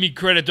got to give me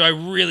credit, though. I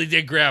really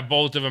did grab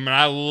both of them, and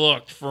I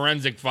looked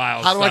forensic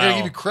files. How do I gotta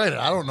give you credit?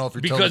 I don't know if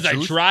you're Because telling I the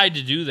truth. tried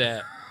to do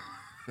that.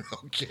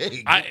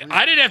 Okay.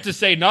 I didn't have to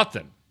say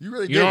nothing. You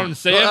really did. You know what I'm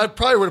saying? Well, I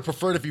probably would have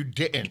preferred if you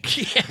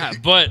didn't. Yeah,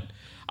 but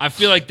I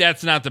feel like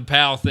that's not the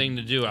pal thing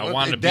to do. I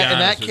wanted to be honest in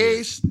that with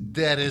case,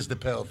 that is the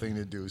pale thing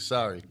to do.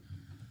 Sorry.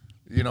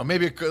 You know,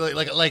 maybe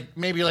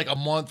maybe a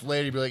month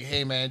later, you'd be like,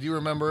 "Hey, man, do you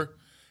remember?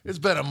 It's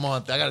been a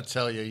month. I got to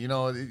tell you. You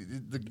know,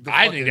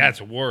 I think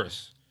that's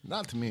worse.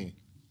 Not to me.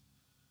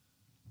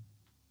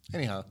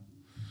 Anyhow,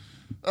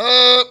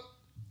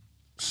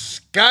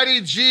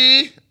 Scotty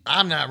G.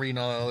 I'm not reading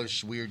all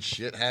this weird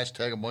shit.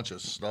 Hashtag a bunch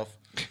of stuff.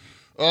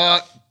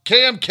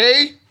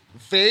 KMK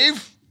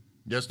fave.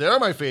 Yes, they are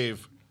my fave.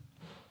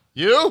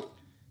 You?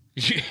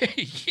 Yeah.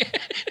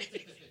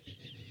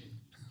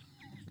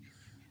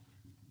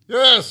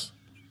 Yes.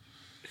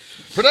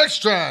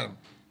 Production.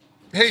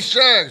 Hey,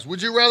 Shags,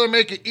 would you rather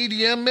make an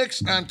EDM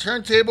mix on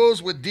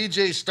turntables with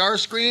DJ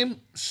Starscream,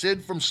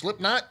 Sid from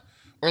Slipknot,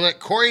 or let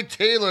Corey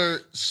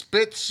Taylor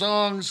spit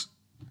some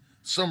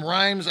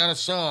rhymes on a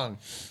song?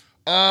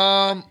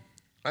 I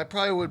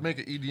probably would make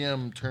an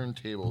EDM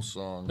turntable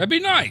song. That'd be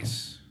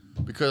nice.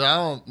 Because I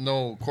don't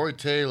know, Corey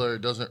Taylor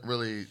doesn't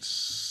really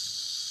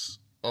spit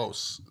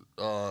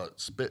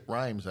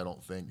rhymes, I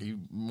don't think. He's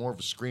more of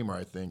a screamer,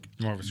 I think.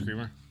 More of a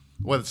screamer.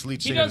 Well, it's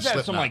lead He singer does of have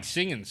Slipknot. some like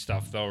singing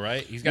stuff though,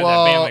 right? He's got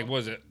Well, that band like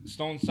was it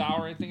Stone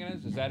Sour? I think it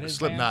is. Is that his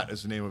Slipknot band?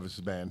 is the name of his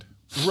band.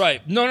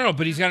 Right. No.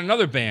 But he's got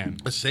another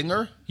band. A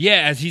singer?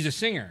 Yeah, as he's a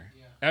singer.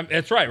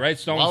 That's right.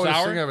 Stone Why would a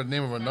Sour. singer have a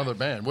name of another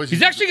band? What is He's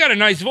he, actually got a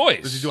nice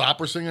voice. Does he do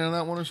opera singing on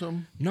that one or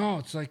something? No,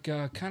 it's like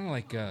kind of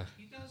like He does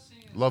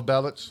sing. Love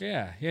ballads?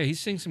 yeah. He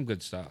sings some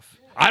good stuff.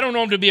 I don't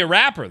know him to be a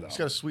rapper though. He's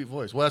got a sweet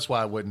voice. Well, that's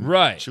why I wouldn't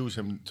Right. choose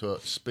him to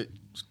spit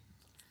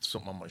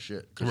something on my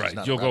shit. 'Cause he's Right.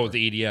 not a You'll go rapper. with the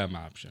EDM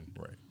option.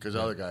 Right. Because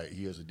the other guy,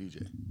 he is a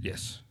DJ.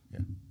 Yes. Yeah.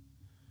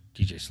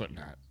 DJ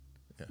Slipknot,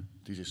 Yeah.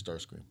 DJ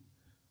Starscream.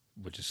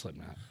 which is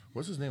Slipknot.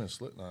 What's his name in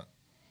Slipknot?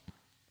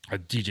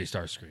 DJ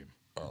Starscream.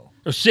 Oh.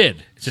 Or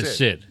Sid. It says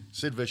Sid.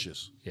 Sid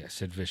Vicious. Yeah,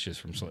 Sid Vicious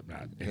from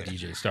Slipknot and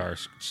DJ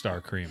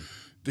Star Cream.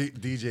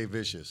 DJ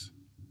Vicious.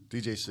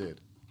 DJ Sid.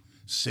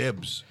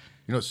 Sibs.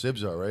 You know what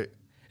Sibs are, right?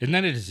 Isn't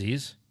that a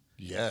disease?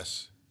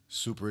 Yes.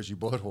 Super itchy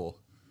butthole.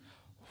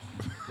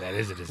 That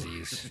is a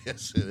disease.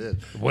 Yes, it is.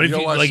 What if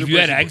don't you want like if super you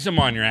had itchy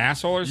eczema on your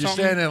asshole or You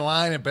something? stand in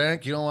line at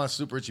bank, you don't want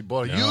super itchy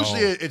butthole. No.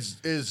 Usually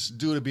it's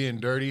due to being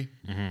dirty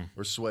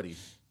or sweaty.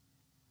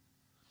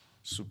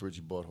 Super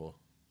itchy butthole.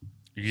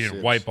 You didn't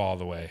Sibs. wipe all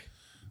the way.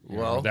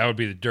 Well, That would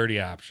be the dirty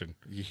option.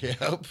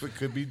 yep, it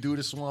could be due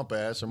to swamp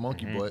ass or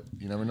monkey butt.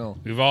 You never know.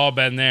 We've all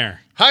been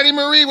there. Heidi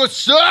Marie,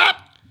 what's up?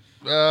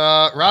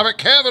 Robert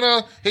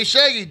Kavanaugh. Hey,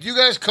 Shaggy, do you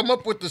guys come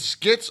up with the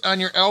skits on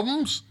your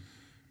albums?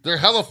 They're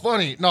hella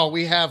funny. No,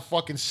 we have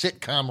fucking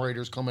sitcom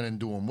writers come in and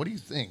do them. What do you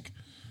think?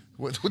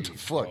 What the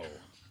fuck?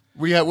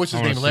 We have, what's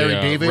his I wanna name? Larry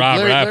see, David? Robert,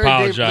 Larry, I Larry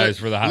apologize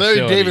for the Larry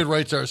hostility. David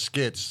writes our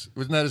skits.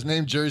 Wasn't that his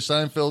name? Jerry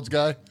Seinfeld's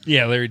guy?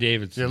 Yeah, Larry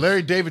Davidson. Yeah,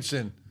 Larry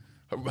Davidson.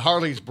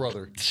 Harley's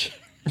brother.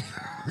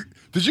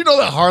 Did you know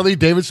that Harley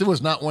Davidson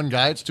was not one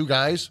guy? It's two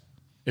guys?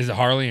 Is it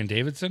Harley and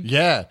Davidson?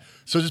 Yeah.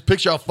 So just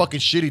picture how fucking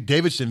shitty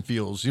Davidson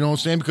feels. You know what I'm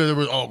saying? Because it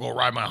was, go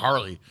ride my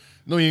Harley.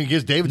 No, he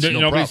gives Davidson no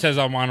Nobody props. says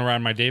I want to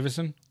ride my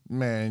Davidson.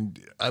 Man,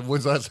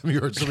 when's the last time you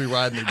heard somebody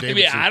riding their I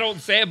Davidson? mean, I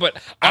don't say it,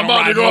 but I'm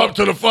about to go up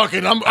to the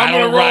fucking. I'm I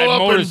going don't to ride roll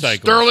up in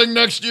motorcycles. Sterling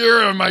next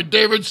year on my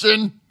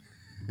Davidson.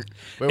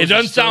 It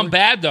doesn't sound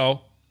bad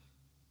though.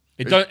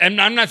 It does, and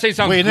I'm not saying it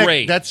sounds Wait, Nick,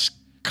 great. that's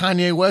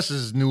Kanye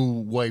West's new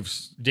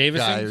wife's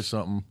Davidson's? guy or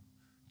something.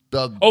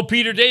 Oh,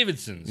 Peter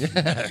Davidson's.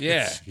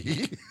 Yeah.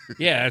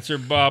 Yeah, that's her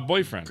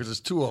boyfriend. Because there's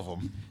two of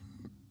them.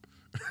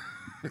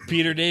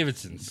 Peter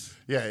Davidson's.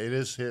 Yeah, it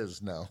is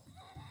his now.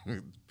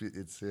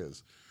 It's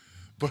his.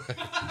 But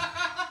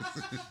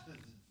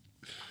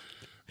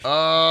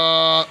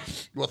well,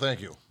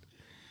 thank you.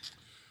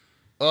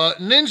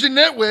 Ninja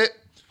Nitwit,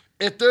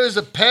 if there's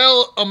a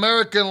pale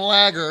American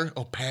lager,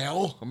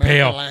 pale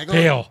American lager,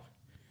 pale.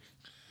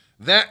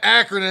 That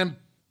acronym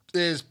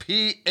is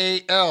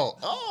PAL.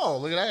 Oh,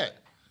 look at that.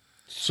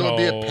 So it'd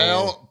be a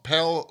pale.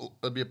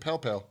 It'd be a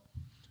pale.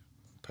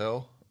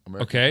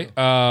 American. Okay,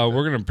 pale.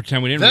 we're gonna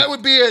pretend we didn't. That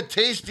would be a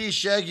tasty,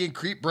 Shaggy and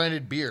Creep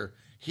branded beer.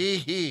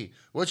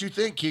 What you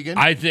think, Keegan?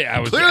 I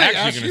was Clearly actually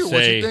ask gonna you say.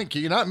 what you think,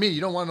 Keegan. Not me.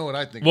 You don't want to know what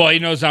I think. Well, he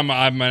knows I'm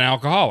an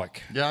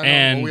alcoholic. Yeah, I know.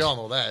 And Well, we all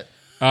know that.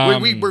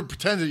 We're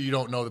pretending you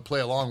don't know to play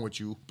along with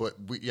you, but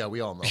we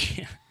all know.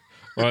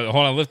 Well,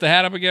 hold on, lift the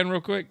hat up again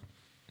real quick.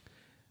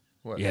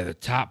 What? Yeah, the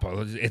top.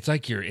 It's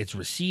like it's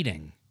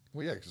receding.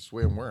 Well, yeah, because it's the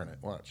way I'm wearing it.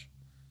 Watch.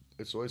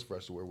 It's always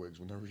fresh to wear wigs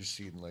when they're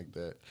receding like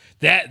that.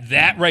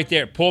 That right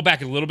there. Pull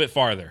back a little bit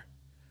farther.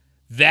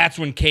 That's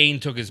when Kane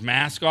took his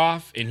mask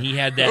off and he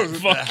had that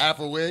half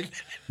a wig.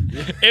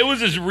 It was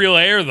his real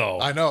hair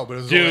though. I know, but it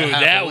was dude. only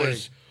half That a wig.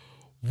 was.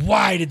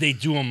 Why did they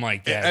do him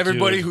like that?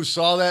 Everybody dude? who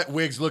saw that,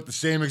 wigs looked the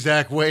same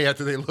exact way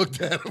after they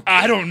looked at him.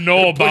 I don't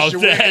know about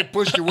that.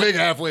 Push your wig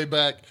halfway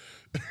back.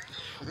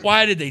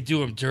 Why did they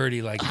do him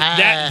dirty like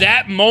that?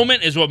 That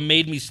moment is what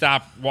made me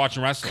stop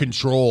watching wrestling.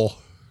 Control.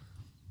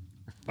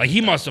 Like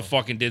he must have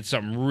fucking did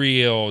something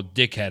real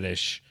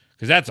dickheadish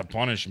because that's a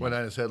punishment. Went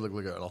on his head looked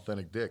like an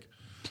authentic dick.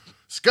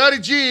 Scotty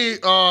G,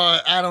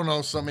 I don't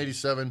know, some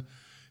 87.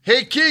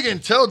 Hey, Keegan,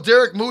 tell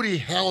Derek Moody,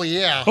 hell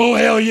yeah. Oh,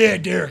 hell yeah,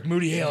 Derek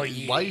Moody, hell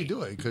yeah. Why you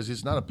do it? Because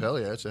it's not a hell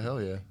yeah, it's a hell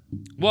yeah.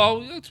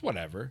 Well, it's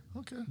whatever.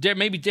 Okay.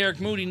 Maybe Derek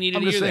Moody needed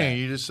I'm to just hear saying, that.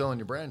 you're just selling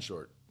your brand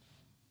short.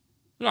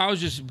 No, I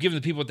was just giving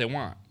the people what they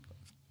want.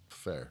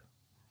 Fair.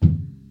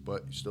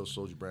 But you still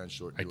sold your brand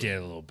short. I did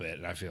a little bit,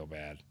 and I feel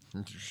bad.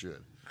 You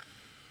should.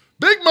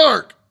 Big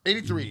Mark,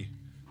 83.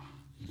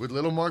 Would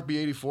Little Mark be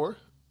 84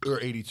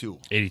 or 82?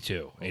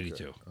 82.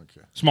 Okay.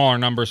 Smaller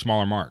number,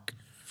 smaller mark.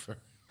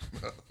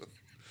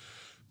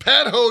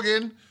 Pat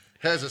Hogan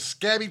has a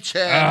scabby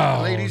Chad.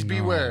 Oh, Ladies no.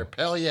 beware.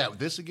 Hell yeah.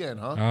 This again,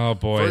 huh? Oh,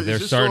 boy. Is They're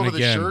this starting over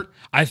again. The shirt?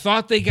 I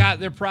thought they got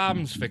their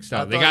problems fixed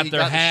out. They got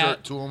their hat. The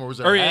shirt to him, or was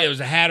it Yeah, it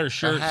was a hat or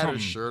shirt. A hat something. or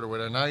shirt or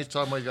whatever. Now he's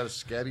talking about he got a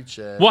scabby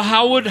Chad. Well,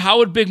 how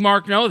would Big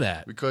Mark know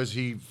that? Because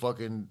he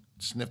fucking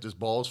sniffed his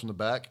balls from the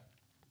back.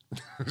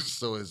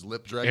 So his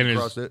lip dragged And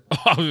across it.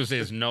 I was going to say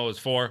his nose.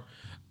 4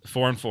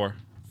 and 4.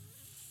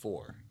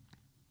 4.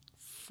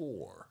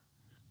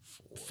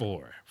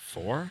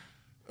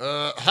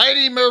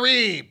 Heidi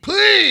Marie,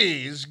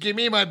 please give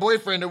me my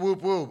boyfriend a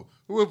whoop whoop.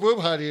 Whoop whoop,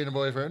 Heidi and the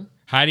boyfriend.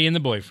 Heidi and the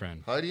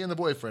boyfriend. Heidi and the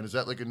boyfriend. Is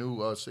that like a new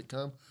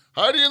sitcom?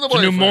 Heidi and the It's a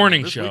boyfriend. new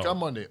morning this show. Week on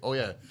Monday. Oh,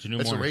 yeah.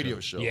 It's a radio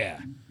show. Yeah.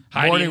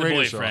 Morning and the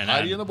radio boyfriend. show.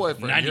 Heidi and the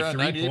boyfriend. You're on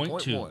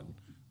 93.2. 98.1.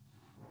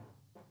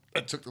 I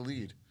took the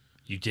lead.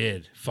 You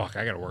did. Fuck,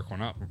 I got to work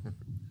one up.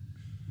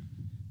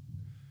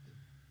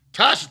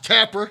 Tasha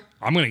Tapper.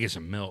 I'm going to get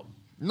some milk.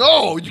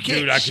 No, you can't.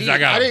 Dude, because I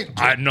got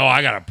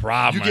a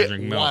problem. You I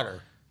drink get milk.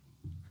 water.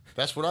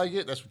 That's what I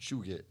get. That's what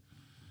you get.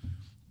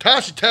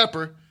 Tasha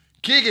Tapper.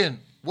 Keegan,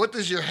 what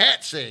does your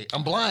hat say?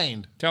 I'm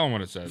blind. Tell him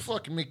what it You says.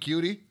 fucking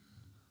McCutie.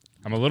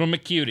 I'm a little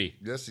McCutie.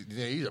 Yes,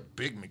 yeah, he's a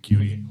big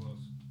McCutie.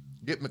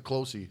 Get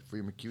McClosey for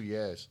your McCutie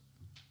ass. Is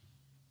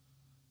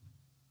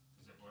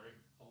it blurry?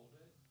 Hold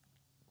it.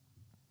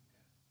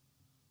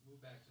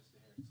 Move back just a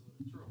hair.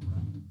 It's real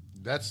brown.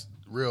 That's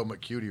real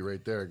McCutie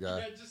right there, guy.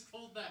 Yeah, just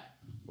hold that.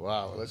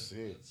 Wow, let's see.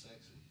 It's sexy.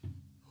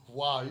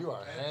 Wow, you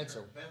are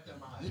handsome.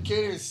 You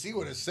can't even see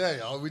what it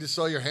says. We just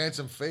saw your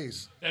handsome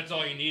face. That's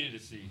all you needed to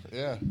see.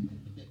 Yeah.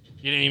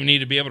 You didn't even need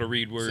to be able to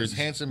read It words. says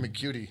handsome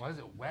McCutie. Why is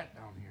it wet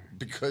down here?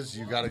 Because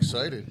you got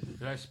excited.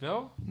 Did I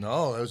spill?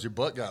 No, that was your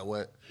butt got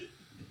wet.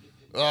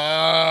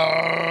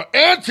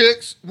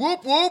 Antics.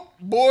 Whoop, whoop.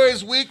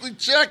 Boys Weekly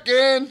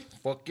check-in.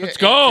 Fuck yeah. Let's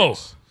go.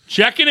 Antics.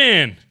 Checking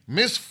in.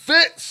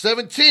 Misfit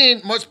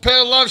 17. Much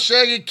pal love,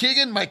 Shaggy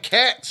Keegan. My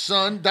cat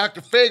son,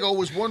 Dr. Fago,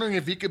 was wondering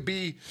if he could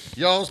be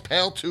y'all's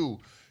pal too.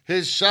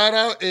 His shout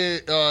out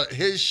is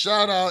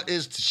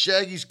to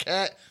Shaggy's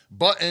cat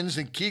Buttons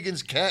and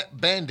Keegan's cat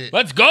Bandit.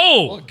 Let's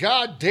go. Well,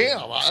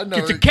 goddamn.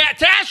 It's a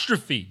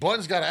catastrophe.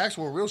 Buttons got an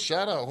actual real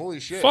shout out. Holy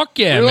shit. Fuck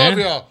yeah, we man. Love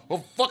y'all.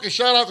 Well, fucking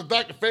shout out to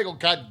Dr. Fago.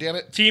 God damn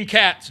it. Team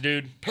Cats,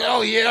 dude.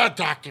 Hell yeah,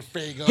 Dr.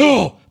 Fago.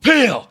 Oh,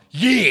 hell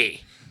yeah.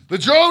 The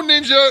Drone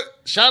Ninja,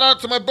 shout out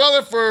to my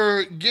brother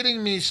for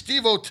getting me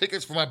Steve-O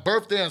tickets for my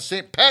birthday on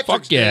St. Patrick's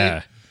Fuck yeah.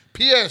 Day.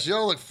 P.S.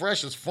 Y'all look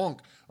fresh as funk.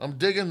 I'm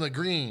digging the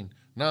green.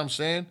 Know what I'm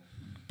saying?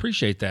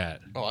 Appreciate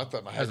that. Oh, I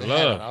thought I had That's the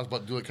hat love. on. I was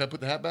about to do it. Can I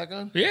put the hat back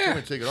on? Yeah. I'm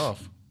going to take it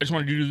off. I just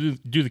wanted you to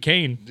do the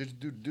cane. Did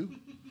you do?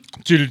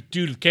 Do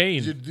the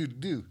cane. Did you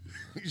do?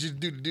 You just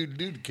do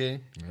the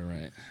Kane. All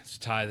right. Let's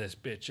tie this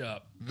bitch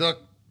up. The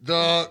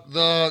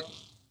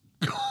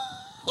Is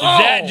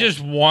that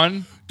just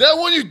one? That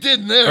one you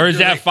did in there. Or is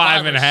you're that like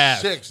 5 and a or half?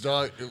 6,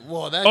 dog.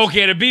 Well, that's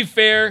Okay, to be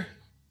fair,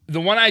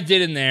 the one I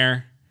did in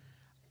there,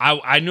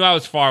 I knew I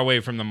was far away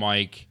from the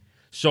mic.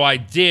 So I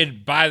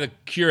did, by the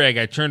Keurig,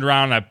 I turned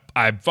around,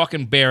 I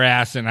fucking bare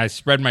ass, and I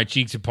spread my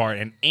cheeks apart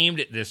and aimed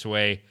it this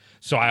way.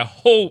 So I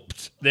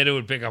hoped that it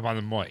would pick up on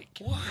the mic.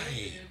 Why?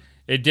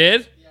 It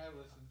did? Yeah, I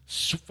listened.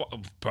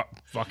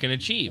 Fucking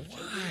achieved.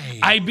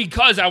 Why?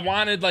 Because I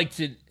wanted like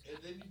to. And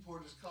then you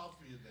poured his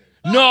coffee in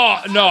there.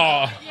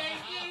 No.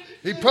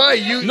 He probably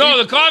used. No,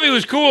 the coffee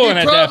was cool. He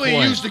At that probably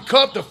point. used the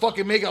cup to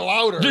fucking make it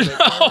louder. No, He farted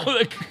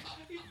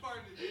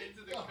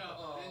into the cup.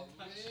 Didn't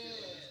touch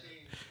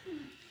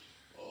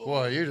it.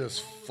 Boy, you're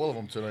just full of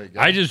them tonight,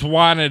 guys. I just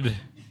wanted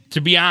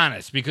to be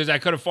honest because I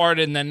could have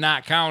farted and then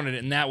not counted it,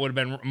 and that would have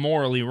been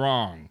morally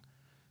wrong.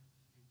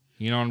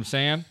 You know what I'm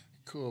saying?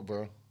 Cool,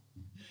 bro.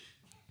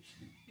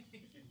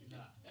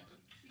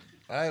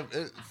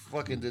 It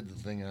fucking did the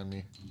thing on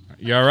me.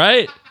 You all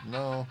right? No.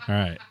 All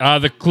right.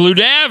 The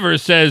Cludaver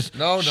says.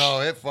 No,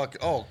 it fucking.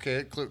 Oh,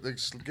 okay.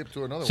 Let's skip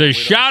to another one. So Wait,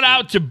 shout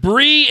out to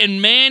Bree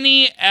and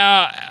Manny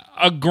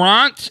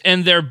Agrant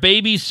and their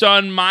baby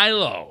son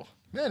Milo.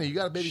 Manny, you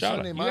got a baby Shout son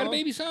out. named You Milo? got a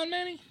baby son,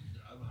 Manny?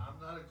 I'm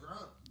not a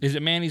grunt. Is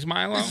it Manny's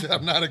Milo?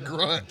 I'm not a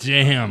grunt.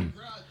 Damn.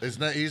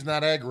 He's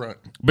not a grunt.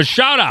 But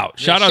shout out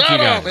to you shout guys.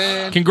 out,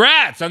 man.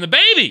 Congrats on the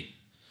baby.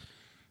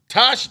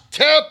 Tosh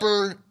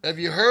Tapper, have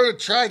you heard or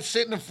tried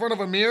sitting in front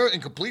of a mirror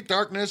in complete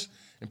darkness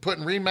and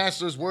putting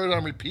Ringmaster's word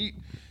on repeat?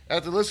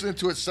 After listening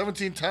to it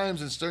 17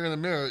 times and staring in the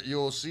mirror,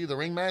 you'll see the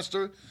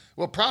Ringmaster?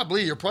 Well,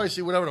 probably. You'll probably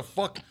see whatever the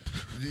fuck.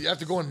 You have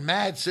to go in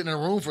mad sitting in a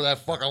room for that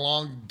fucking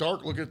long,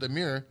 dark look at the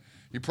mirror.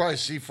 You probably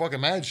see fucking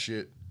mad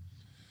shit.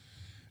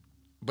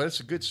 But it's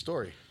a good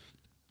story.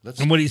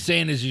 And what he's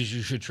saying is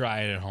you should try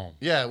it at home.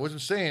 Yeah, what I'm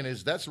saying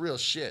is that's real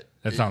shit.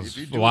 That sounds If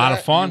you a do lot of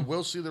that, fun. You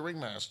will see the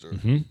Ringmaster.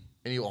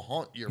 And he will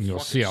haunt your You'll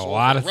fucking see a soul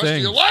lot for of the rest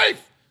things. of your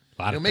life.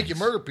 He'll make you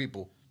murder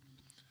people.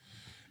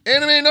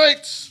 Anime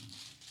nights.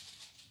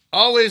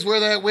 Always wear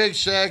that wig,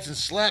 Shags, and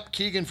slap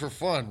Keegan for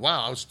fun.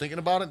 Wow, I was thinking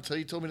about it until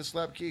you told me to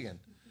slap Keegan.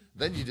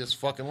 Then you just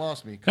fucking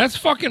lost me. That's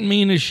fucking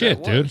mean as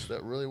shit, dude.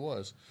 That really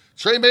was.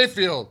 Trey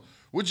Mayfield.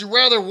 Would you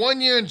rather 1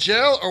 year in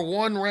jail or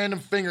one random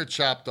finger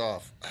chopped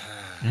off?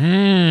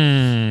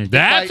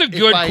 That's a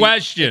good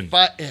question. If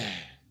I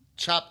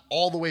chop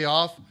all the way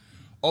off,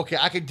 okay,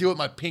 I could deal with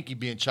my pinky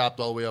being chopped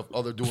all the way off.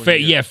 Other doing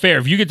Fair.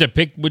 If you get to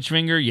pick which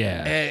finger,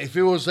 yeah. If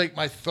it was like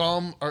my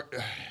thumb or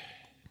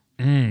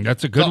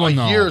that's a good one,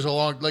 though. A year is a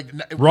long. Like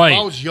right. If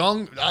I was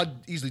young, I'd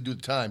easily do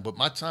the time. But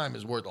my time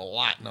is worth a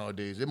lot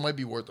nowadays. It might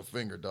be worth a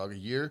finger, dog. A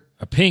year.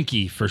 A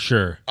pinky for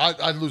sure.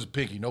 I'd lose a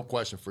pinky, no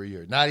question, for a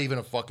year. Not even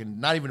a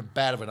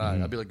bat of an eye.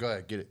 I'd be like, go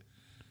ahead, get it.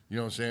 You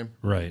know what I'm saying?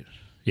 Right.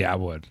 Yeah, I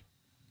would.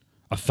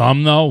 A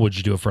thumb, though? Would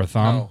you do it for a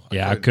thumb? No,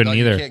 I couldn't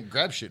either. You can't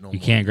grab shit no more. You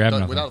can't grab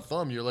nothing. Without a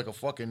thumb, you're like a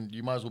fucking,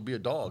 you might as well be a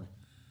dog.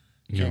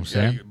 You know what I'm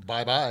saying?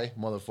 Bye-bye,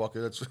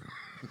 motherfucker. That's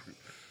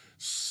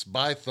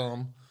spy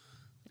thumb.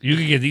 You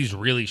could get these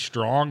really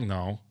strong,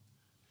 though.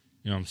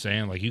 You know what I'm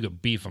saying? Like, you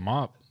could beef them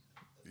up.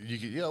 You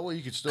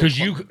could still. Because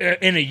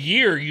in a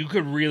year, you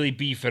could really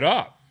beef it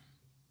up.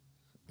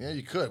 Yeah,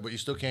 you could, but you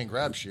still can't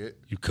grab shit.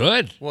 You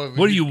could. Well,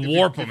 what do you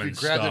warp them and and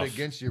grab stuff? it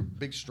against your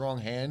big, strong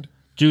hand.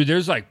 Dude,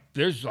 there's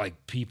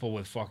like people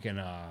with fucking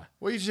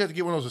Well, you just have to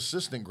get one of those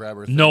assistant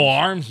grabber things. no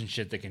arms and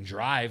shit that can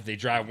drive. They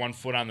drive 1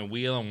 foot on the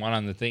wheel and one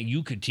on the thing.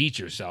 You could teach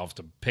yourself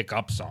to pick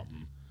up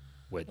something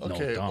with no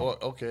thumb.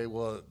 Okay,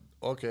 well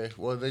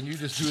then you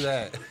just do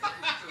that.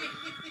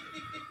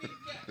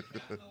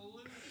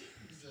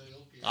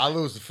 I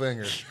lose the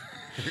finger.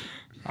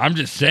 I'm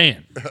just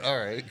saying. All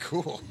right,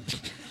 cool.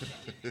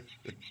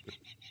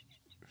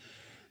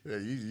 Yeah,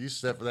 you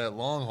step for that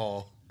long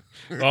haul.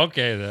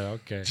 Okay, then.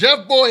 Okay.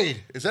 Jeff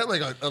Boyd, is that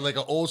like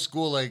an old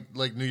school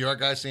like New York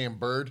guy saying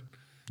bird?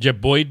 Jeff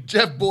Boyd.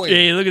 Jeff Boyd.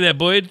 Hey, look at that,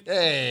 Boyd.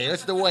 Hey,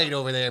 that's the White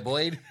over there,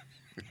 Boyd.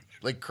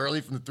 Like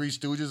Curly from the Three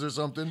Stooges or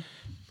something.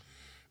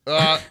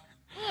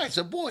 It's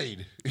a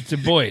Boyd. It's a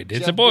Boyd.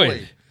 It's Jeff a Boyd.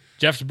 Boyd.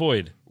 Jeff's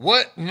Boyd.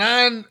 What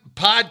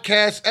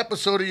non-podcast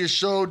episode of your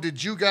show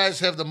did you guys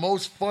have the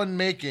most fun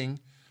making?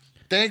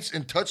 Thanks,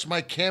 and touch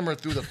my camera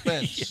through the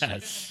fence.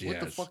 Yes.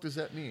 What the fuck does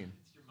that mean?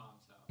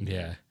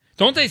 Yeah.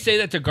 Don't they say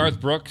that to Garth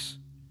Brooks?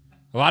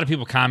 A lot of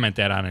people comment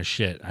that on his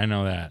shit. I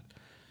know that.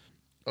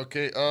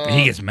 Okay.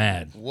 He gets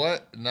mad.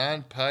 What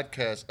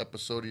non-podcast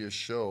episode of your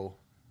show?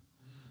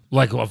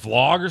 Like a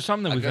vlog or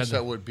something? I guess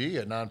that would be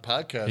a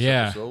non-podcast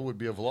episode. Would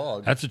be a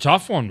vlog. That's a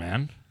tough one,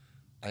 man.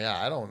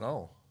 Yeah, I don't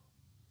know.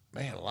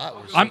 Man, a lot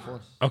was I'm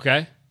fun.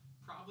 Okay.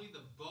 Probably the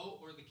boat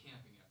or the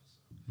camping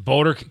episode.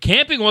 Boat or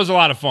camping was a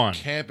lot of fun.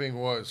 Camping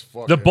was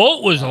fucking. The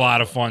boat was a lot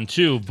of fun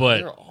too,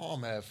 They're but all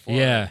mad fun.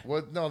 Yeah.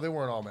 Well, no, they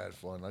weren't all mad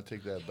fun. I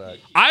take that back.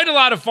 I had a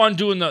lot of fun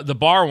doing the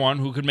bar one.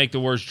 Who could make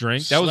the worst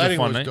drink? That was a Sledding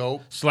fun was night.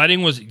 dope.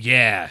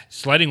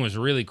 Sledding was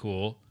really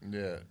cool.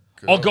 Yeah.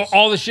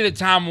 All the shit at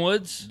Tom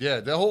Woods. Yeah,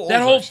 that whole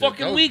That shit.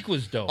 fucking week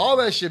was dope. All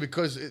that shit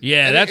because That's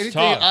anything,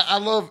 tough. I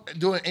love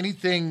doing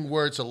anything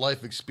where it's a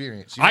life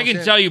experience. You know I what can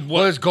I'm tell saying? you what-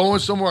 whether it's going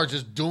somewhere or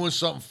just doing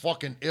something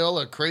fucking ill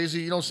or crazy.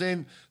 You know what I'm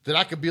saying? That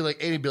I could be like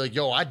Eddie, be like,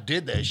 yo, I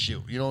did that shit.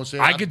 You know what I'm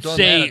saying? I could done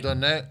say- that, I've done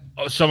that.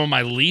 Some of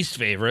my least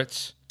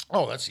favorites.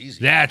 Oh, that's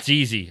easy. That's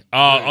easy.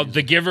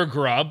 The Giver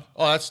Grub.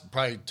 Oh, that's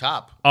probably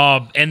top.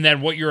 And then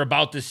what you're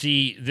about to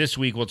see this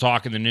week, we'll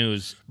talk in the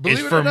news, Believe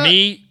is it for or not-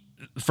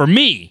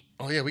 me,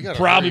 Oh yeah, we got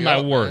probably my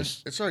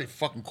worst. It's already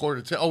fucking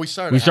 9:45. Oh, we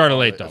started. We started half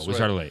late, hour though. That's We right.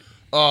 started late.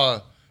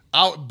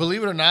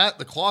 Believe it or not,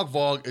 the clog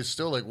vlog is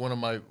still like one of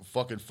my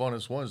fucking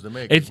funnest ones to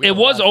make. It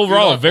was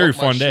overall a very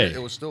fun day.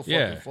 It was still fucking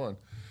Yeah. fun.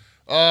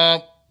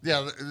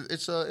 Yeah,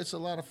 it's a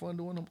lot of fun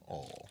doing them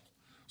all.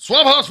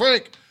 Swamp House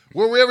Frank,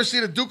 will we ever see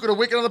the Duke of the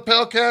Wicked on the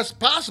Palcast?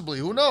 Possibly.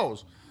 Who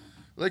knows?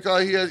 Like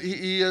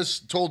he has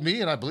told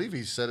me, and I believe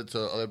he said it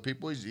to other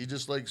people. He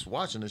just likes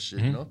watching this shit,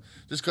 you know.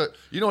 Just cause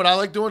you know what I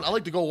like doing. I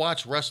like to go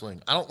watch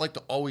wrestling. I don't like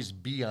to always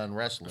be on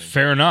wrestling.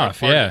 Fair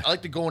enough. Yeah. I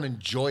like to go and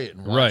enjoy it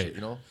and watch Right. it.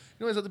 You know,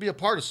 you always have to be a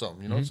part of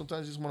something. You know,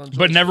 sometimes you just want to.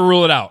 But never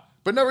rule it out.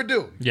 But never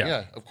do.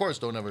 Yeah. Of course,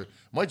 don't ever.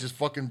 Might just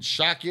fucking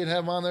shock you and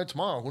have him on there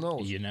tomorrow. Who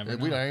knows? You never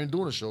We know. ain't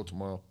doing a show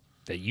tomorrow.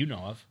 That you know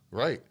of.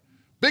 Right.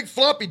 Big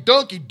Floppy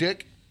Donkey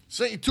Dick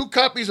sent you 2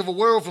 copies of a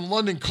Werewolf in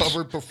London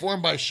cover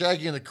performed by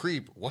Shaggy and the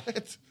Creep.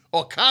 What?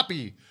 Oh, a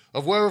copy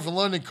of Werewolf in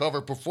London cover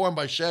performed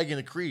by Shaggy and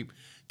the Creep.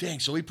 Dang,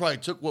 so he probably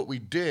took what we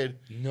did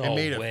and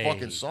made way. a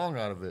fucking song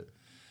out of it.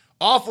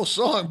 Awful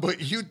song, but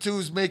you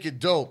twos make it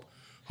dope.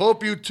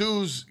 Hope you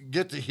twos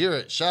get to hear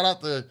it. Shout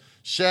out to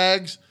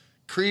Shags,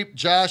 Creep,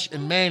 Josh,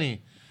 and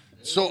Manny.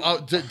 So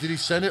did he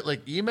send it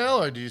like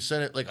email or did he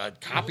send it like a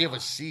copy of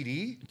a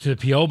CD? To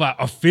the PO box,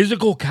 a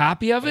physical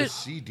copy of A it.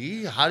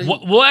 CD? How do you?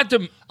 We'll have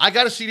to I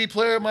got a CD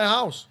player at my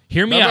house.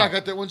 Hear me Remember, out. I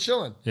got that one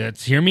chilling.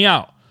 Let's hear me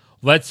out.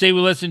 Let's say we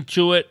listen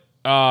to it,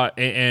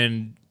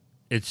 and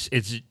it's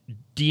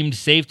deemed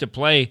safe to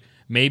play.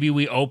 Maybe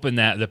we open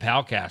the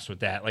Palcast with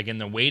that, like in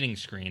the waiting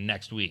screen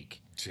next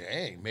week.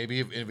 Dang,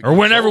 maybe if it Or gets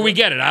whenever over- we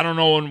get it. I don't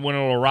know when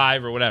it'll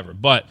arrive or whatever.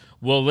 But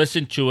we'll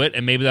listen to it,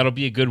 and maybe that'll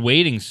be a good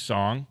waiting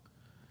song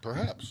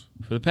Perhaps.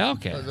 for the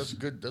Palcast. That's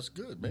good. That's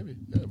good. Maybe.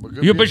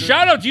 Yeah, Yeah, but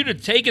shout out to you to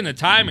taking the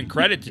time and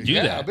credit to do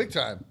yeah, that. big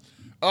time.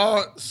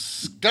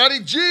 Scotty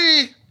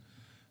G,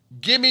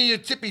 give me your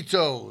tippy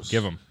toes.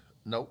 Give them.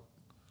 Nope.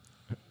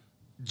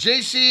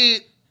 JC.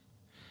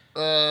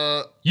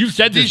 You've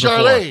said this before.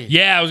 Desjardins.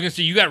 Yeah, I was going to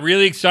say, you got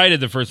really excited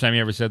the first time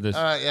you ever said this.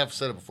 Yeah, I've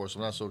said it before, so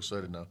I'm not so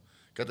excited now.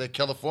 Got that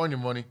California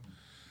money.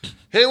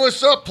 Hey,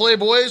 what's up,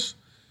 Playboys?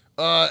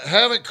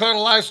 Haven't caught a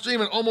live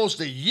stream in almost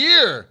a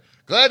year.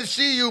 Glad to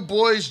see you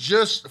boys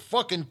just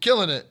fucking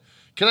killing it.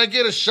 Can I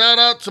get a shout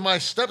out to my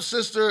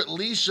stepsister,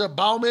 Leisha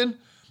Bauman,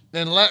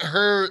 and let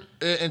her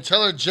and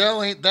tell her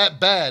gel ain't that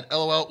bad?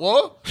 LOL.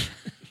 What?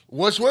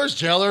 What's worse,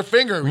 gel or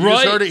finger? We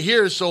just Right. heard it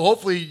here, so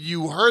hopefully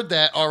you heard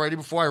that already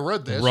before I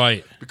read this.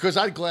 Right. Because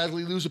I'd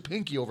gladly lose a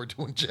pinky over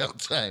doing gel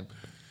time.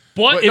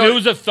 But But if no- it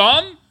was a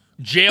thumb,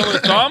 jail or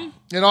thumb,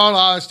 In all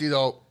honesty,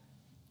 though,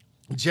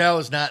 gel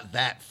is not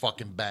that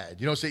fucking bad.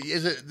 You know what I'm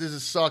saying? Does it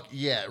suck?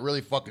 Yeah, it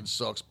really fucking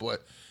sucks,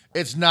 but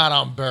it's not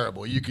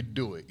unbearable. You could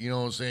do it. You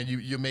know what I'm saying?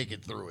 You make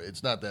it through it.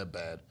 It's not that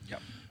bad.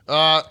 Yep.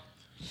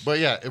 But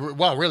yeah,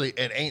 really,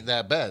 it ain't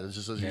that bad. It's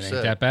just as you it said.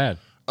 ain't that bad.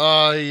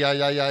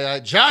 Yeah.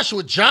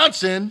 Joshua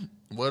Johnson,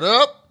 what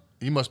up?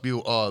 He must be the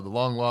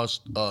long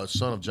lost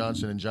son of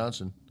Johnson and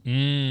Johnson.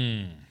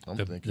 I'm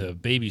thinking. The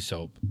baby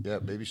soap. Yeah,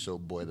 baby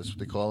soap boy. That's what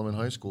they call him in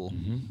high school.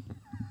 Mm-hmm.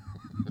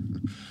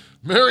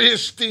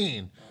 Marius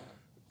Steen.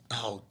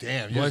 Oh,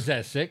 damn. What is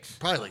that, 6?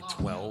 Probably like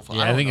 12.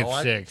 Yeah, I don't think know.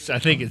 it's 6. I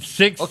think it's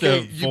 6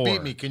 Okay, to you 4.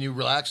 beat me. Can you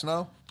relax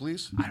now,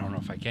 please? I don't know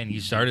if I can.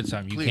 You started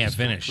something. You Please, can't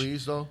finish.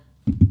 Please, though.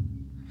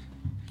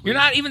 You're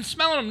not even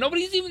smelling them.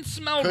 Nobody's even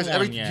smelled Because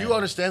one do yet. you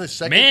understand the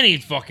second? Man,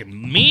 he's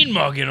fucking mean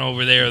mugging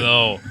over there,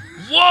 though.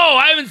 Whoa,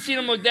 I haven't seen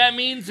him look that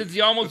mean since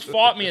he almost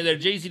fought me at that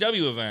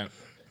JCW event.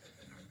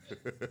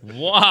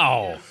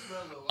 Wow.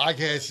 I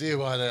can't see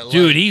why that.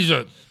 Dude, he's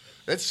a...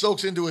 It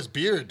soaks into his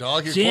beard,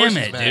 dog. Of Damn course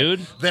he's it, mad. dude.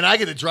 Then I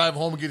get to drive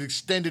home and get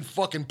extended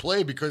fucking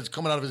play because it's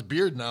coming out of his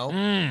beard now. You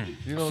know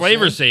what I'm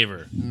flavor saying?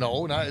 saver.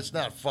 No, it's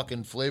not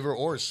fucking flavor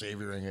or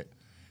savoring it.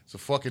 It's a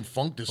fucking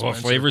funk dispenser.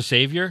 Oh, flavor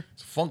savior?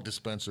 It's a funk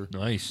dispenser.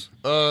 Nice.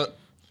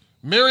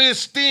 Marius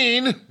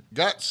Steen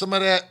got some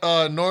of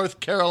that North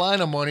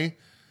Carolina money.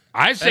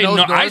 I say those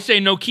no. I North- say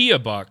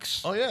Nokia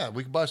bucks. Oh yeah,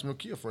 we can buy some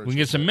Nokia furniture. We can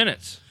get some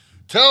minutes.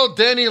 Tell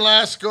Denny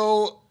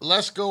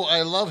Lesko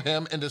I love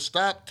him and to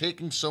stop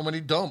taking so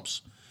many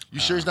dumps. You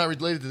sure he's not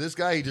related to this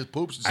guy? He just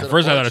poops instead At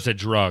first, of I thought farts? it said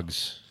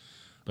drugs.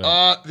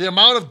 The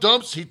amount of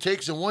dumps he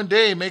takes in one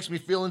day makes me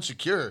feel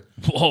insecure.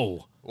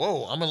 Whoa.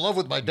 Whoa, I'm in love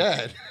with my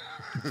dad.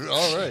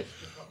 All right.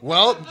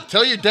 Well,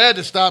 tell your dad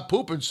to stop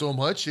pooping so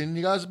much and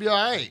you guys will be all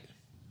right.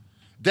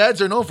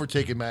 Dads are known for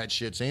taking mad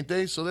shits, ain't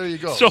they? So there you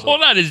go. So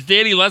hold on. Is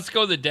Danny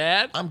Lesko the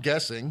dad? I'm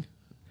guessing.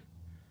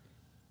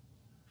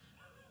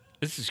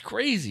 This is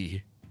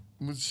crazy.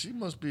 Well, she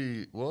must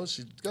be, well,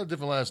 she's got a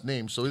different last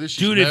name. So either she's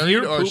Dude, if married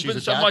you're or she's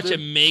pooping so much, adopted.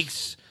 it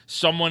makes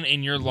someone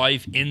in your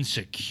life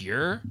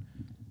insecure.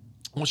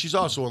 Well, she's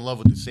also in love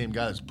with the same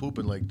guy that's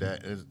pooping like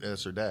that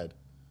as her dad.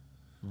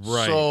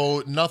 Right.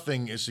 So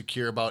nothing is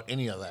secure about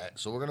any of that.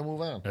 So we're going to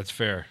move on. That's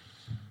fair.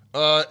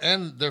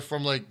 And they're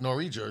from like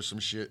Norwegia or some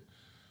shit.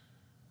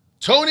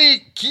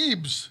 Tony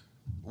Keebs.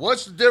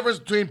 What's the difference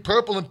between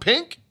purple and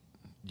pink?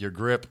 Your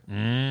grip.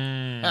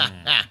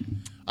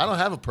 I don't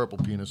have a purple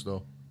penis,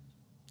 though.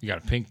 You got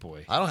a pink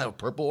boy. I don't have a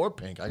purple or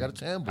pink. I got a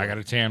tan boy. I got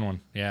a tan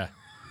one. Yeah.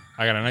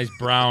 I got a nice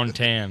brown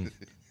tan.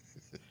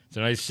 It's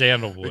a nice They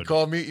sandalwood.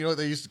 call me, you know what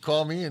they used to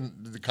call me in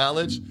the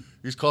college? They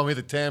used to call me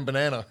the tan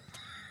banana.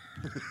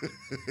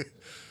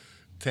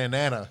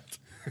 Tanana.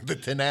 The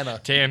Tanana.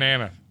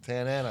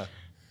 Tanana.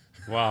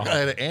 Wow. I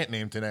had an aunt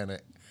named Tanana.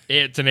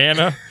 Aunt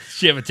Tanana?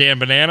 She have a tan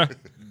banana?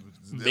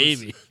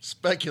 Maybe.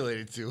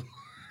 Speculated to.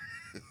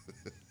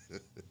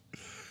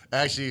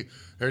 Actually,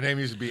 her name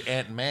used to be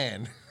Aunt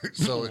Man.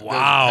 So it was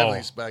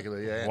heavily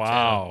speculated.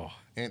 Yeah,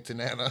 Aunt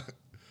Tanana.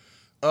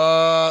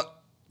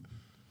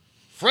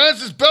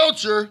 Francis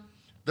Belcher.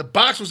 The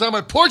box was on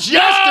my porch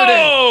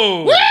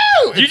yesterday.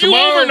 Woo! Did you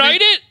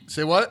overnight it?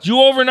 Say what? Did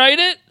you overnight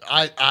it?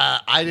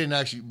 I didn't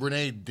actually.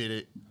 Renee did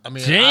it. I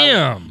mean,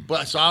 damn.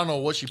 So I don't know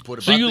what she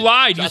put. So you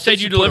lied. You said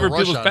you delivered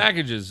people's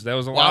packages. That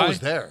was a lie. I was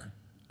there.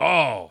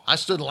 Oh. I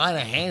stood in line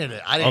and handed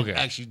it. I didn't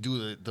actually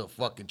do the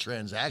fucking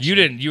transaction. You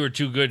didn't. You were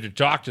too good to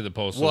talk to the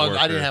postal worker.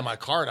 I didn't have my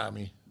card on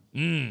me.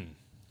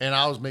 And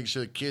I was making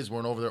sure the kids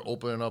weren't over there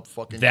opening up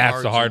fucking That's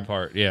cards the hard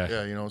part. Yeah.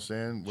 Yeah, you know what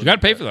I'm saying? You got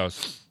to pay for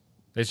those.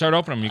 They start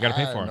opening them. You got to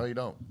pay for them. No, you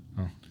don't.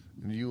 Oh.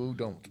 You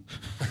don't.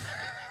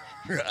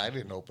 I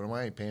didn't open them.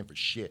 I ain't paying for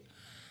shit.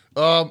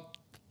 Yeah,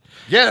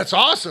 that's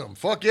awesome.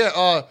 Fuck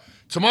yeah.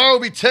 Tomorrow will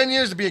be 10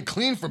 years of being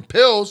clean from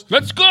pills.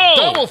 Let's go.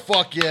 Double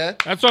fuck yeah.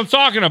 That's what I'm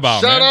talking about.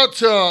 Shout out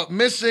to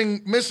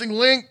Missing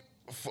Link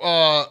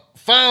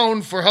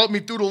found for helping me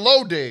through the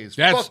low days.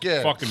 That's fuck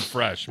yeah. fucking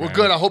fresh. We're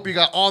good. I hope you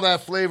got all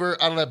that flavor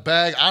out of that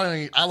bag.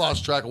 I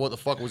lost track of what the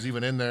fuck was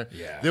even in there.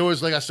 Yeah. There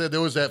was, like I said,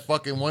 there was that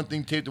fucking one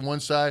thing taped to one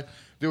side.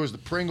 There was the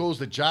Pringles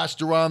that Josh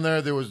threw on there.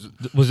 There was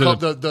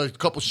the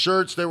couple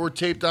shirts that were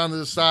taped onto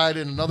the side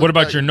and another. What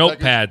about your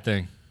notepad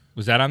thing?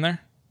 Was that on there?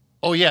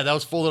 Oh yeah, that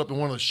was folded up in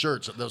one of the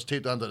shirts that was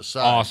taped onto the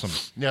side. Awesome.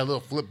 Yeah, a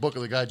little flip book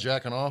of the guy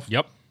jacking off.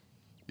 Yep.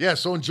 Yeah,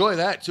 so enjoy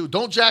that too.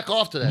 Don't jack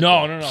off to that.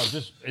 No.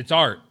 Just it's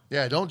art.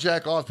 Yeah, don't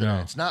jack off to No.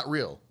 that. It's not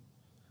real.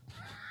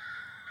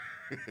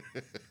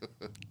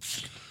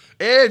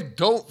 And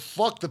don't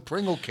fuck the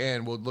Pringle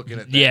can while looking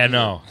at that. Yeah,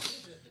 no.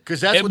 Because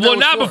that's what that was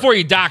not for. before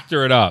you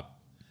doctor it up.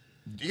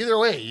 Either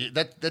way,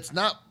 that's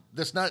not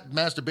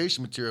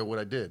masturbation material. What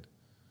I did,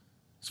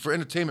 it's for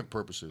entertainment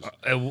purposes.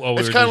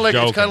 It's kind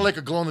of like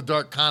a glow in the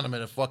dark condom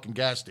at a fucking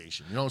gas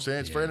station. You know what I'm saying?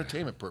 It's for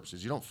entertainment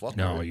purposes. You don't fuck.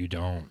 No, with it. you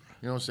don't.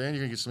 You know what I'm saying?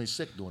 You're gonna get somebody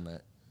sick doing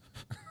that.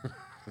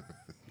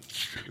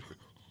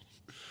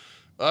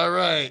 All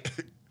right.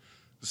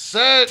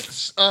 I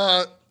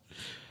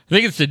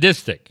think it's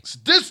sadistic.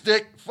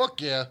 Sadistic?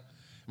 Fuck yeah.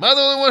 Am I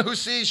the only one who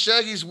sees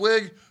Shaggy's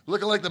wig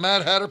looking like the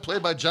Mad Hatter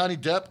played by Johnny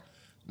Depp?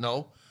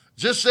 No.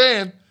 Just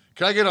saying.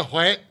 Can I get a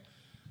what?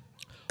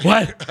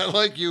 What? I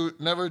like you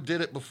never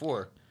did it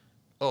before.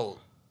 Oh,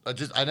 I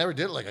never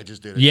did it like I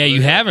just did it. Yeah, So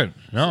you haven't.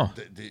 No.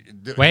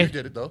 Wait. You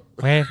did it though.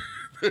 Wait.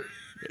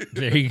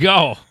 There you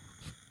go.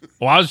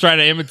 Well, I was trying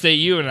to imitate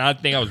you, and I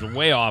think I was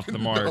way off the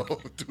mark. No,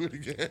 do it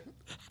again.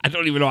 I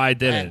don't even know how I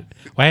did it.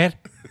 What?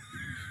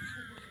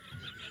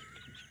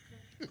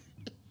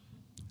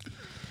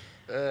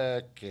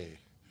 Okay.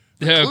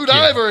 Clue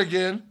Diver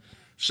again.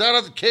 Shout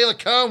out to Kayla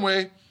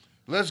Conway.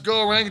 Let's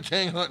go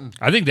orangutan hunting.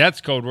 I think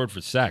that's code word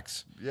for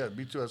sex. Yeah,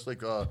 me too. That's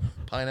like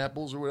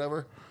pineapples or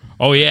whatever.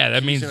 Oh yeah,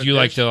 that means in a you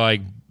like dish.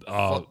 to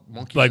Fuck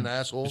monkeys like and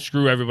assholes.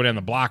 screw everybody on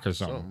the block or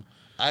something. Something.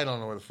 I don't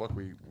know where the fuck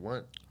we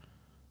went.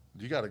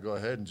 You got to go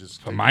ahead and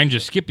just. But mine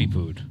just skippy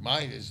pooed.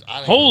 Mine is. I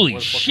don't Holy know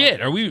where the fuck shit!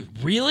 mine Are we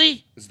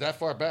really? is that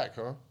far back,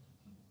 huh?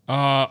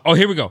 Oh,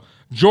 here we go.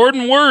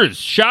 Jordan Wurs.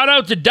 Shout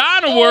out to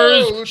Donna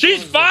Wurs. look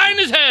She's at fine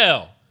as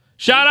hell.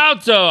 Shout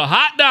out to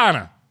Hot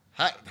Donna.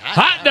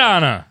 Hot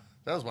Donna.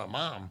 That was my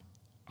mom.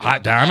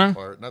 Hot Donna?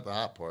 Not the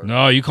hot part.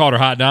 No, you called her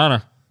Hot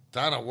Donna.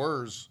 Donna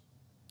Wurs.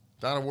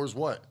 Donna Wurs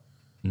what?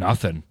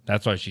 Nothing.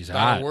 That's why she's Donna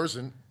hot.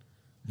 Wursen.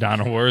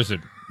 Donna Wurs it.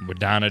 What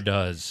Donna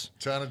does.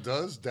 Donna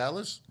does?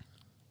 Dallas?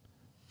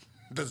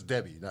 That's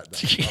Debbie, not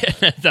Donna. Yeah,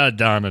 that's how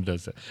Donna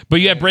does it.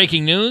 But you had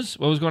breaking news?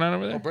 What was going on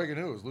over Oh, there? breaking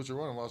news. Lucha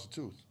Ronan lost a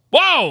tooth.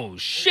 Whoa,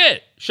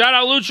 shit. Shout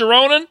out Lucha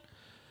Ronan.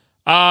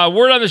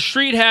 Word on the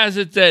street has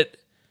it that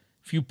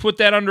if you put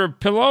that under a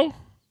pillow,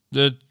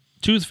 the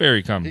tooth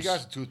fairy comes. He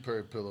got a tooth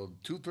fairy pillow.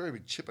 Tooth fairy be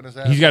chipping his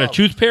ass. He's got a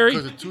tooth fairy?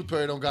 Because the tooth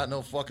fairy don't got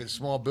no fucking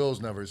small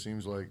bills never, it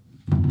seems like.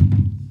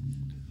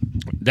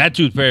 That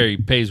tooth fairy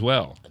pays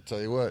well. I tell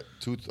you what,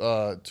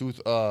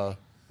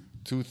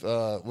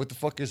 what the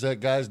fuck is that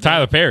guy's name?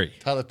 Tyler Perry.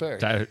 Tyler Perry.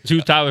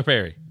 Tyler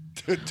Perry.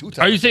 Two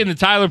Are you saying the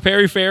Tyler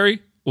Perry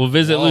fairy will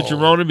visit Lucha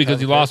Ronan because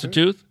he lost a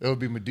tooth? It would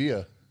be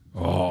Medea.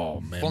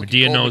 Oh, man. Funky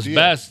Medea Cold knows Medea.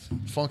 best.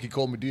 Funky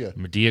Cold Medea.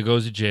 Medea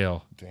goes to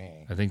jail.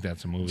 Dang. I think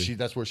that's a movie.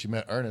 That's where she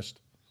met Ernest.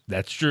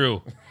 That's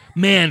true.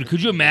 Man,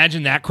 could you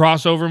imagine that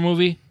crossover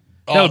movie?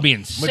 That would be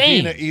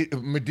insane.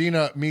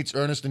 Medina meets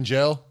Ernest in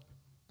jail.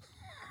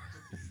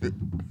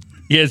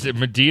 Yeah, is it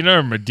Medina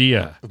or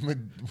Medea?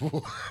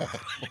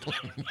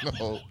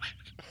 No.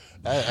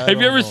 Have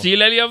you ever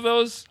seen any of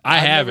those? I've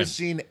haven't. never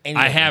seen any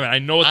I of them. haven't. I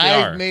know what they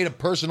are. I've made a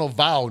personal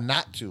vow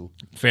not to.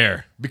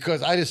 Fair.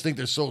 Because I just think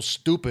they're so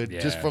stupid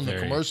just Yeah, from the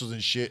very. commercials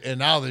and shit. And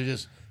now they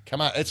just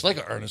come out. It's like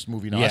an Ernest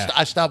movie now. Yeah.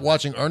 I stopped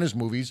watching Ernest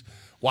movies.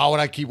 Why would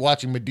I keep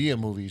watching Medea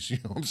movies? You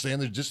know what I'm saying?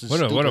 They're just as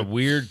stupid. What a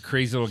weird,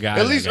 crazy little guy.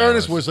 At least that guy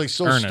Ernest was like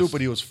so Ernest. stupid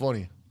he was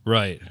funny.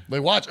 Right.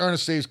 Like, watch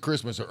Ernest Saves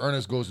Christmas or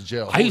Ernest Goes to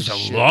Jail. I used to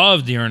Holy shit.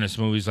 love the Ernest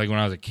movies like when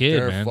I was a kid,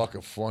 They're man.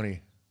 fucking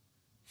funny.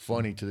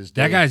 Funny to this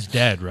day. That guy's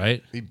dead,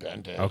 right? He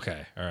been dead.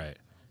 Okay, all right.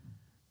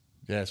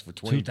 Yes, for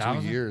 22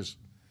 2000? years.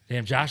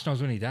 Damn, Josh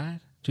knows when he died?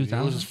 He was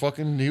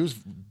 2000? he was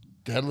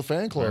the head of the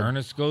fan club.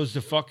 Ernest goes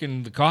to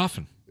fucking the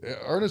coffin.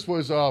 Ernest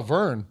was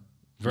Vern.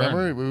 Vern.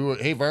 Remember?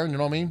 Hey, Vern, you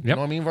know what I mean? Yep. You know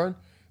what I mean, Vern?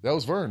 That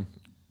was Vern.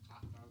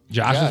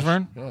 Josh is Josh.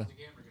 Vern? Yeah.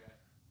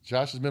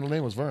 Josh's middle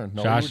name was Vern.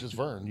 No, Josh. you were just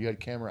Vern. You had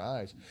camera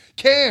eyes.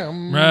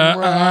 Camera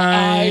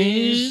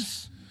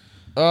eyes.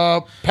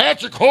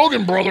 Patrick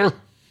Hogan, brother.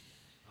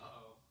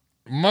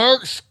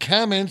 Mark's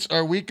comments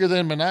are weaker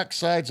than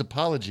Monoxide's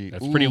apology.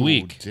 That's pretty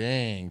weak.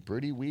 Dang,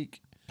 pretty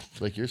weak.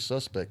 Like your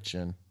suspect,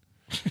 Chin.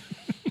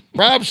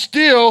 Rob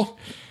Steele.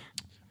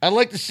 I'd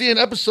like to see an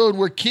episode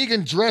where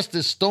Keegan dressed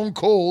as Stone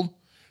Cold,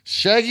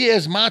 Shaggy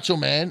as Macho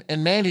Man,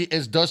 and Mandy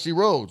as Dusty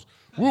Rhodes.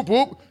 Whoop,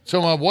 whoop. To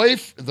my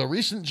wife, the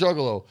recent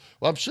Juggalo.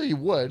 Well, I'm sure you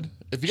would.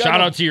 If you got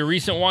Shout out to your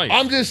recent wife.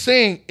 I'm just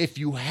saying, if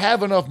you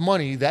have enough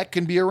money, that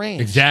can be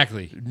arranged.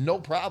 Exactly. No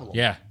problem.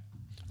 Yeah.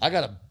 I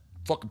got a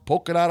fucking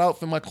polka dot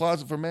outfit in my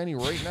closet for Manny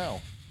right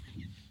now.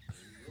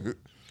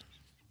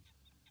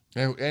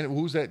 and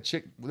who's that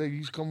chick that you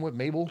used to come with?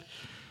 Mabel?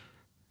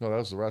 No, that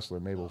was the wrestler,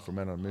 Mabel, for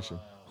Men on a Mission.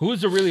 Who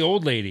was the really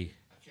old lady?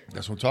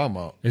 That's what I'm talking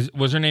about.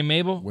 Was her name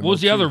Mabel? What Window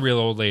was the 2. other real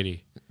old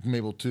lady?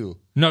 Mabel too.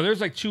 No,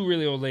 there's like two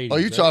really old ladies. Oh,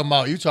 you right? talking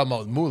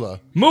about Moolah.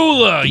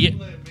 Moolah. Yeah.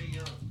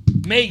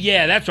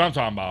 Yeah, that's what I'm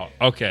talking about.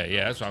 Okay,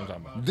 yeah, that's what I'm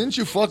talking about. Didn't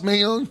you fuck Mae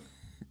Young?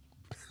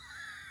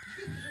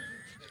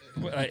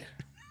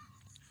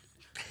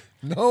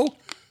 No?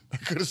 I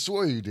could have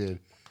swore you did.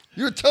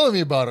 You were telling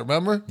me about it,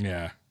 remember?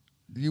 Yeah.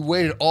 You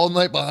waited all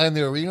night behind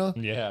the arena?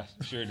 Yeah,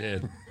 sure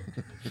did.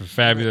 For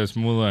Fabulous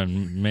Moolah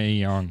and Mae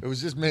Young. It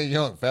was just Mae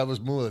Young. Fabulous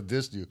Moolah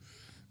dissed you.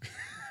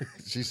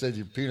 She said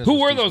your penis Who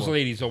were those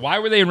ladies? So why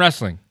were they in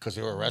wrestling? Because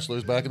they were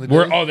wrestlers back in the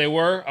day. They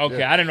were? Okay,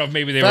 Yeah. I don't know if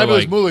maybe they Fabulous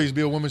were like... Moolah used to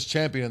be a women's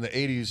champion in the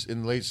 80s,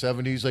 in the late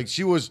 70s. Like,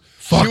 she was...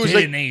 Fuck, she was they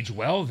like, didn't age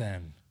well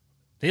then.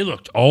 They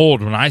looked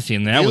old when I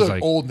seen them. That they was look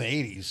like... old in the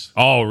 80s.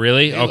 Oh,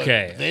 really? They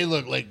Okay. They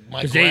look like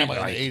my 'Cause grandma they,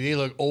 in like- the 80s. They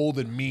look old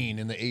and mean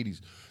in the 80s.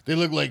 They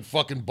look like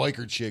fucking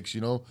biker chicks, you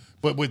know?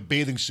 But with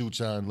bathing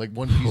suits on, like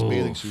one-piece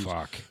bathing suits.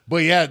 Fuck.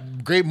 But yeah,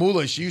 Great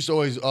Moolah, she used to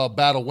always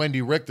battle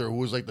Wendy Richter, who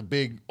was like the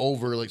big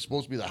like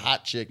supposed to be the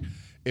hot chick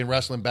in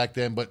wrestling back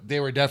then. But they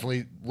were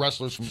definitely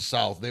wrestlers from the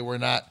South. They were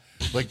not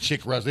like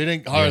chick wrestlers. They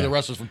didn't hire the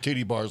wrestlers from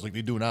titty bars like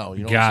they do now.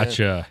 You know what I'm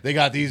saying? Gotcha. They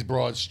got these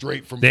broads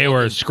straight from... They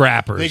were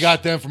scrappers. They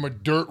got them from a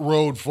dirt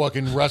road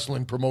fucking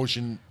wrestling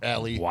promotion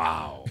alley.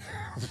 Wow.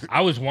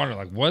 I was wondering,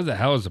 like, what the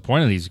hell is the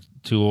point of these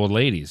two old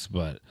ladies?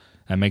 But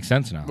that makes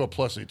sense now. Well,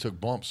 plus they took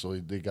bumps, so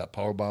they got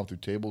powerbombed through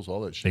tables,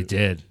 all that They shit.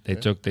 did.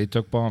 They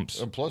took bumps.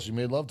 And plus, you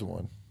made love to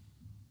one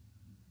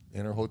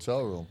in her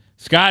hotel room.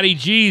 Scotty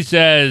G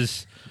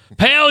says,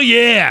 "Hell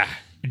yeah."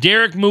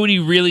 Derek Moody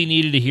really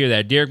needed to hear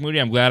that. Derek Moody,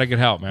 I'm glad I could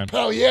help, man.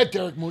 Hell yeah,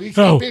 Derek Moody.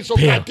 Stop being so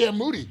Pam. goddamn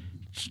moody.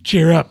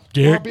 Cheer up,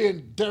 Stop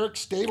being Derek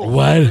Stable.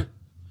 What?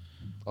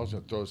 I was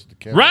going to throw this at the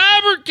camera.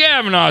 Robert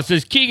Kavanaugh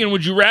says, Keegan,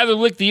 would you rather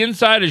lick the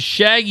inside of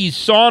Shaggy's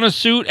sauna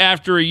suit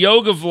after a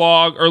yoga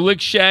vlog or lick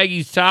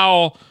Shaggy's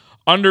towel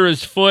under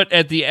his foot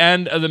at the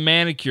end of the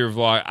manicure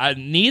vlog?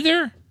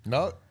 Neither?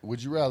 No,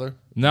 would you rather?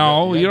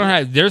 No, you don't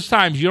have. There's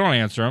times you don't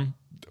answer them.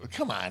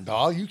 Come on,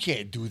 dog. You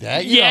can't do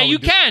that. Yeah, you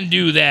can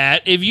do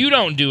that if you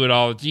don't do it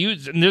all.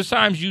 There's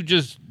times you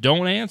just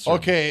don't answer.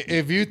 Okay,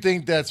 if you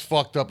think that's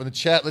fucked up in the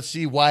chat, let's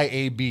see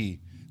YAB.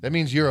 That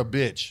means you're a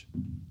bitch.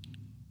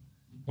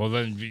 Well,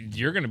 then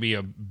you're going to be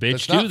a bitch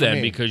That's not too for then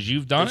me. because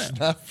you've done It's it.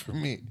 not for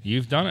me.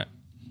 You've done it.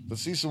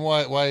 Let's see some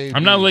YAB.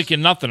 I'm not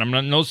licking nothing. I'm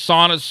not no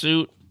sauna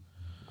suit.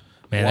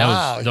 Man,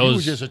 Wow, that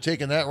was you just are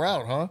taking that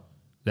route, huh?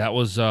 that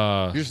was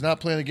You're just not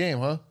playing the game,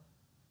 huh?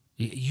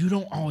 you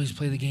don't always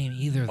play the game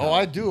either though. Oh,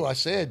 I do. I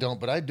say I don't,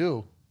 but I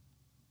do.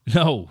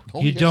 No,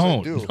 Oh, you yes, I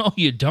don't. do. No,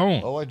 you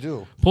don't. Oh, I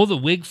do. Pull the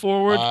wig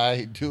forward.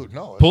 I do.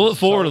 No. Pull it it's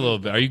forward a solid. little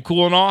bit. Are you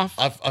cooling off?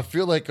 I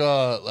feel like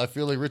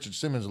Richard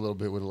Simmons a little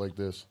bit with it like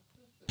this.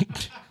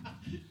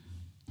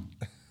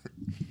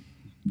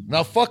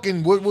 Now,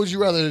 fucking, what would you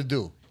rather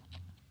do?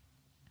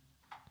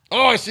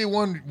 Oh, I see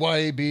one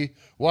YAB.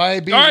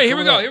 YAB. All right, here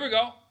we go. Here we go.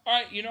 All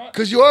right, you know what?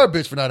 Because you are a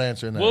bitch for not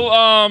answering that.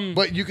 Well,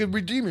 but you can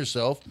redeem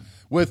yourself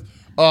with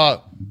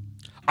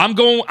I'm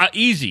going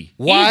easy.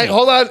 why. Easy.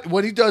 Hold on.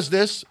 When he does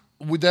this,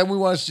 then we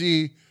want to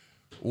see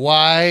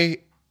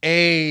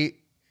YANBs.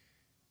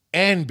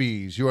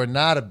 You are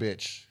not a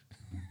bitch.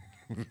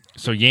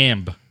 So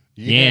yamb.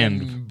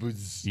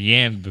 Yambs.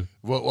 Yamb.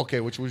 Well, okay,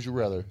 which would you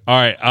rather? All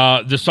right,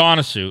 the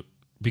sauna suit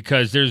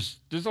because there's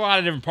a lot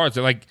of different parts.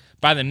 Like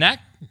by the neck,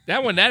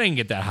 that didn't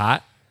get that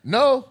hot.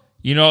 No,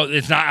 You know,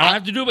 it's not. I don't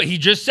have to do it. But he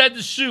just said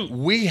the suit.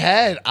 we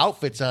had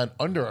outfits on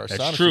under our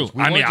That's sauna true. suits.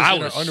 We I mean, weren't just I in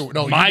our was- underwear.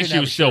 No, my you didn't shoe have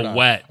a was still shirt on.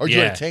 wet. Or you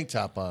had Yeah. a tank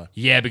top on.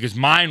 Yeah, because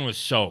mine was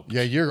soaked.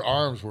 Yeah, your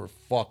arms were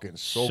fucking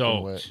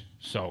soaking wet.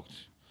 Soaked.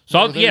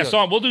 So there you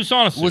go. we'll do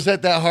sauna suit. Was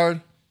that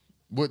hard?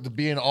 with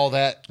being all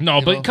that. No,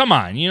 you but know? come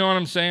on. You know what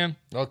I'm saying?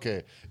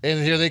 Okay.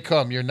 And here they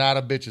come. You're not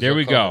a bitch. There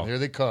we go. Here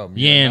they come.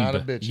 You're not a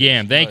Yam. bitch.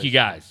 Yam. Thank Nice. you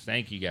guys.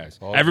 Thank you guys.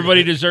 Oh,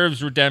 Everybody yeah.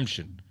 deserves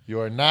redemption. You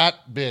are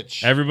not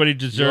bitch. Everybody you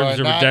deserves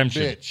are a not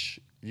redemption. bitch.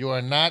 You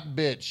are not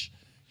bitch.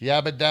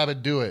 Yabba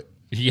dabba do it.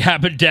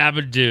 Yabba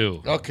dabba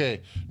do.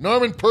 Okay.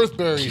 Norman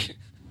Perthbury.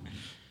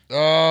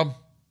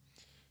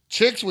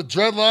 Chicks with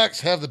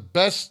dreadlocks have the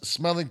best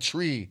smelling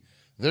tree.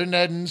 Their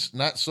Neddens,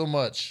 not so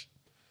much.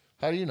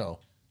 How do you know?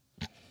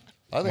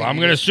 Well, I'm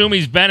going to assume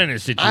he's been in a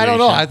situation. I don't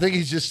know. I think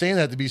he's just saying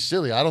that to be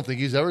silly. I don't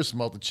think he's ever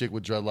smelled a chick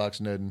with dreadlocks,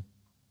 Nedden.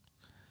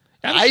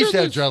 I used to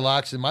have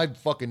dreadlocks, and my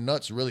fucking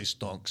nuts really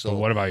stunk. So, But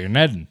what about your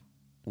Nedden?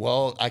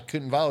 well, I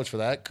couldn't vouch for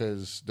that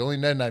because the only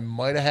Nedden I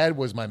might have had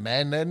was my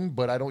man Nedden,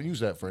 but I don't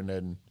use that for a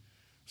Nedden.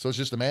 So it's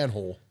just a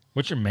manhole.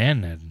 What's your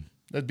man Nedden?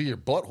 That'd be your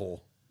butthole,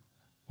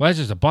 Well, that's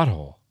just a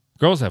butthole.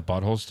 Girls have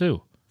buttholes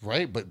too.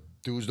 right? But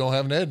dudes don't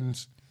have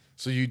Neddens.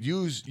 So you'd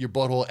use your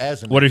butthole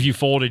as a What if you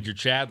folded your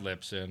Chad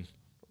lips in?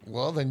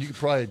 Well, then you could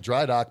probably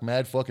dry dock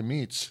mad fucking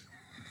meats.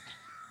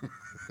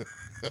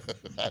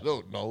 I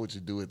don't know what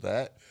you do with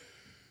that.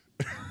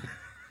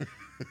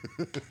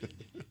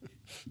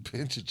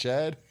 Pinch a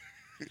Chad?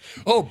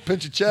 Oh,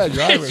 pinch a Chad.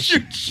 You're Irish.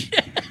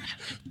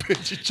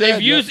 Pinch a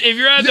Chad. If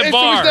you're at the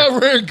bar, it's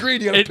not rare and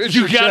green.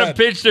 You gotta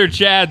pinch their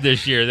Chad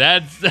this year.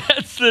 That's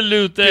the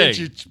new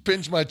thing.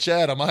 Pinch my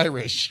Chad. I'm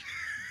Irish.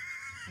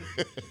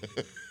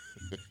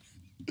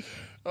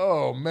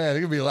 Oh, man, there's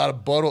going to be a lot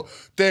of butthole.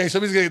 Dang,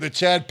 somebody's going to get the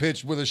Chad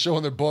pitch with a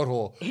showing their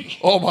butthole.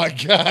 Oh, my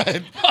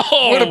God.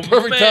 Oh, what a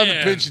perfect time to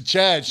man. pinch a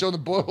Chad, showing the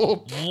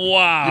butthole.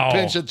 Wow. You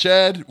pinch a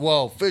Chad,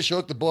 well, fish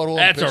hook the butthole.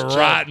 That's and a pinch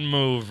rotten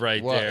move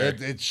right well, there.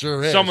 It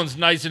sure is. Someone's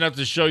nice enough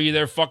to show you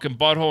their fucking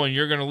butthole, and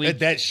you're gonna leave.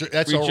 That's a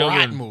reach over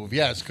rotten and- move,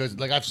 yes, because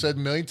like I've said a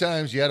million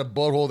times, you add a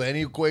butthole to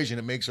any equation,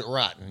 it makes it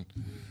rotten.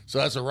 So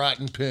that's a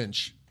rotten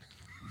pinch.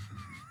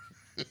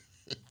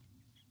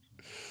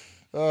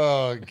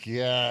 Oh,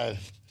 God.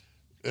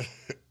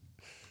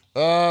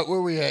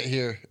 Where we at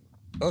here?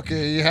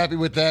 Okay, you happy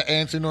with that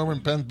answer, Norman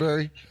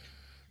Pensbury?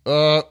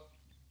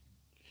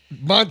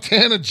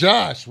 Montana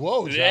Josh.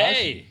 Whoa, Josh.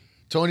 Hey,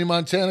 Tony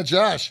Montana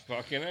Josh.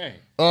 fucking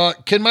A.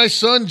 Can my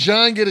son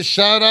John get a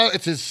shout out?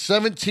 It's his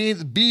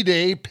 17th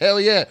B-Day. Hell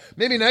yeah.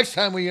 Maybe next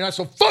time when you're not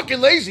so fucking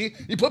lazy,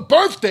 you put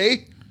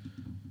birthday.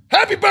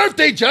 Happy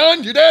birthday,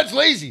 John. Your dad's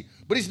lazy.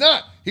 But he's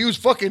not. He was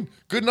fucking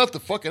good enough to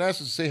fucking ask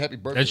us to say happy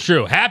birthday. That's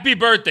true. Happy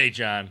birthday,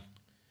 John.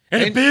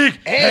 And a And- big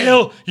and-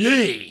 hell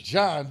yeah.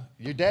 John,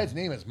 your dad's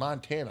name is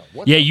Montana.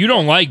 What Yeah, the you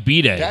don't like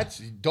B-Day.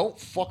 don't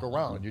fuck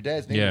around. Your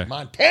dad's name Yeah. is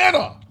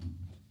Montana.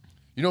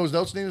 You know his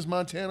else name is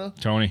Montana?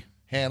 Tony.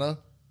 Hannah.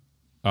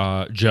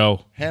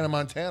 Joe. Hannah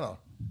Montana.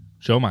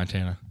 Joe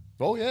Montana.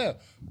 Oh, yeah.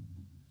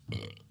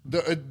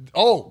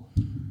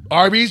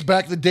 Arby's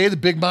back in the day, the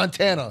Big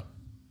Montana.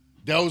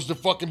 That was the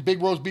fucking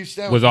big roast beef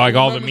sandwich. With like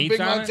all the Remember meats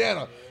Big on it?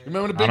 Montana.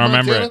 Remember the I Big don't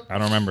remember Montana? it. I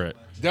don't remember it.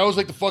 That was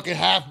like the fucking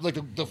half, like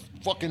the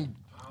fucking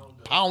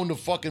pound of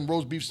fucking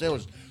roast beef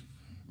sandwich.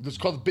 It's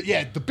called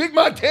the Big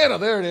Montana.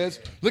 There it is.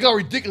 Look how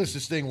ridiculous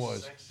this thing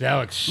was. That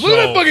looks so Look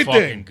at that fucking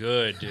fucking thing.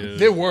 good, dude.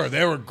 They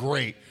were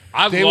great.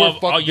 I They love were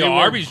fucking- they were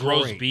Arby's great.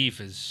 roast beef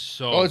is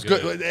so Oh, it's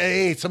good.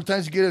 Hey,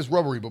 sometimes you get it as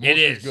rubbery, but most It of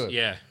it's is, good.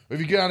 yeah. If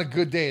you get on a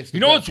good day, it's the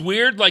You know best. what's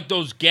weird? Like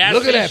those gas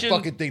Look at that stations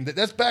fucking thing.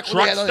 That's back when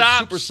truck they had all that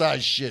stops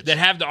supersized shit. that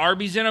have the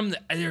Arby's in them.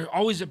 They're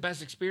always the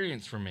best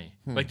experience for me.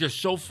 Hmm. Like they're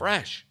so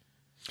fresh.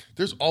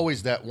 There's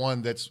always that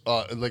one that's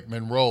like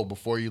Monroe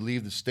before you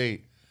leave the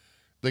state.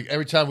 Like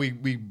every time we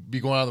be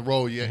going on the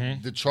road,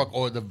 the truck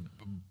or the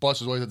bus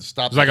is always at the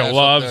stop. It's like a gas up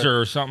Love's there.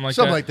 or something like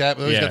Something that. like that.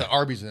 But it's Yeah. got the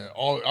Arby's in it.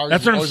 Arby's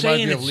That's what I'm always reminds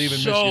saying. me of It's leaving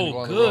Michigan to go so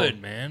on the good,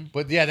 road. man.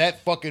 But yeah,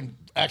 that fucking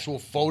actual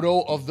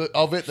photo of it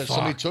that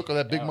somebody Fuck. took of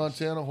that Big That was-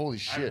 Montana. Holy I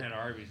shit. haven't had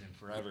Arby's in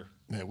forever.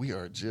 Man, we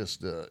are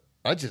just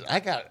I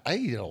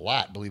eat a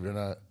lot, believe it or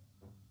not.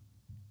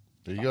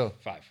 There you go.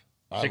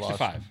 6 to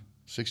 5.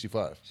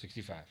 65.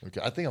 65.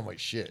 Okay, I think I'm like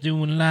shit.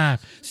 Doing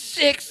live.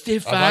 65.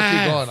 If I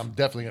keep going, I'm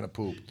definitely gonna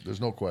poop.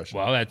 There's no question.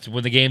 Well, that's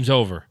when the game's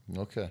over.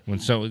 Okay. When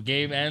the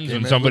game ends, Game when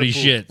ends somebody with a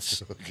poop.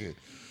 shits. Okay.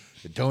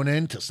 It don't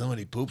end till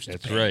somebody poops.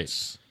 That's right.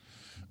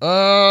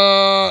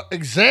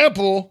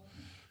 Example.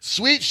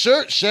 Sweet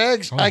shirt,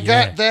 Shags. Oh, I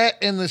yeah. got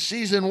that in the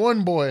season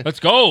 1, boy. Let's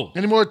go.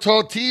 Any more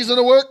tall tees in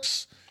the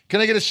works? Can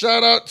I get a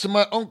shout out to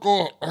my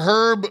uncle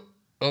Herb?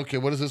 Okay,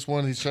 what is this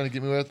one he's trying to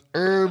get me with?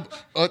 Herb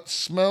Ut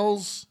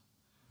Smells.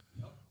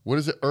 What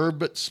is it?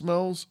 Herb Ut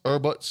Smells?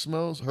 Herb Ut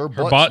Smells? Her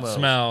Her butt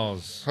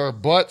smells. Her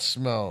butt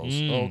smells.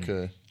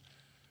 Okay.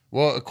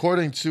 Well,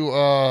 according to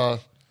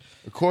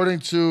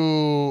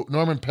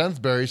Norman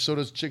Pensbury, so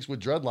does chicks with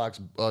dreadlocks,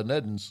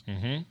 Neddens.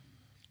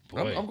 Mm-hmm.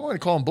 I'm going to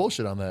call him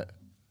bullshit on that.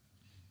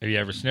 Have you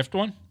ever sniffed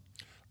one?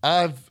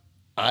 I've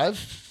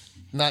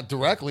not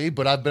directly,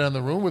 but I've been in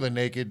the room with a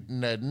naked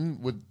Nedden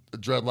with a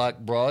dreadlock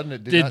broad, and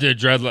it did Did not.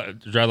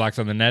 the dreadlocks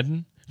on the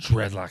Nedden?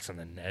 Dreadlocks on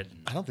the Nedden.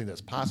 I don't think that's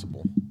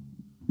possible.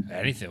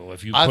 Anything. Well,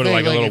 if you I put think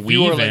like a little if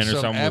you were weave like in or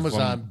some something. with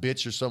Amazon one-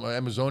 bitch or some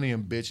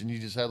Amazonian bitch, and you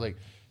just had like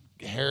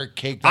hair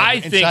caked. I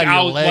inside think of your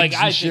out legs like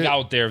and I shit. think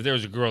out there, if there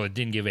was a girl that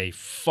didn't give a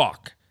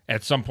fuck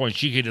at some point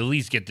she could at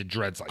least get the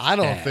dreads like I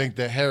don't that. think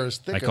the hair is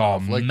thick Like all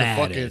enough. Like the fucking,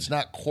 matted. it's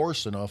not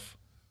coarse enough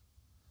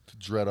to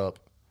dread up.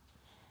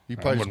 You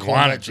probably just wouldn't comb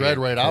want that it to dread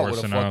be right out with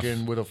coarse a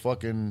enough.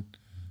 fucking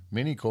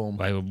mini comb,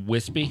 Like a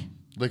wispy.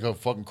 like a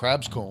fucking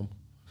crab's comb,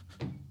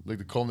 like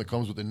the comb that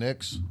comes with the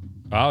nicks.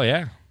 Oh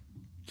yeah,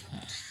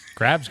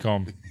 crab's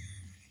comb.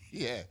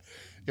 Yeah, you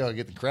gotta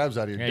get the crabs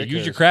out of your Yeah, dick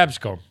use your hairs. crab's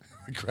comb.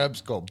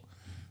 Crab's comb.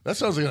 That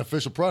sounds like an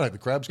official product. The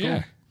crab's comb.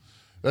 Yeah.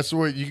 That's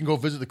where you can go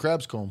visit the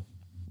crab's comb.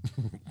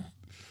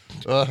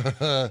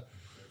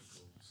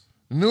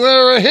 New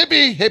era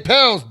hippie. Hey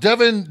pals,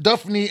 Devin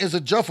Duffney is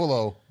a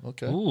Juffalo.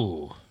 Okay.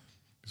 Ooh.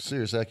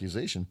 Serious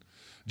accusation.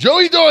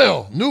 Joey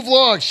Doyle, new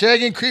vlog,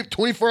 shagging creep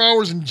 24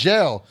 hours in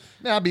jail.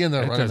 Nah, I'd be in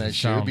there That running doesn't that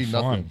shit. It'd be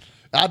sound nothing.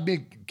 fun. I'd be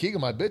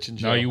kicking my bitch in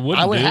jail. No, you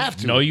wouldn't. I would dude. have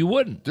to. No, you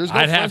wouldn't. There's no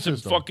I'd have friend to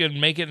system. fucking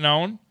make it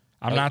known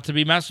I'm not to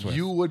be messed with.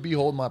 You would be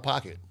holding my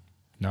pocket.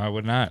 No, I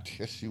would not.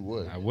 Yes, you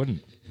would. I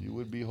wouldn't. You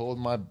would be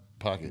holding my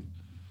pocket.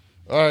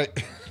 All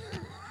right.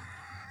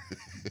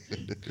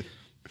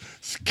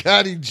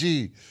 Scotty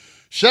G.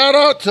 Shout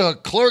out to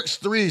Clerks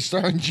 3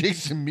 starring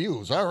Jason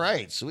Mewes. All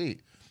right,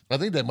 sweet. I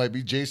think that might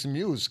be Jason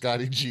Mewes,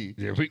 Scotty G.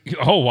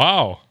 Oh,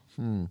 wow.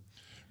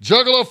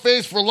 Juggalo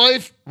face for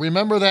life.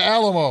 Remember the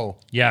Alamo.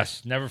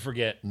 Yes, never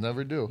forget.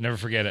 Never do. Never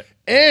forget it.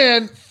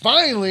 And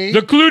finally,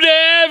 The clue to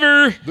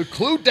ever. the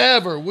Clue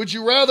Daver. Would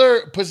you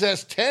rather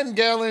possess 10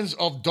 gallons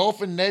of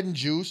dolphin Ned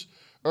juice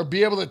or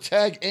be able to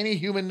tag any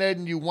human Ned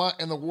you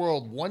want in the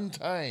world one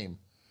time?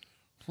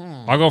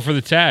 I'll go for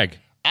the tag.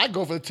 I'd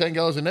go for the 10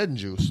 gallons of Ned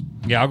juice.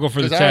 Yeah, I'll go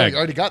for the Because I tag.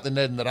 already got the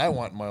Ned that I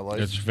want in my life.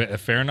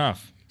 That's fair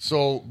enough.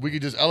 So we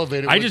could just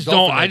elevate it. I with just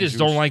dolphin don't. I Ned just juice.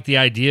 don't like the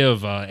idea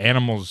of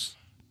animals.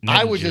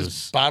 I would juice.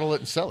 just bottle it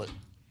and sell it.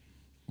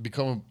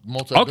 Become a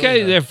multi.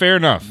 Okay, yeah, fair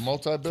enough.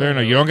 Multi-billionaire Fair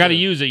enough. You right don't got to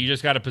there. use it. You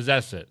just got to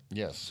possess it.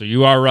 Yes. So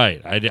you are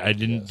right. I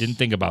didn't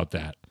think about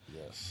that.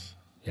 Yes.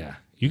 Yeah,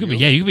 you could be.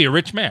 Yeah, you could be a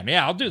rich man.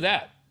 Yeah, I'll do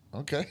that.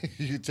 Okay.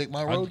 You take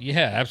my road.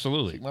 Yeah,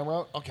 absolutely. Take my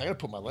route. Okay, I gotta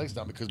put my legs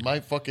down because my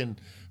fucking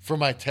from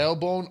my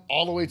tailbone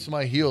all the way to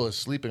my heel is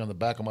sleeping on the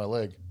back of my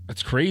leg.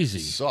 That's crazy.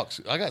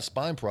 Sucks. I got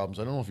spine problems.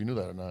 I don't know if you knew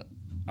that or not.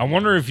 I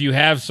wonder if you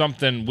have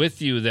something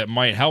with you that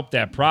might help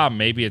that problem.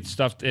 Maybe it's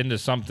stuffed into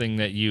something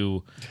that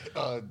you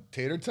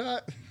Tater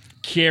tot.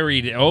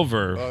 carried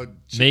over. Chicken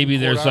Maybe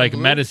there's cordon like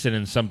bleu? medicine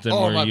in something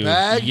Oh, where my you.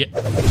 bag? Yeah,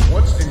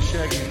 What's in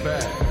Shaggy's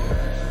bag?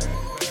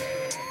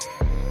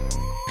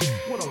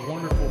 What a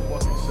wonderful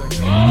fucking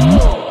segment.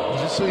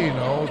 Just so you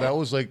know, that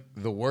was like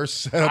the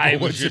worst setup. I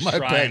of was what's just in my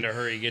trying bag. to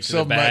hurry get to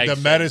Some the bag. the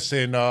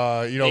medicine.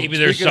 Maybe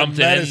there's speaking of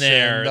something in medicine,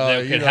 there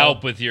that you could know,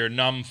 help with your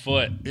numb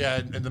foot Yeah,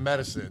 and the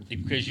medicine.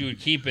 because you would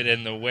keep it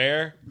in the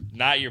where,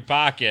 not your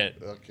pocket.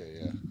 Okay,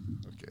 yeah.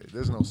 Okay,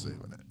 there's no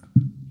saving it.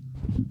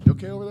 You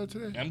okay over there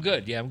today? I'm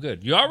good. Yeah, I'm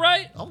good. You all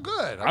right? I'm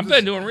good. I've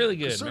been doing really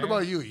good. Concerned Man.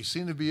 about you. You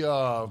seem to be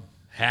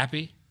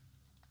Happy,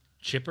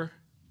 chipper.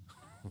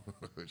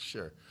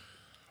 sure.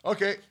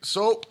 Okay,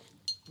 so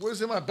what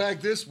is in my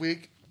bag this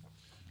week?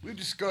 We've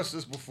discussed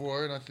this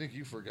before, and I think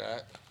you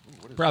forgot.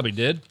 What is Probably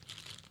did.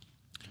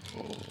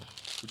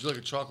 Would you like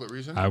a chocolate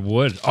reason? I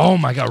would. Oh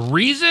my God,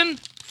 reason?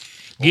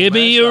 Give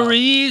me a man, stop.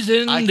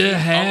 reason I to can't-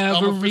 have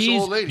I'm a official old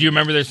reason. lady. Do you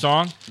remember their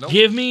song? Nope.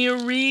 Give me a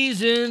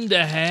reason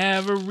to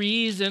have a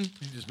reason.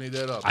 You just made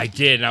that up. I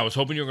did, and I was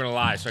hoping you were gonna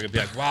lie, so I could be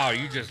like, "Wow,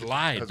 you just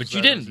lied," That's but you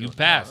exactly didn't. what You doing.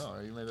 passed. No,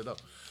 you made it up.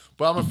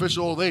 But I'm an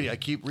official old lady. I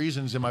keep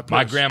reasons in my purse.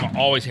 My grandma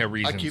always had I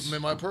reasons. keep them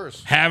in my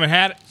purse. Haven't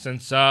had it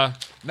since Now,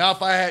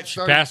 if I had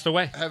started passed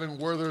away. having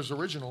Werther's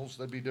originals,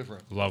 that'd be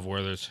different. Love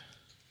Werther's.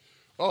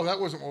 Oh, that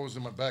wasn't what was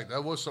in my bag.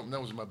 That was something that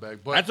was in my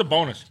bag. But That's a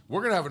bonus.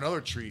 we're gonna have another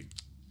treat.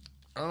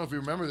 I don't know if you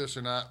remember this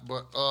or not,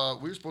 but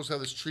we were supposed to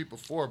have this treat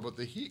before, but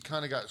the heat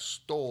kind of got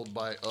stole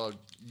by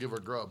Give Her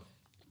Grub.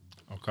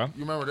 Okay.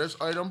 You remember this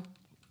item?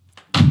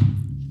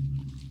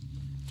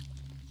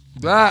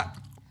 That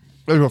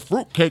is a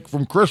fruitcake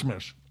from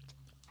Christmas.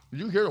 Did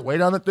you hear the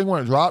weight on that thing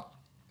when it dropped?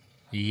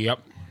 Yep.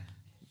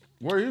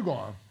 Where are you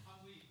going?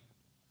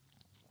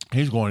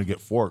 He's going to get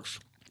forks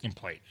And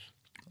plates.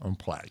 and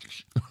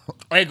plates.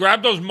 Hey,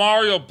 grab those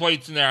Mario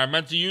plates in there. I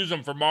meant to use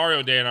them for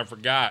Mario Day, and I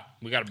forgot.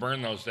 We got to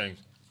burn those things.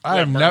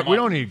 We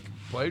don't need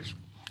plates.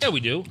 Yeah,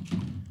 we do.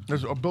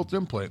 There's a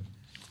built-in plate.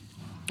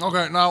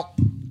 Okay, now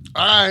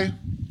I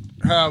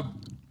have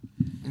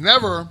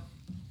never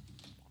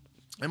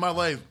in my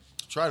life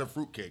tried a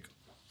fruitcake,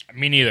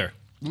 Me neither.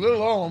 let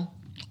alone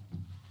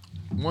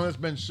one that's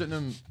been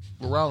sitting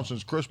around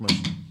since Christmas.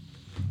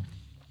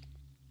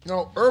 You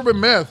know, urban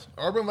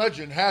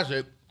legend has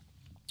it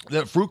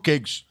that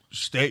fruitcakes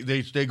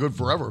stay good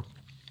forever.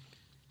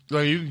 So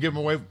you can give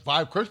them away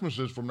 5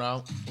 Christmases from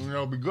now, and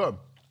it'll be good.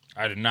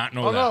 I did not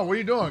know Oh that. no, what are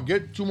you doing?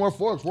 Get 2 more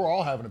forks. We're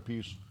all having a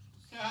piece.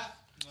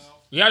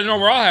 You guys know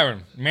we're all having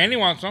them. Manny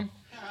wants some.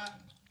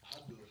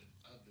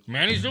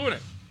 Manny's doing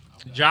it.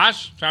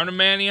 Josh, time to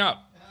manny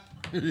up.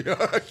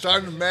 Yeah, it's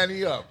time to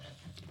manny up.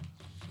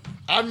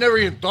 I've never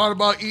even thought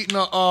about eating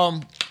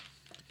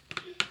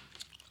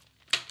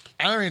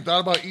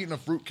a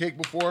fruitcake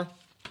before.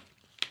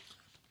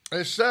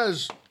 It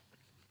says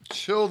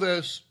chill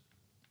this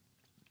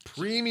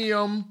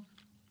premium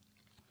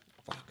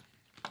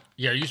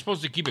Yeah, are you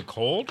supposed to keep it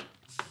cold?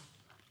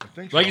 I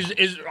think Like, so.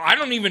 I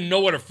don't even know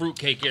what a fruit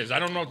cake is. I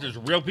don't know if there's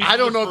real pieces I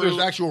don't of know if fruit.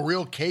 there's actual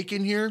real cake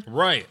in here.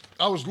 Right.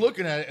 I was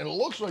looking at it, and it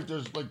looks like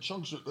there's like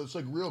chunks of it's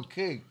like real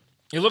cake.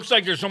 It looks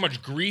like there's so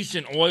much grease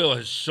and oil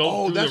has soaked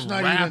Oh, through that's the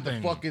not wrapping.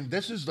 even the fucking.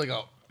 This is like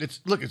a. It's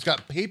look. It's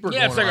got paper.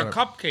 Yeah, it's like going a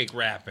on it. cupcake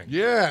wrapping.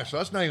 Yeah, so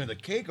that's not even the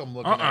cake I'm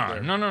looking at.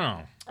 There.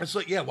 No. It's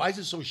like, yeah. Why is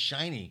it so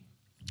shiny?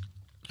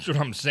 That's what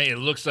I'm saying. It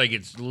looks like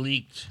it's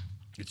leaked.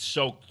 It's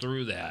soaked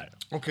through that.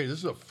 Okay, this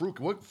is a fruit.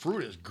 What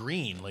fruit is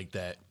green like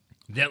that?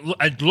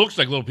 It looks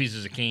like little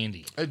pieces of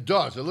candy. It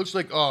does. It looks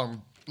like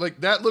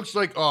that looks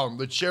like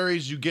the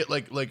cherries you get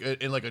like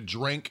in like a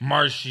drink.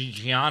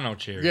 Marciano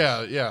cherries.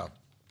 Yeah.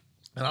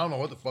 And I don't know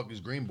what the fuck these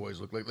green boys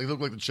look like. They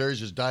look like the cherries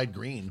just dyed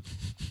green.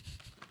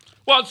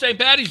 Well, it's St.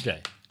 Patty's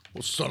Day.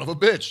 Well, son of a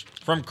bitch.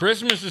 From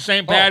Christmas to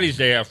St. Patty's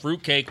Day, a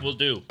fruit cake will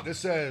do. This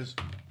says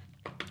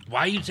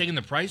Why are you taking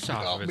the price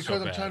off of it because so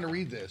I'm bad? trying to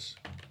read this.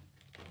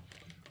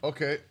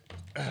 Okay.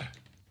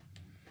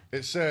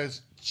 It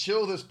says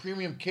chill this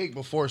premium cake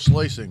before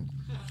slicing.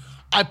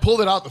 I pulled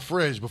it out the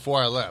fridge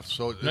before I left.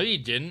 So No, you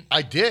didn't.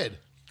 I did.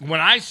 When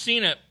I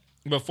seen it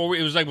before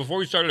we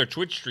started a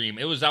Twitch stream,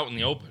 it was out in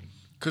the open.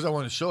 Because I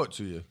wanted to show it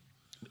to you.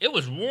 It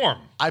was warm.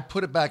 I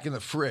put it back in the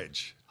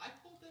fridge. I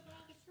pulled it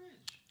out of the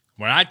fridge.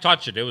 When I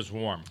touched it, it was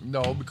warm.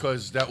 No,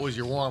 because that was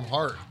your warm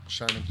heart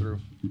shining through.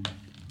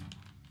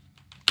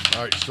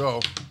 All right,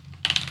 so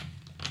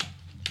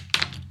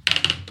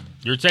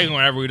You're taking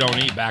whatever we don't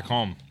eat back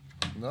home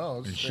no,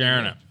 and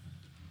sharing it.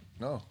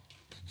 No.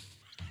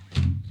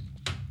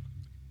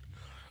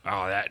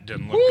 Oh, that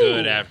didn't look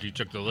good after you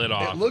took the lid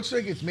off. It looks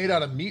like it's made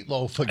out of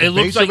meatloaf. Like It the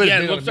looks base like of is it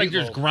made out looks of like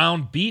there's meatloaf.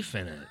 ground beef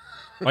in it,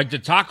 like the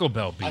Taco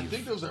Bell beef. I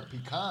think those are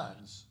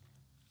pecans,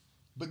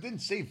 but it didn't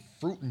say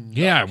fruit and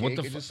Yeah, nut what cake.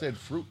 the It fu- just said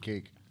fruit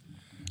cake.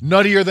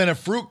 Nuttier than a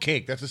fruit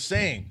cake. That's a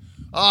saying.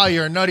 Oh,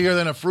 you're nuttier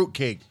than a fruit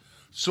cake.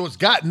 So it's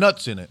got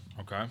nuts in it,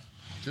 Okay.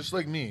 just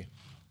like me.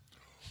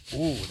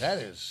 Ooh, that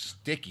is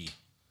sticky.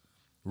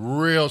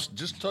 Real.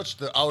 Just touch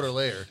the outer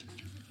layer.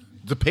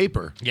 The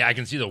paper. Yeah, I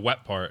can see the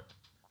wet part.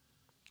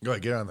 Go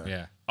ahead, get on there.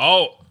 Yeah.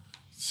 Oh,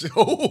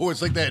 Oh,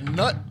 it's like that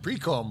nut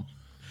pre-cum.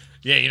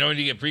 yeah. You know when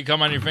you get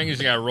pre-cum on your fingers,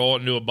 you gotta roll it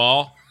into a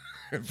ball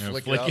And and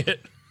flick flick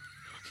it.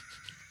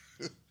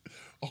 it,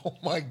 Oh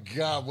my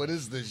God, what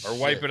is this? or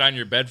wipe shit? it on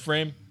your bed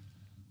frame.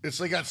 It's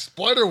like got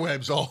spider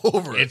webs all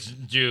over it. It's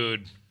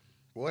dude.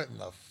 What in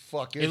the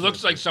fuck is It looks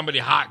this? like somebody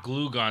hot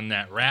glue gun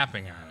that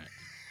wrapping on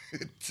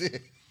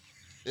it.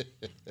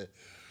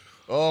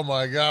 Oh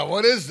my God,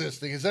 what is this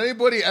thing? Has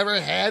anybody ever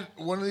had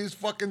one of these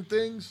fucking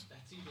things?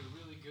 That's either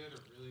really good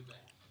or really bad.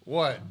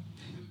 What?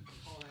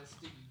 All that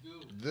sticky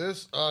goo.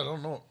 This? I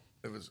don't know.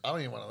 I don't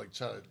even want to like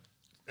try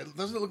to.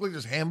 Doesn't it look like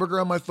there's hamburger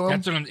on my thumb?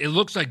 That's what it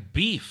looks like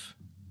beef.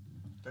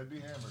 That'd be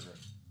hamburger.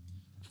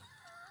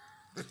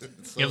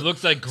 It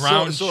looks like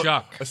ground So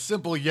chuck. A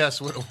simple yes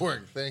would have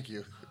worked. Thank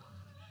you.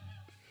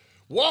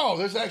 Wow,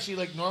 there's actually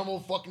like normal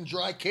fucking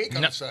dry cake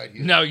on the side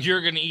here. No,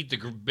 you're gonna eat the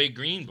big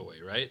green boy,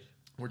 right?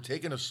 We're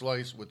taking a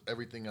slice with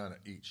everything on it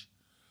each.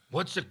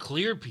 What's the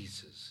clear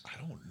pieces? I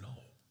don't know.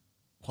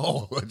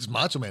 Oh, it's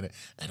Macho Man.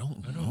 I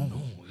don't know.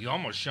 Oh, you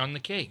almost shunned the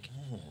cake.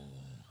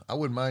 I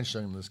wouldn't mind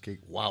showing this cake.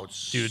 Wow,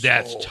 it's Dude, so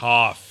that's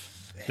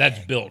tough.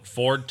 That's built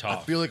Ford I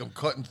tough. feel like I'm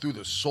cutting through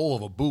the sole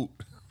of a boot.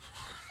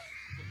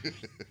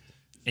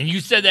 And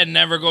you said that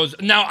never goes.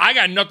 Now I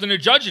got nothing to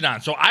judge it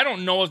on, so I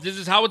don't know if this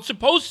is how it's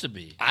supposed to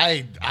be.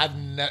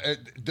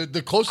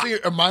 The closest thing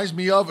it reminds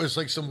me of is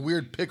like some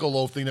weird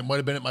piccolo thing that might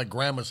have been at my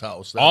grandma's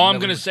house. All I'm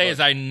gonna say is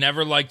I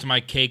never liked my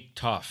cake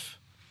tough.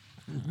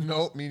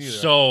 No, me neither.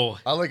 So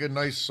I like a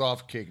nice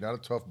soft cake, not a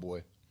tough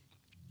boy.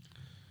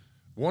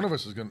 One of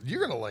us is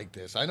you're gonna like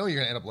this. I know you're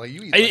gonna end up like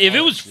you. Eat like if it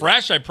all was that shit.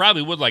 fresh, I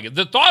probably would like it.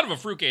 The thought of a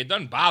fruitcake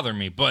doesn't bother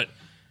me, but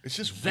It's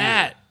just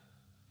that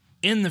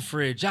in the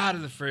fridge, out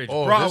of the fridge,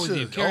 weird. brought this with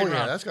you, is- carried yeah,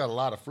 around. that's got a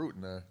lot of fruit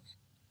in there.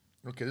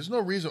 Okay, there's no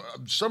reason.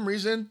 Some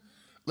reason,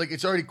 like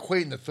it's already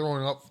equating to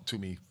throwing up to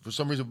me for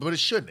some reason, but it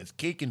shouldn't. It's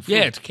cake and fruit.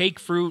 Yeah, it's cake,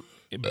 fruit,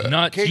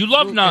 nuts. Cake, you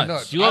love fruit, and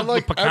nuts. You I love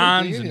like the pecans.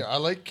 everything in and- here. I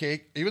like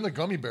cake, even the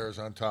gummy bears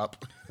on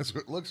top. That's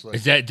what it looks like.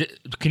 Is that?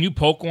 Can you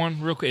poke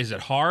one real quick? Is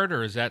it hard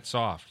or is that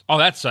soft? Oh,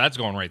 that's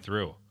going right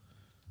through.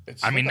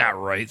 It's I mean, like a-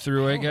 not right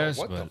through, I don't know guess,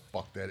 what but the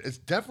fuck that is. It's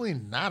definitely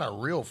not a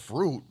real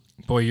fruit.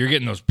 boy, you're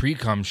getting those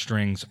pre-cum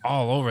strings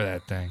all over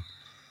that thing.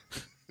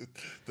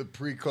 The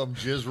pre-cum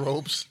jizz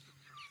ropes.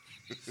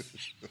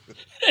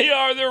 They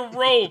are their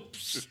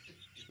ropes.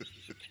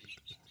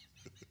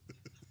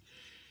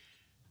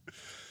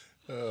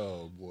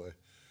 Oh boy.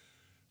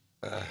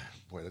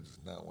 Boy, that does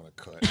not want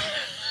to cut.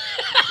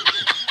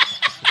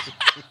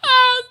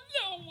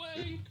 No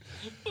way.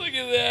 Look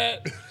at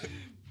that.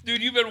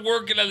 Dude, you've been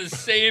working on the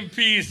same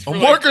piece for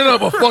I'm like working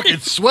up a fucking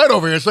sweat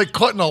over here. It's like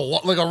cutting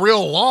like a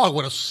real log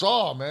with a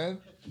saw, man.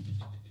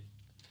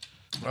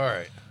 All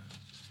right.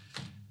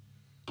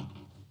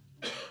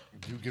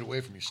 You get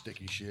away from your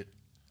sticky shit.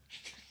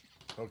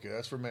 Okay,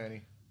 that's for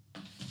Manny.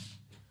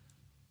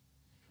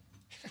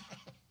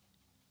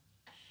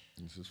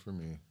 This is for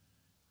me.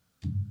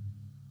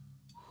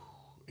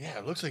 Yeah,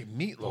 it looks like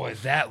meatloaf. Boy,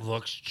 that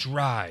looks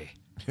dry.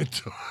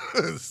 It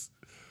does.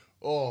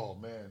 Oh,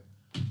 man.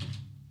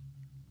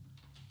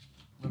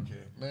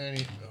 Okay,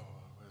 Manny. Oh,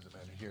 where's it,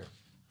 Manny? Here.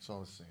 It's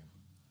all the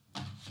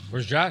same.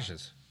 Where's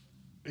Josh's?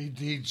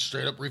 He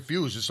straight up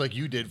refused, just like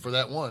you did for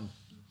that one.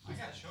 I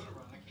got a show to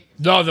run. I can't get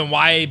No, then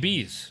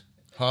YABs.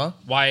 Huh?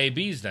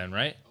 YABs then,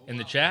 right? In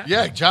the chat?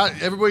 Yeah,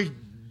 Josh, everybody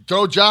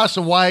throw Josh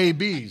some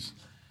YABs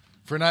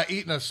for not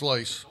eating a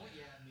slice.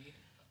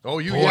 Oh,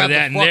 you Boy, yabbed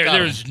that, the fuck out.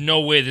 there's no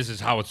way this is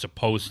how it's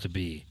supposed to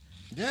be.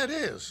 Yeah, it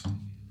is.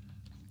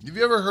 Have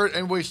you ever heard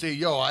anybody say,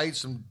 yo, I ate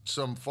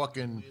some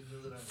fucking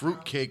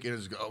fruitcake and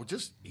it's oh,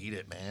 just eat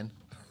it, man.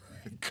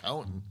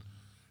 Counting.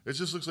 It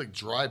just looks like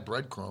dry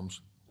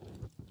breadcrumbs.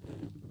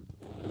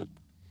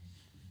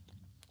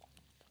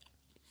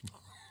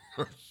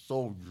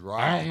 So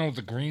dry. I don't know what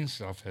the green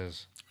stuff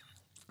is.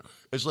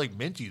 It's like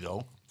minty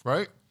though,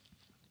 right?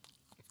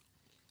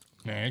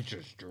 Man, it's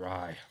just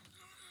dry.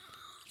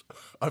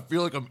 I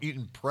feel like I'm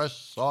eating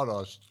pressed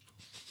sawdust.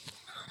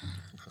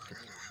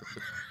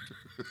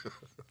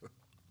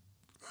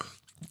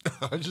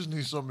 I just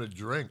need something to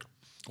drink.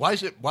 Why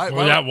is it? Why? Well,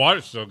 why that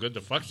water's so good.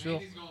 The fuck still?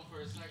 He's going for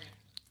a second.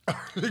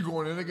 are they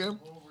going in again?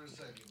 Hold for a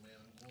second, man.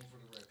 I'm going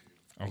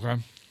for the record.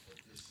 Okay.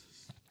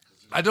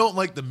 I don't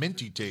like the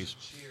minty taste.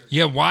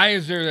 Yeah, why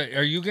is there that?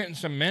 Are you getting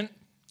some mint?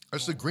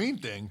 That's the green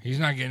thing. He's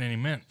not getting any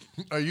mint.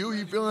 Are you?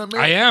 You feeling that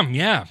mint? I am,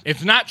 yeah.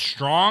 It's not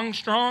strong,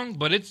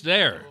 but it's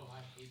there.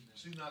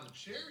 See, now the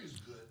cherry's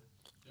good.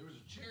 There was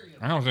a cherry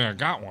in I don't think I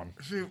got one.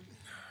 See,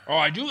 Oh,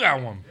 I do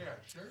got one. there.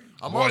 Cherry.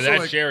 I'm Boy, also that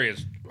like cherry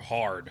is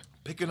hard.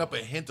 picking up a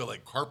hint of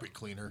like carpet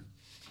cleaner.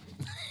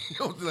 You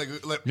know,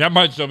 like That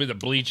might still be the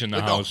bleach in the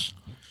Like a- house.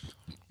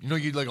 you know,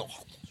 you like a.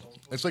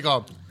 It's like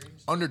a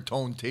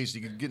undertone taste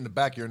you can get in the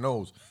back of your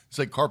nose. It's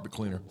like carpet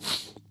cleaner.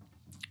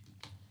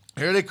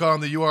 Here they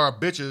come. The you are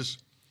bitches.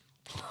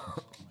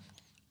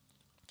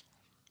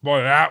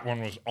 Boy, that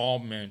one was all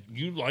mint.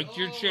 You liked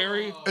your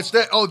cherry? It's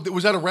that. Oh,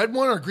 was that a red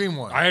one or a green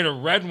one? I had a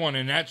red one,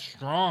 and that's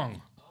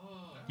strong.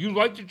 You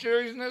like the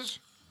cherries in this?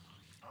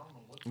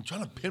 I'm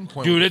trying to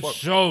pinpoint. Dude, what the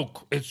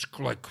fuck- it's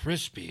like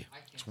crispy.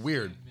 It's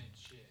weird.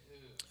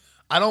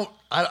 I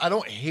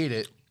don't hate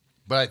it,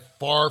 but I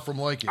far from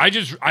like it.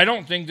 I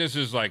don't think this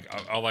is like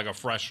a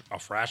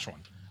fresh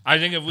one. I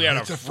think if we had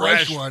It's a a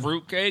fresh fresh one.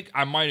 fruitcake,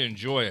 I might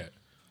enjoy it.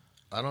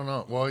 I don't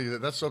know. Well, yeah,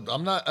 that's.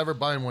 I'm not ever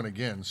buying one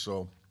again.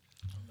 So.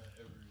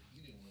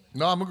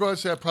 No, I'm gonna go ahead and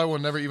say I probably will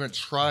never even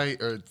try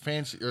or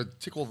fancy or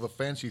tickle the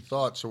fancy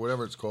thoughts or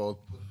whatever it's called.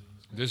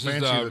 This Fancy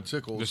the is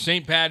tickles. the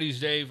St. Patty's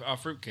Day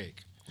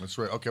fruitcake. That's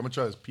right. Okay, I'm gonna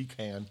try this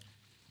pecan.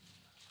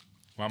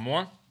 Want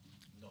more?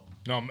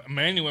 No,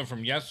 Manny went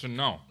from yes to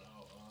no.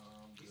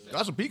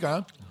 That's a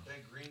pecan.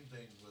 That green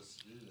thing was.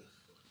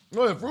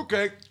 No, a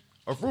fruitcake,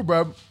 a fruit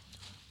bread.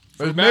 It's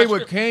Fruit made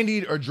with basket?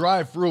 candied or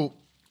dried fruit,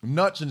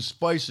 nuts and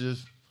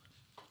spices,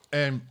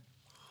 and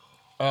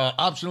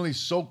optionally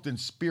soaked in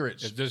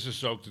spirits. If this is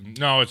soaked in,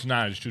 no, it's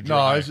not. It's too No,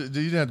 dry. you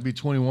didn't have to be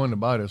 21 to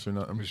buy this or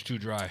nothing. It's too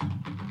dry.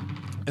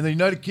 In the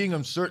United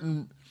Kingdom,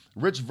 certain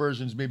rich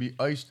versions may be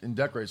iced and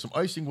decorated. Some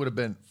icing would have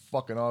been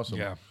fucking awesome.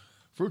 Yeah.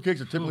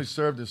 Fruitcakes are typically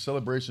served in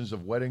celebrations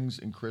of weddings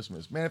and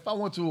Christmas. Man, if I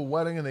went to a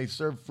wedding and they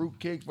served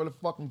fruitcake for the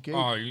fucking cake,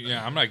 Oh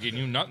yeah, I'm not getting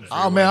you nothing. For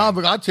oh your man,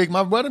 wedding. I'd take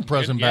my wedding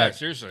present Yeah, back.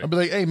 seriously. I'd be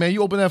like, hey man,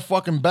 you open that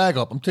fucking bag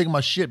up. I'm taking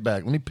my shit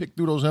back. Let me pick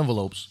through those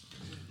envelopes.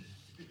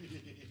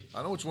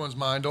 I know which one's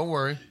mine. Don't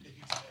worry.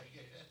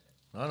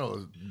 I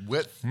know.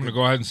 Wet. I'm gonna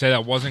go ahead and say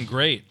that wasn't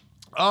great.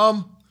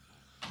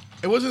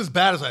 It wasn't as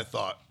bad as I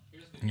thought.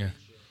 Yeah.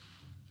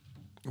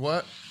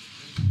 What?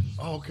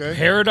 Oh, okay.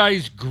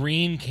 Paradise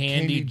green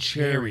candied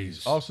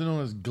cherries. also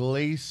known as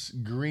glace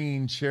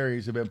green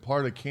cherries, have been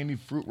part of the candied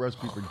fruit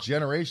recipe for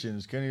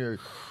generations. Candy are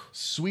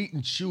sweet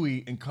and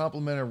chewy and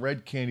complement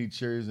red candied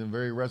cherries in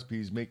various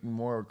recipes, making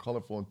more a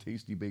colorful and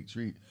tasty baked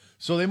treat.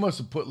 So they must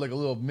have put like a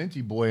little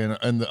minty boy in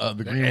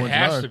the green It ones.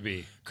 has to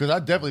be. Because I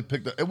definitely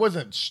picked it. It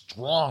wasn't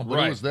strong, but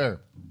Right. it was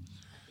there.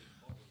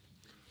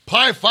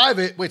 Pie 5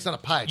 it. Wait, it's not a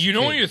pie. It's You a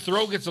know when cake. your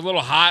throat gets a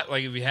little hot,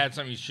 like if you had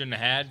something you shouldn't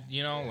have had,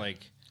 you know, like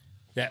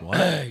that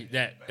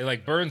that it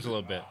like burns a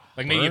little bit.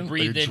 Like maybe you Burn?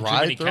 breathed Like a in too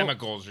dry many throat?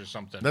 chemicals or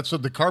something. That's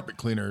what the carpet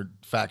cleaner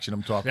faction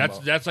I'm talking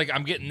about. That's like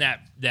I'm getting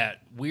that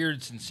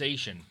weird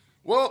sensation.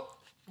 Well,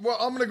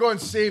 I'm gonna go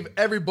and save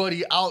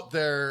everybody out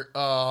there.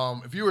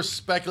 If you were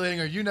speculating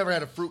or you never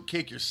had a fruit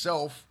cake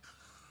yourself,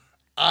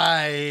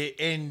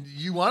 and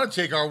you want to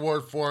take our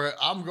word for it,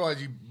 I'm going.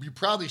 You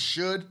probably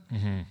should.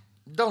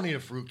 Don't need a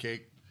fruit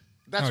cake.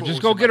 That's No, what just was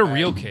go in my get a bag.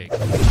 real cake.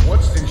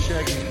 What's in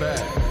Shaggy's bag?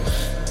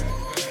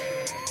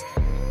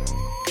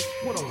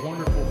 What a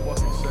wonderful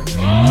fucking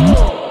segment.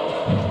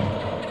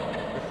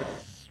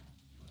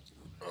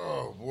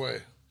 Oh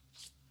boy.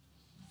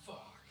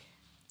 Fuck.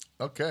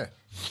 Okay.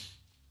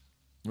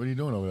 What are you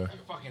doing over there?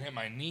 I fucking hit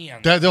my knee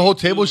on The whole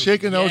table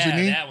shaking? That was your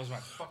Yeah, knee? That was my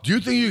fucking Do you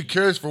think you could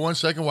carry this for 1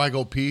 second while I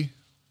go pee?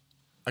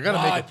 I gotta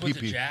I make a put the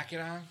pee. jacket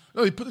on?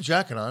 No, you put the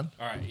jacket on.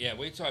 All right, yeah,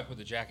 wait till I put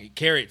the jacket.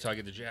 Carry it till I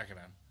get the jacket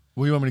on.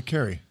 What do you want me to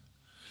carry?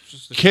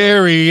 just a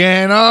Carrie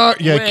Ann.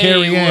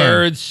 Carrie Ann.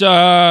 wayward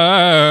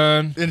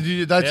son. And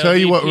did I tell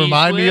you what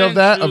reminded me of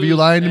that? Of you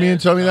lying to me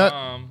and telling me that?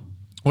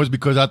 Was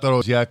because I thought it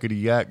was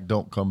Yakety Yak,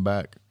 Don't Come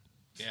Back.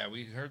 Yeah,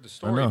 we heard the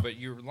story, but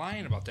you're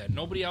lying about that.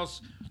 Nobody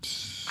else.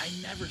 I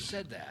never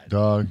said that.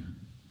 Dog.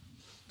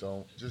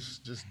 Don't.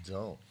 Just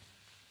don't.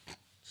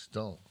 Just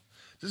don't.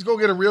 Just go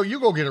get a real. You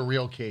go get a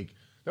real cake.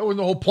 That was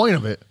the whole point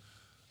of it.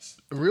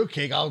 A real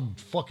cake, I'll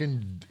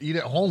fucking eat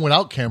at home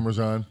without cameras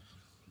on.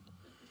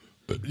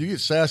 But you get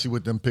sassy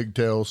with them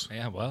pigtails.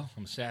 Yeah, well,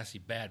 I'm a sassy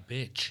bad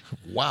bitch.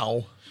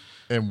 Wow.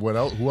 And what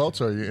else? Who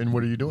else are you? And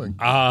what are you doing?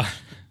 That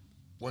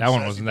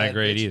one wasn't that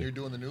great either. You're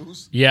doing the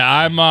news? Yeah,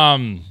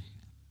 I'm.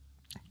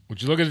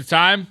 Would you look at the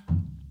time?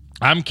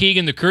 I'm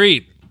Keegan the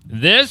Creep.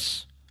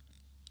 This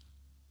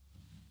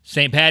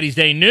St. Patty's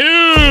Day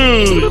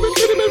news.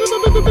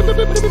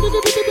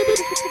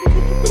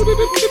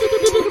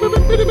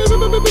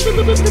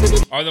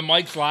 Are the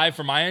mics live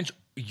for my intro?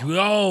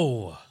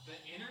 Yo.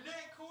 The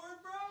internet cord,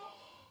 bro?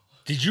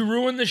 Did you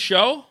ruin the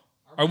show?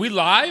 Are we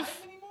live?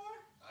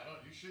 I don't.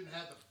 You shouldn't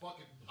have the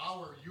fucking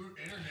power of your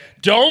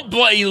internet. Don't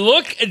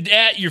look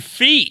at your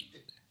feet.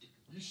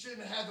 You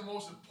shouldn't have the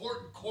most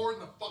important cord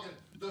in the fucking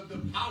the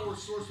power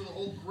source of the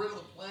whole grid of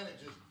the planet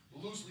just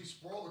loosely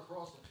sprawled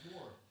across the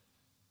floor.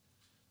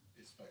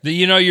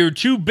 You're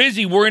too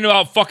busy worrying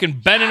about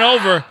fucking bending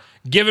over,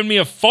 giving me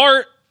a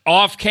fart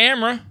off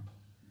camera.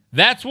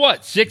 That's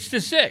what,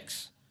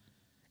 6-6.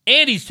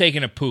 And he's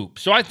taking a poop,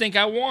 so I think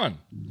I won.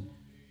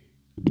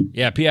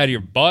 Yeah, pee out of your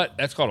butt.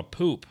 That's called a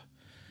poop.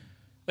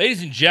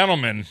 Ladies and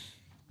gentlemen,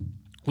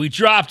 we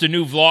dropped a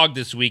new vlog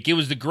this week. It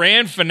was the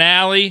grand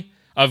finale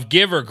of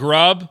Give or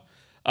Grub,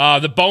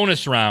 the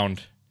bonus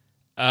round.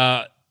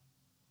 Wasn't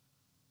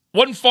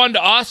fun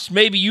to us.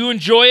 Maybe you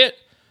enjoy it.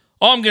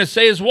 All I'm going to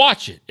say is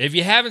watch it. If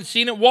you haven't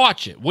seen it,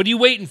 watch it. What are you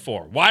waiting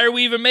for? Why are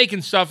we even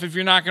making stuff if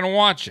you're not going to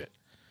watch it?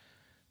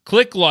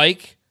 Click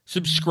like,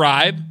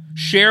 subscribe,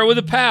 share with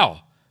a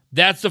pal.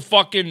 That's the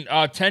fucking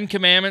 10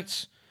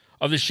 commandments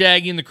of the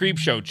Shaggy and the Creep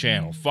Show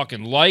channel.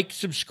 Fucking like,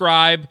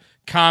 subscribe,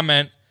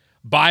 comment,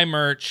 buy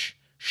merch,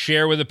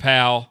 share with a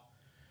pal,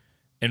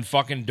 and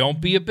fucking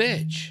don't be a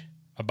bitch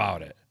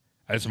about it.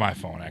 That's my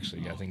phone,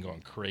 actually. I think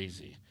going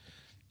crazy.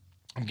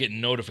 I'm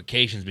getting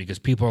notifications because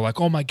people are like,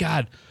 oh my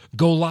God,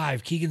 go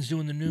live. Keegan's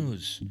doing the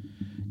news.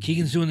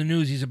 Keegan's doing the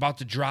news. He's about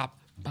to drop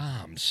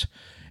bombs.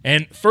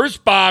 And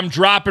first bomb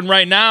dropping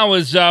right now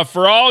is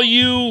for all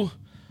you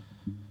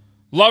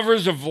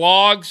lovers of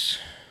vlogs.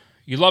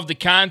 You love the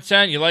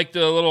content. You like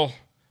the little,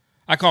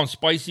 I call them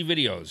spicy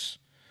videos.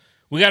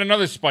 We got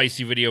another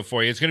spicy video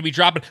for you. It's going to be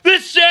dropping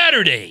this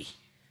Saturday.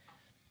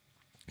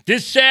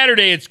 This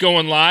Saturday it's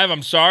going live.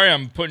 I'm sorry.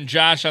 I'm putting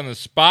Josh on the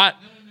spot.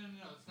 No.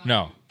 It's not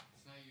No. you.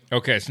 It's not you.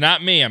 Okay, it's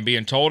not me. I'm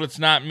being told it's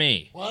not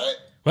me. What?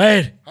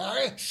 What?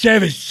 Huh?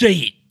 Have a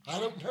seat. I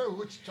don't know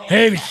what you're talking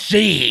Have a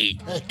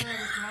seat.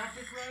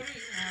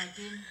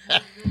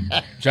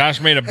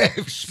 Josh made a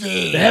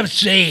have a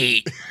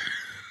seat.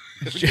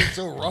 It gets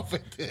so rough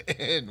at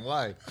the end.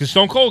 Why? Because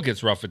Stone Cold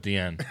gets rough at the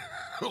end.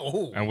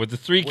 Oh. And with the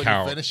 3 When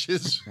count. it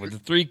finishes With the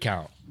 3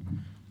 count.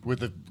 with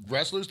the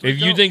wrestlers. If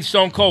you think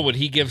Stone Cold, would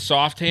he give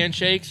soft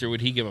handshakes or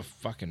would he give a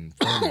fucking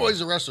firm well, one?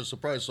 he's a wrestler, so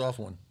probably a soft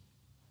one.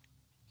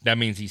 That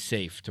means he's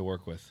safe to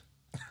work with.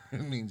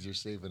 It means you're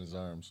safe in his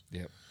arms.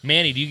 Yep.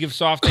 Manny, do you give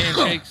soft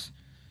handshakes?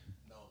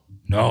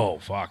 No,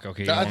 fuck.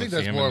 Okay. you I wanna think see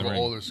that's him more in of the an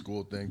ring. older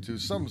school thing too.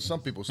 Some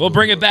people. We'll still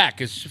bring do it back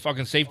because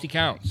fucking safety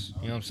counts.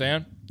 You know what I'm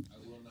saying? Is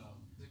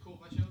it cool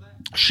if I show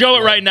that? Show it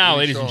What? right now, What are you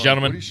ladies and showing?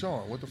 gentlemen. What are you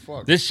showing? What the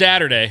fuck? This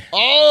Saturday.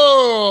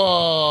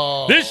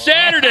 Oh, This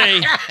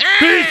Saturday.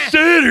 This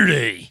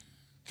Saturday.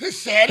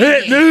 This At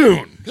Saturday.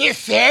 noon. This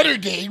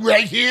Saturday,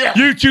 right here.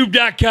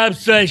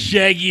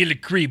 YouTube.com/Shaggy and the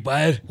Creep,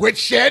 bud.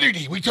 Which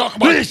Saturday? We talk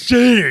about. This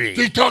Saturday.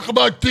 They talk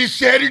about this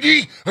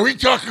Saturday, or we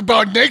talking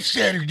about next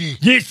Saturday?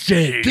 This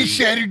Saturday. This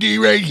Saturday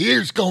right here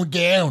is going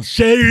down.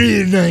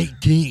 Saturday the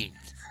 19th.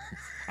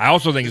 I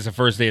also think it's the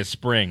first day of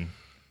spring.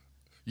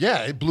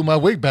 Yeah, it blew my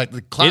wig back.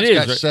 The clocks It is.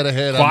 got right? set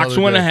ahead. Clocks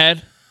another went day.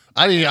 ahead.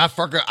 I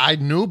forgot. I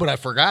knew, but I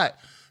forgot.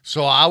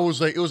 So I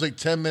was like, it was like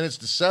 10 minutes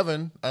to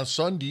 7 on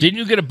Sunday. Didn't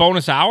you get a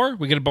bonus hour?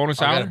 We get a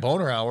bonus I hour? got a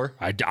boner hour.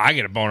 I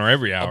get a boner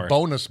every hour.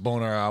 Bonus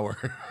boner hour.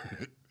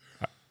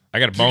 I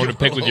got a bone to get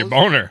pick one with of your those?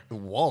 boner.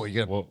 Whoa, you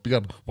got. Well, You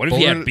got what if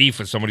you boner- had beef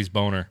with somebody's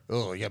boner?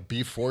 Oh, you got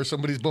beef for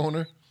somebody's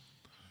boner?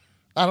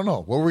 I don't know.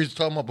 What were we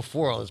talking about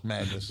before all this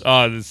madness?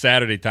 The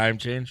Saturday time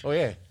change. Oh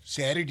yeah,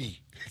 Saturday.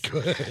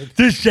 Good.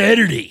 This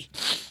Saturday.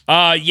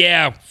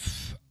 Yeah.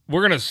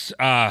 We're going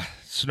to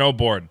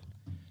snowboard.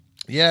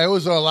 Yeah, it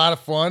was a lot of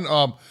fun.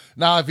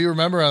 Now, if you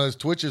remember on those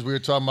Twitches, we were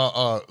talking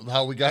about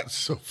how we got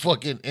so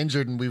fucking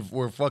injured and we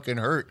were fucking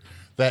hurt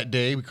that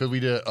day because we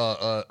did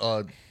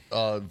a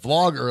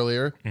vlog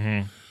earlier.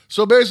 Mm-hmm.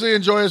 So basically,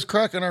 enjoy us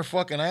cracking our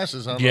fucking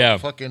asses on Yeah. the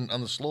fucking on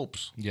the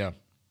slopes. Yeah.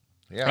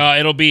 Yeah.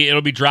 It'll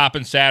be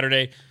dropping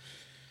Saturday.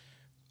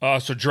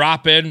 So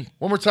drop in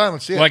One more time,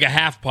 let's see it. like a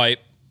half pipe.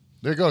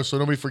 There it goes, so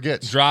nobody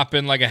forgets. Drop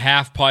in like a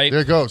half pipe. There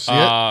it goes. See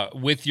it?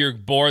 With your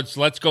boards.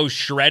 Let's go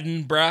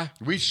shredding, bruh.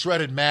 We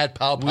shredded mad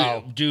pow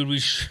pow. Dude,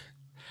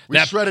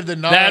 We shredded the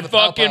gnar. That on the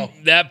pow fucking pow.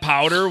 that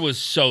powder was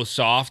so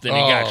soft and it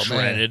got man.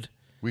 shredded.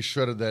 We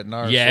shredded that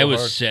gnar. Yeah, so it was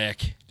hard.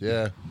 sick.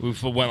 Yeah,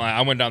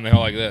 I went down the hill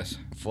like this.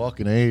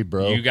 fucking A,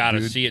 bro. You got to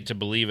dude. see it to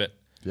believe it.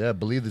 Yeah,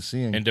 believe the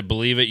seeing. And to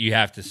believe it, you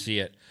have to see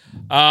it.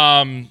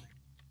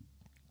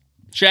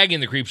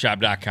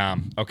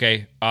 ShaggyandtheCreepShop.com.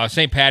 Okay.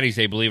 St. Patty's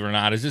Day, believe it or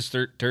not, is this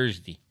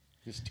Thursday.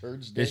 This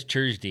Thursday. This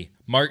Thursday,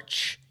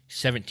 March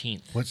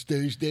 17th. What's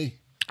Thursday?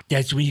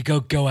 That's when you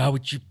go out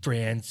with your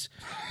friends,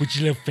 with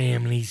your little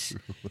families.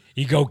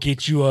 You go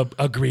get you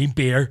a green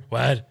beer.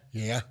 What?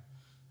 Yeah.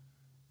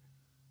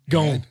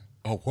 Go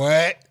Oh,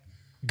 what?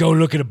 go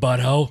look at a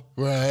butthole.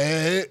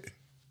 What?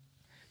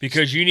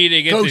 Because you need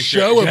to get Go this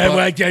show shirt.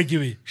 it, bud.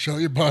 Show Show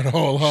your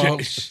butthole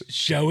off.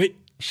 show it.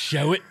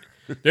 Show it.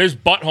 There's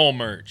butthole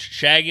merch.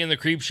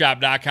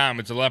 ShaggyandtheCreepShop.com.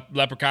 It's a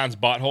leprechaun's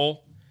butthole.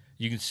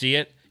 You can see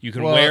it. You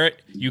can Well, wear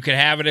it. You can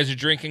have it as a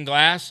drinking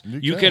glass.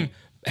 You can. can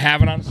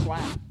have it on a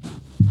slap.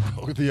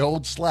 The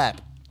old slap.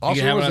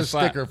 Also, have there it on was a a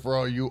slap. sticker for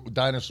all you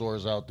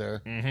dinosaurs out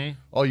there. Mm-hmm.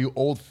 All you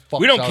old fucks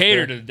We don't out cater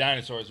there. to the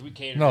dinosaurs. We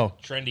cater No.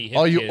 to trendy hip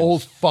All you kids.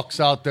 old fucks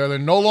out there. They're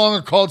no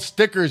longer called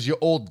stickers, you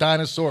old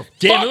dinosaur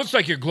Damn, fuck. it looks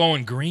like you're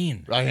glowing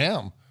green. I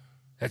am.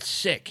 That's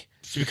sick.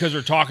 It's because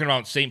we're talking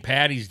about St.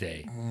 Patty's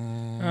Day.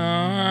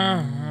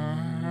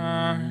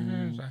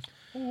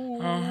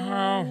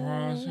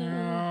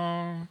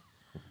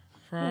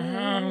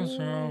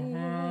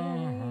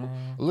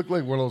 I look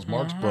like one of those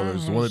Marx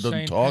brothers, the one that doesn't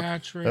Saint talk,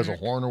 Patrick. has a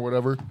horn or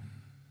whatever.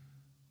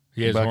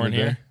 He has Back in horn the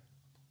day. here.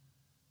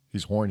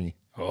 He's horny.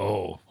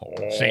 Oh,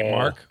 St.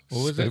 Mark.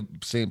 What was it?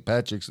 St.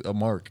 Patrick's a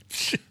mark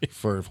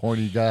for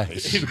horny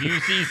guys. If you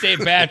see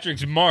St.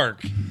 Patrick's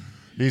mark,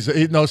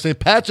 No, St.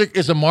 Patrick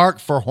is a mark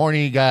for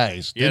horny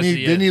guys. Yes, he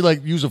didn't is. he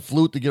like use a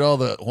flute to get all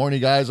the horny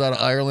guys out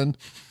of Ireland?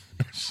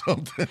 Or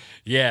something.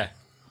 yeah.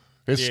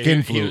 His Yeah, skin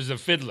he flute. was a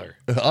fiddler.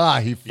 He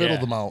fiddled Yeah.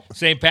 them out.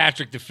 St.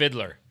 Patrick the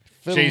fiddler.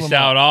 Fiddled Chased them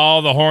out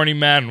all the horny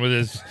men with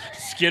his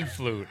skin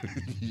flute.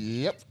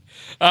 Yep.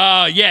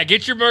 Yeah,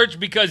 get your merch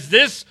because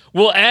this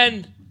will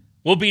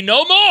be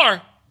no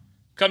more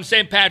come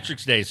St.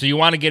 Patrick's Day. So you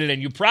want to get it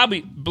in. You probably,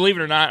 believe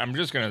it or not, I'm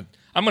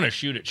going to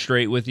shoot it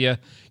straight with you.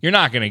 You're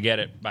not going to get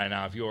it by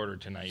now if you order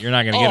tonight. You're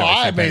not going to get it. by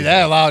I St. made Patrick's that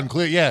Day. loud and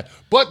clear. Yeah.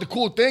 But the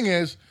cool thing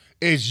is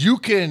you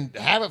can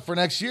have it for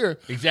next year.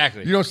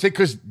 Exactly. You know what I'm saying?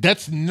 Because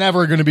that's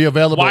never going to be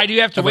available. Why do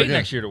you have to ever wait again.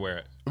 next year to wear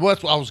it? Well,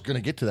 that's what I was going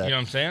to get to that. You know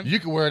what I'm saying? You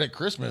can wear it at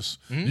Christmas.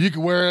 You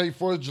can wear it at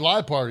 4th of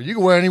July party. You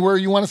can wear it anywhere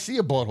you want to see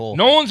a butthole.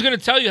 No one's going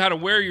to tell you how to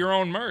wear your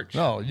own merch.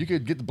 No, you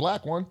could get the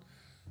black one.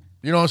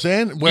 You know what I'm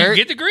saying? You Wear can it.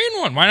 get the green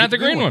one. Why not the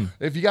green one?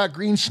 If you got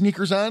green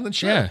sneakers on, then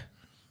sure. Yeah.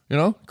 You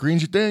know,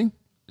 green's your thing.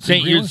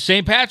 Green one.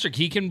 St. Patrick,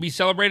 he can be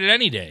celebrated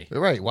any day.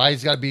 Right. Why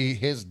it's got to be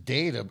his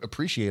day to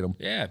appreciate him.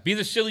 Yeah. Be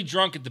the silly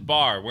drunk at the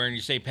bar wearing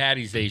your St.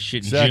 Patty's Day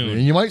shit in Exactly. June.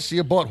 And you might see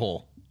a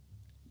butthole.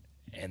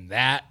 And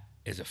that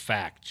is a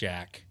fact,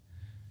 Jack.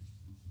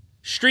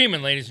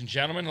 Streaming, ladies and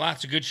gentlemen.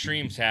 Lots of good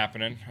streams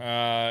happening.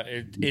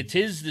 It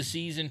is the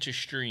season to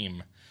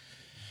stream.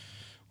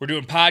 We're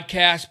doing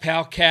podcasts,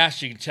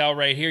 palcasts. You can tell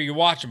right here. You're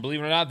watching. Believe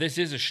it or not, this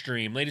is a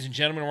stream. Ladies and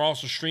gentlemen, we're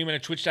also streaming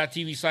at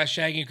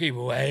twitch.tv/Shaggy and Creep.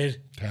 What?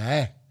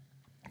 Hey.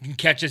 You can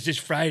catch us this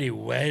Friday.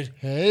 What?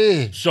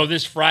 Hey. So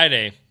this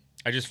Friday,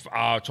 I just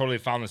totally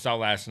found this out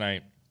last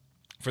night.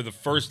 For the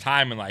first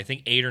time in, I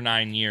think, 8 or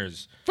 9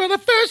 years, For the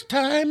first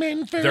time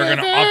in forever. they're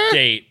going to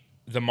update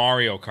the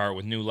Mario Kart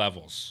with new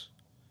levels.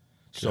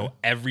 So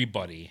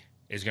everybody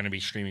is going to be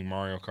streaming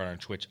Mario Kart on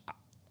Twitch.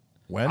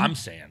 When? I'm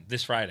saying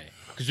this Friday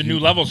because the new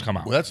levels come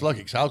out. Well, that's lucky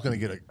because I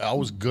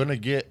was gonna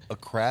get a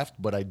craft,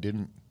 but I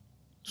didn't.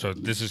 So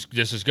this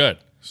is good.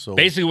 So-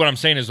 basically, what I'm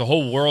saying is the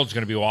whole world's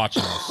going to be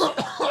watching this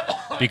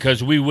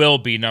because we will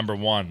be number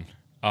one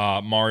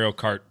Mario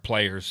Kart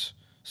players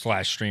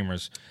 /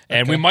 streamers,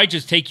 and we might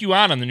just take you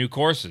on the new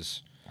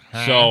courses.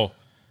 So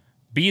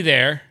be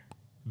there,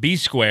 be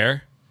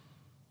square.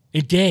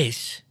 It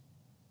is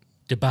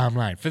the bottom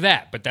line for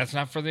that, but that's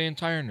not for the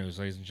entire news,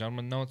 ladies and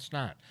gentlemen. No, it's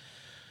not.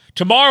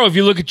 Tomorrow, if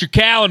you look at your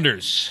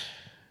calendars,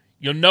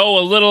 you'll know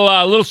a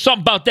little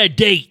something about that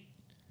date.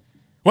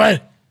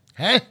 What?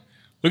 Huh?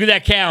 Look at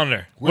that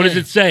calendar. What does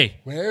Where? it say?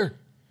 Where?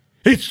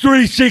 It's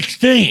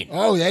 316.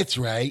 Oh, that's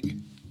right.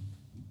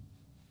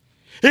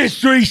 It's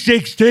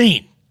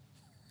 316.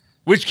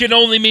 Which can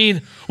only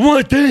mean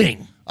one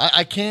thing.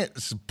 I can't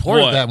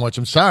support What? it that much.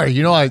 I'm sorry.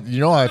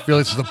 I feel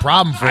this is the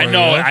problem for I you, know,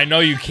 right? I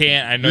know you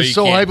can't. I know You're you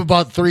so can't. hype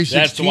about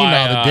 316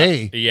 now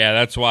today. Yeah,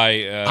 that's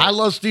why. I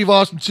love Steve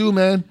Austin too,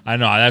 man. I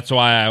know. That's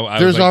why I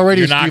There's was like,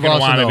 already you're a not Steve going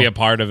to Austin, want to be though. a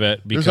part of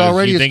it because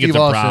already you a think Steve it's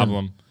a Austin.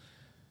 problem.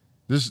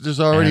 There's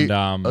already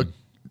And,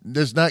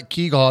 there's not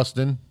Keeg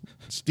Austin,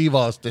 Steve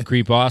Austin.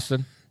 Creep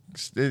Austin.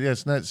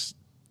 It's not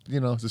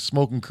the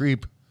smoking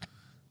creep.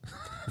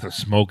 The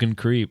smoking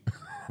creep.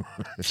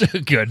 It's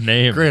a good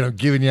name. Great, I'm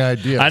giving you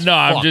ideas. I know.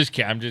 I'm Fuck. just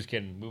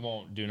kidding. We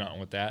won't do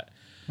nothing with that.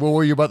 What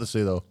were you about to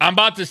say though? I'm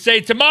about to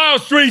say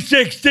tomorrow's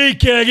 316.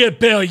 Can I get a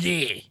bill?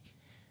 Yeah.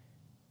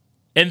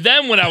 And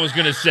then what I was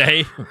going to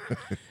say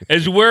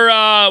is we're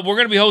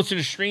going to be hosting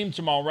a stream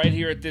tomorrow right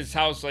here at this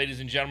house, ladies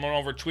and gentlemen,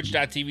 over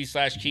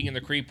twitch.tv/Keegan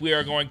the Creep. We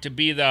are going to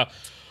be the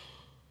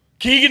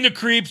Keegan the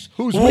Creeps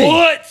Who's we?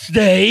 What's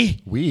Day?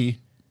 We.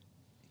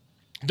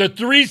 The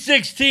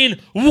 316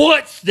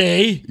 What's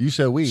Day? You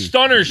said we.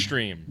 Stunner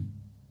stream.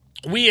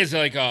 We as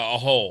like a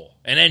whole,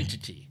 an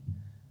entity.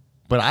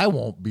 But I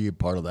won't be a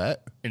part of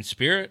that. In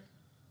spirit?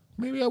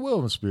 Maybe I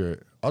will in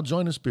spirit. I'll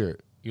join in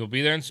spirit. You'll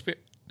be there in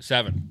spirit?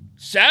 7.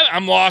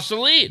 I'm lost the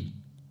lead.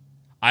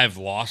 I've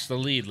lost the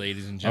lead,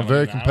 ladies and gentlemen.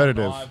 very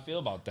competitive. I don't know how I feel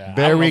about that.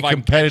 Very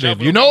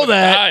competitive. You know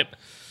that.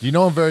 You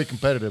know I'm very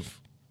competitive.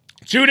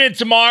 Tune in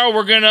tomorrow.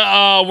 We're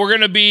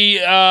gonna be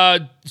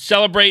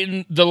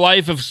celebrating the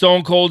life of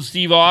Stone Cold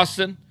Steve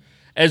Austin,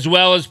 as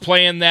well as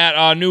playing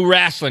that new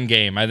wrestling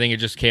game. I think it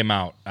just came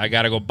out. I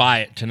gotta go buy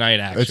it tonight.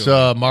 Actually, It's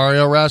a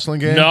Mario wrestling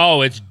game?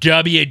 no, it's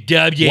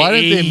WWE. Why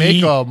didn't they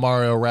make a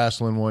Mario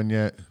wrestling one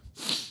yet?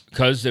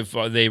 Because if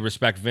they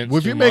respect Vince, Well,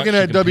 if too you're making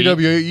much that to compete.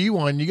 WWE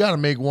one, you got to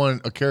make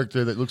a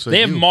character that looks like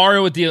They have you.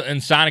 Mario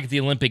and Sonic at the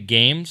Olympic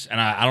Games,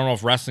 and I don't know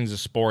if wrestling's a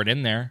sport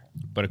in there,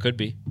 but it could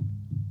be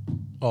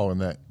in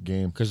that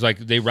game. because like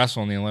they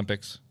wrestle in the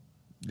Olympics.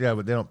 Yeah,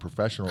 but they don't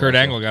professional. Kurt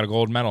wrestle. Angle got a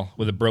gold medal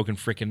with a broken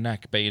freaking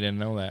neck. Bet you didn't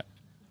know that.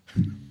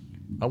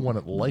 I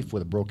wanted life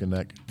with a broken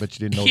neck. Bet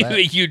you didn't know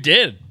that. You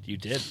did.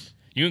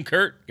 You and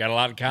Kurt got a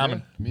lot in common.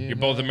 Yeah, me and You're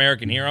both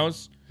American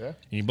heroes. Yeah. And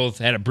you both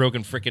had a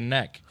broken freaking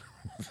neck.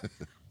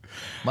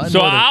 Mine So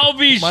more than- I'll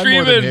be mine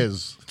more than streaming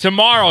his.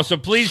 tomorrow. So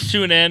please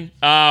tune in.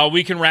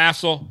 We can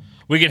wrestle.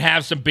 We can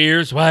have some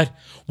beers. What?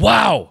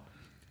 Wow.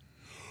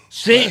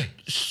 St.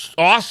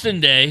 Austin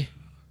Day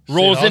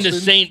rolls into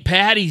Austin? St.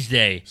 Patty's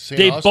Day. St.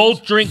 They Austin's?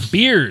 both drink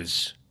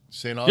beers.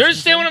 St. You Austin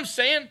understand thing? what I'm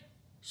saying?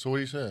 So what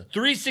do you say?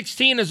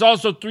 316 is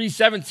also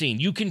 317.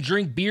 You can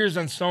drink beers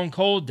on Stone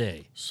Cold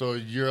Day. So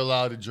you're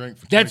allowed to drink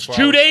for That's 24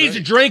 2 hours days straight?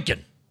 of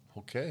drinking.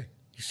 Okay.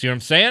 You see what I'm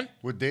saying?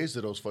 What days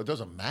are those for? It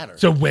doesn't matter.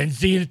 So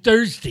Wednesday and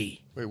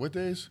Thursday. Wait, what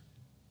days?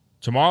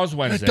 Tomorrow's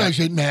Wednesday.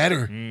 doesn't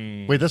matter.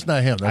 Wait, that's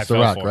not him. That's I The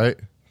fell Rock, for it. right?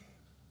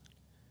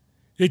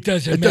 It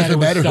doesn't doesn't what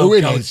matter Stone who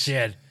it Cold is.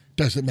 said.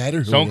 Doesn't matter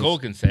who Stone it is.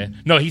 Cold can say it.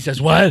 No, he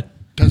says what?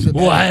 Doesn't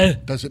matter.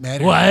 What? Doesn't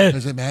matter. What?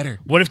 Doesn't matter.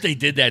 What if they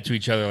did that to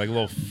each other like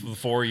little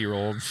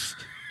 4-year-olds?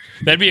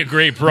 That'd be a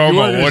great You weren't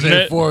promo, gonna wouldn't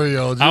say it?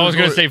 4-year-olds. I was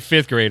going to say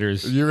 5th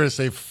graders. You're gonna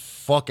say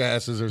fuck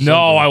asses or something.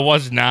 No, I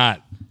was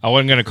not. I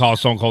wasn't going to call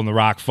Stone Cold and The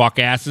Rock fuck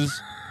asses.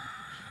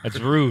 That's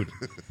rude.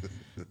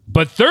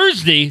 But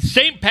Thursday,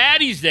 St.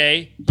 Patty's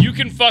Day, you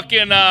can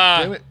fucking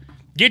Damn it.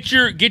 get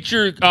your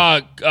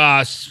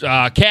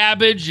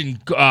cabbage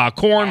and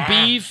corned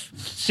beef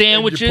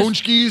sandwiches.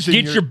 punchkis and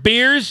get your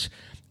beers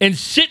and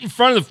sit in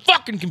front of the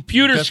fucking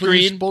computer That's what you're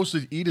screen supposed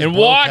to eat is and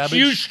boiled watch cabbage.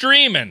 you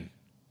streaming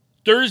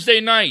Thursday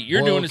night.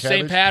 You're Boiled doing it St.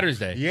 cabbage? Patter's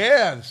Day.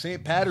 Yeah,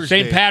 St. Patter's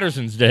St. Day.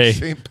 Patterson's Day.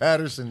 St.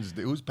 Patterson's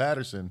Day. Who's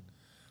Patterson?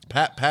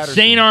 Pat Patterson.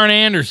 St. Arn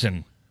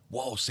Anderson.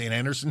 Whoa, St.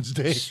 Anderson's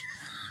Day.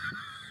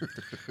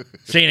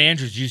 St.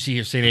 Andrews. You see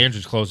here, St.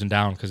 Andrews closing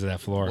down because of that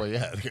floor. Well,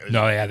 yeah.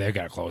 No, yeah, they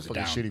got to close it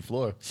Fucking down. shitty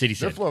floor. City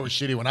Their said- floor was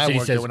shitty when I City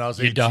worked says, there when I was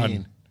 18. you're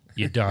done.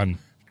 You're done.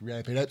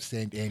 Wrap it up,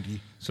 St.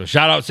 Andy. So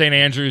shout out St.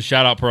 Andrews.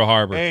 Shout out Pearl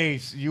Harbor. Hey,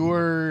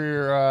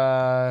 you're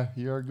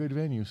a good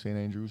venue, St.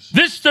 Andrews.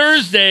 This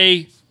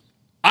Thursday,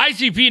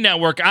 ICP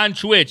Network on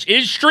Twitch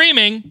is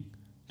streaming.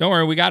 Don't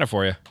worry, we got it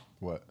for you.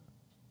 What?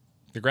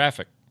 The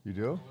graphic. You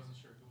do?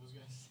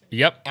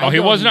 Yep. I Oh, he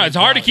don't was not. even It's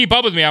hard to got it. keep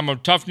up with me. I'm a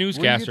tough Where do you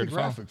newscaster. get the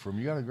graphic from?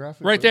 You got a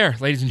graphic? Right there,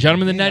 ladies and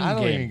gentlemen, the Man, I Netting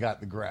don't even game. got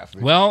the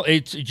graphic. Well,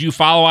 do you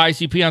follow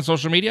ICP on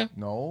social media?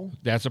 No.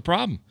 That's a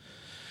problem.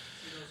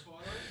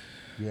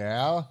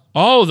 Yeah.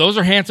 Oh, those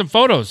are handsome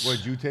photos.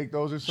 Would you take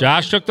those or something?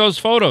 Josh took those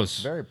photos.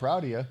 Very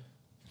proud of you.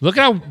 Look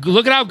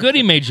at how good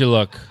he made you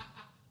look.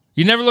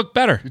 You never look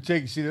better.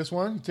 See this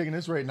one? You're taking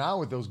this right now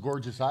with those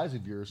gorgeous eyes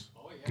of yours.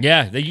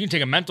 Yeah, you can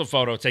take a mental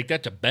photo. Take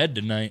that to bed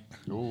tonight.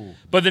 Ooh.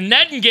 But the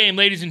Nedden game,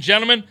 ladies and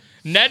gentlemen,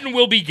 Nedden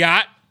will be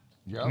got.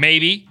 Yep.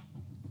 Maybe.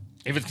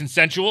 If it's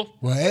consensual.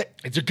 What?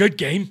 It's a good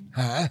game.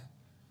 Huh?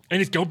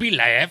 And it's going to be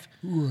live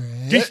What?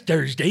 this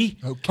Thursday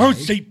Okay. on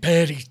St.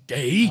 Patty's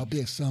Day. I'll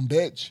be a some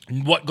bitch.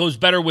 And what goes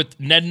better with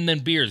Nedden than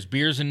beers?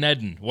 Beers and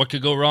Nedden. What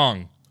could go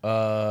wrong?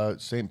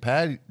 St.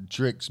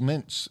 Patrick's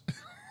mints.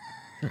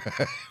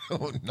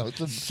 Oh, no,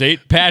 it's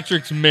St.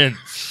 Patrick's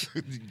Mints.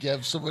 you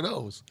have some of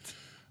those.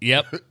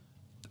 Yep.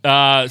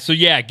 So,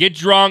 yeah, get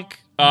drunk.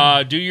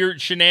 Do your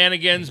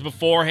shenanigans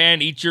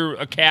beforehand. Eat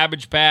a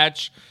Cabbage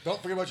Patch.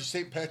 Don't forget about your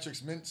St.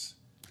 Patrick's mints.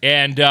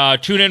 And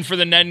tune in for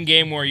the Nedden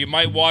game where you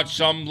might watch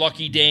some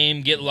lucky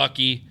dame get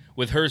lucky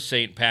with her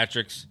St.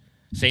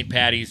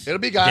 Patty's. It'll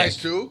be guys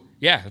dick. too.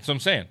 Yeah, that's what I'm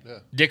saying. Yeah.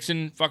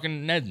 Dixon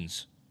fucking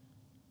Neddens.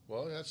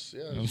 Well, that's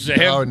I'm saying?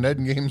 how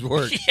Ned games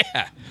work.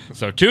 Yeah.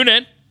 So tune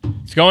in.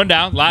 It's going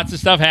down. Lots of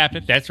stuff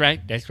happening. That's right.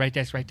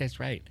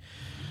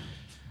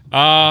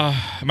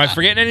 Am I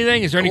forgetting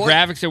anything? Is there any What?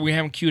 graphics that we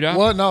haven't queued up?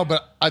 Well, no,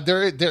 but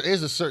there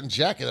is a certain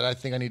jacket that I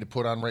think I need to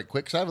put on right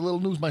quick because I have a little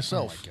news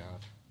myself. Oh, my God.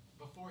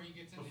 Before he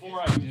gets into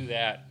Before I do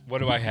that, what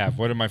do I have?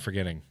 What am I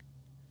forgetting?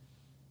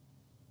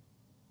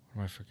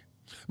 What am I forgetting?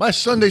 My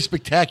Sunday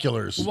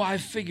spectaculars. Well, I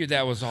figured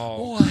that was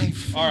all. Oh,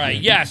 All right.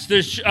 Yes,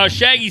 the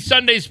Shaggy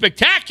Sunday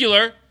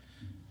Spectacular.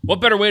 What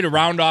better way to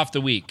round off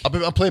the week? I'm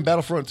playing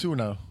Battlefront 2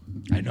 now.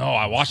 I know.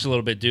 I watched a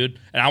little bit, dude,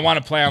 and I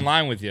want to play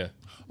online with you.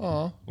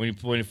 Oh. When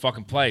you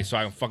fucking play, so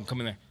I can fucking come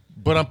in there.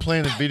 But I'm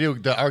playing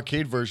the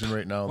arcade version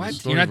right now.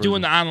 What? You're not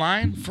doing the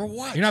online? For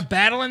what? You're not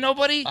battling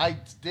nobody? I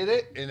did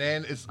it, and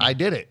then I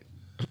did it.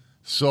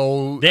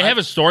 So They have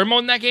a story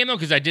mode in that game though,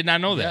 because I did not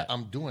know that. Yeah,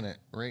 I'm doing it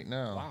right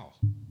now. Wow.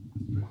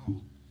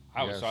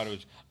 I always Yes. thought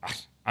it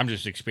was. I'm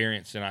just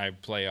experienced, and I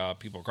play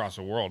people across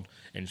the world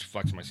and just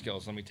flex my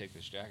skills. Let me take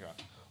this jacket off.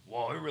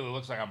 Whoa, it really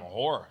looks like I'm a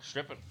whore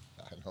stripping.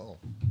 I know.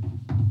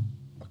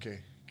 Okay,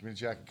 give me the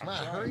jacket. Come on,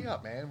 sorry. hurry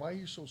up, man. Why are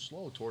you so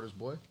slow, tortoise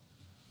boy?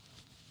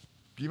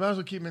 You might as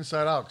well keep him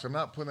inside out, because I'm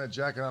not putting that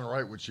jacket on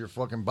right with your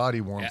fucking body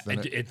warmth in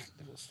it.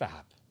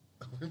 Stop.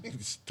 What do you mean,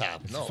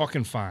 stop? It's No.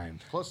 fucking fine.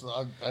 Plus,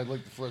 I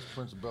like the Fresh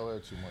Prince of Bel-Air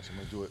too much. I'm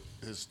going to do it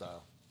his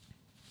style.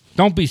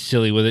 Don't be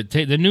silly with it.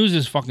 The news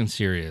is fucking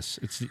serious.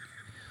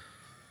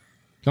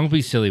 Don't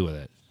be silly with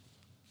it.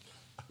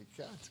 I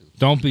got to.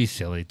 Don't be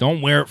silly.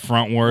 Don't wear it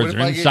What frontwards if or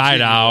I get inside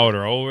jiggy out with it?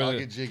 or over. I'll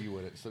get jiggy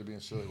with it instead of being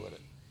silly with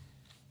it.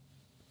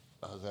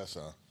 How's that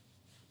sound?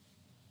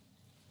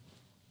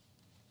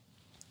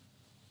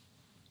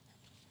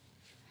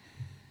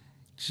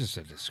 It's just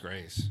a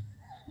disgrace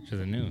to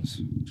the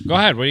news. Go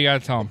ahead. What do you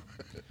got to tell them?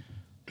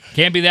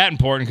 Can't be that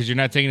important because you're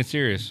not taking it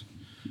serious.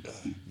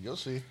 You'll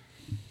see.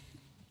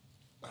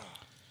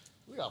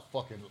 Look how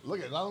fucking look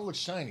at it. Now it looks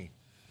shiny.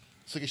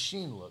 It's like a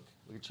Sheen look.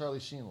 Like a Charlie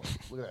Sheen look.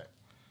 Look at that.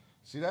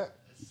 See that?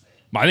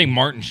 I think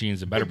Martin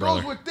Sheen's a better It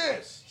brother. goes with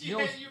this. You know,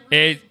 Yeah, you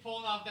really It-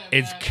 pulled off that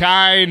It's bad-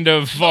 kind of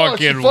no, it's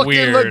fucking Like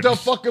weird. the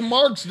fucking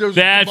marks. There's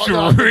That's the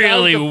guy with the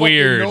really fucking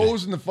weird.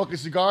 Nose and the fucking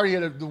cigar. He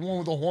had the one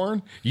with the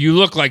horn. You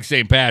look like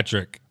St.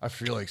 Patrick. I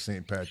feel like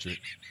St. Patrick.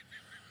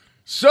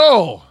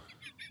 So,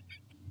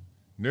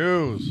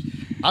 news.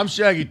 I'm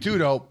Shaggy too,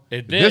 though.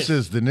 This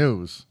is the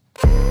news.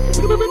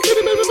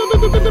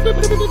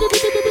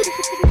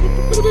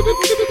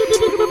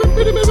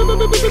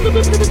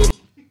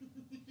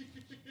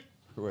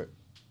 Wait,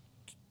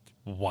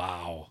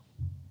 Wow.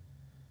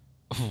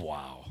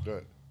 Wow.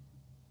 good.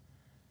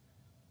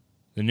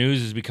 The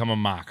news has become a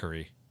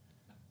mockery.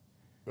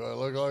 Do I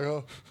look like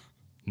her?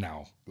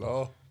 No.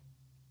 No.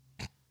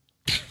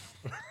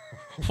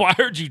 Why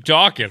aren't you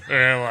talking?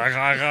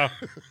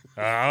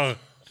 All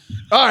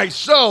right,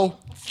 so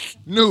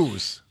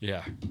news.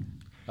 Yeah.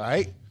 All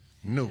right,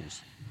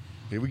 news.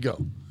 Here we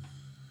go.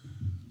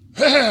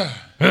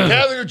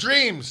 Gathering of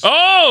Dreams,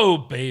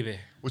 Oh, baby.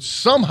 which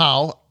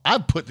somehow I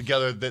put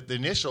together that the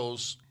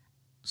initials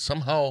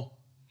somehow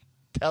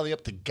tally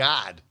up to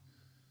God.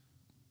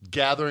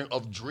 Gathering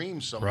of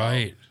Dreams somehow.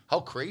 Right. How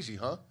crazy,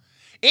 huh?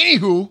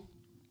 Anywho,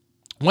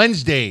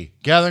 Wednesday,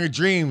 Gathering of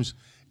Dreams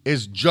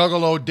is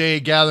Juggalo Day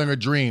Gathering of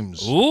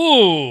Dreams.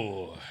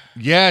 Ooh.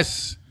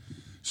 Yes.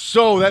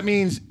 So that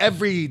means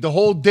the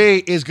whole day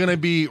is going to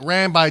be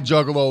ran by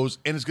Juggalos,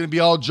 and it's going to be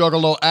all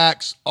Juggalo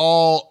acts,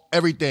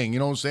 everything. You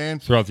know what I'm saying?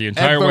 Throughout the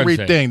entire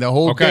Wednesday. Everything, the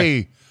whole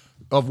Okay. day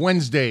of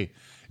Wednesday.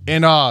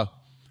 And I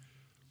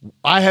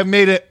have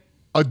made it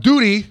a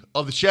duty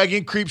of the Shaggy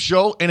and Creep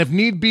show, and if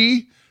need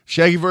be,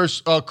 Shaggy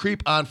vs.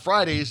 Creep on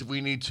Fridays if we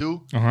need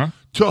to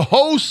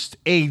host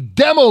a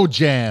demo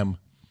jam.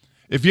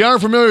 If you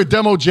aren't familiar with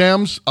demo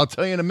jams, I'll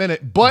tell you in a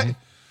minute. But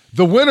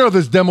the winner of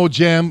this demo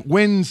jam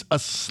wins a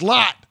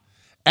slot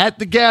at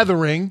the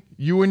gathering,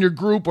 you and your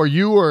group, or if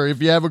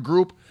you have a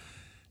group,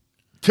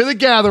 to the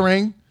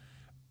gathering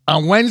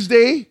on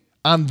Wednesday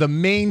on the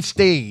main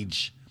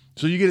stage.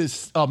 So you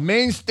get a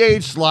main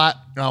stage slot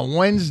on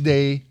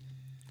Wednesday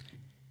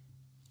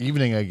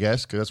evening, I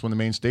guess, because that's when the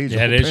main stage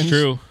That opens. is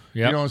true.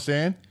 Yep. You know what I'm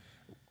saying?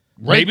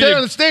 Right Maybe there the-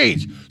 on the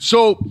stage.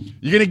 So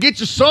you're going to get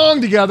your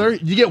song together.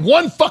 You get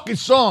one fucking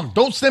song.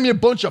 Don't send me a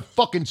bunch of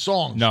fucking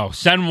songs. No,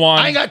 send one.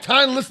 I ain't got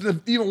time to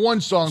listen to even one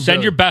song. Send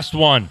dude. your best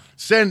one.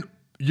 Send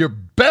your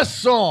best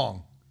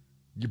song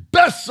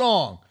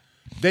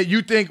that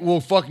you think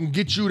will fucking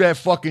get you that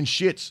fucking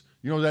shits,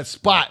 that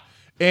spot.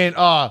 And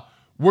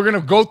we're going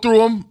to go through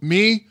them,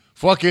 me,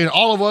 fucking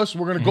all of us.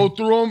 We're going to go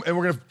through them, and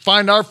we're going to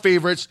find our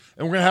favorites,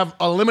 and we're going to have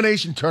an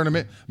elimination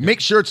tournament.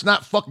 Make sure it's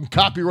not fucking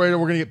copyrighted.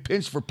 We're going to get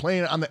pinched for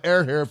playing it on the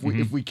air here if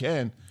we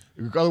can.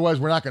 Otherwise,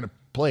 we're not going to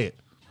play it.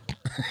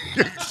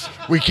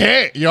 We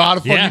can't. You know how to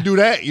fucking Yeah. do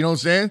that? You know what I'm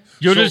saying?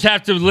 You'll So- just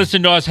have to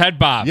listen to us head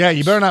bob. yeah,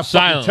 you better not fucking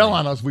Silently. tell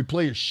on us if we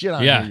play your shit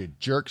on Yeah. here, you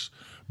jerks.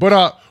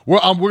 But we're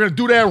gonna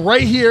do that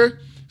right here.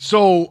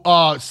 So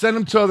send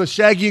them to the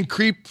Shaggy and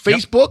Creep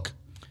Facebook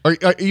or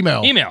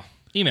email. Email.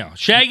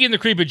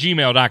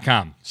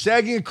 shaggyandthecreep@gmail.com.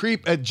 Shaggy and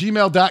Creep at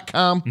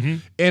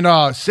gmail.com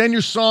and send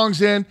your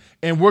songs in,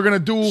 and we're gonna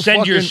do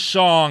Send your fucking-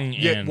 song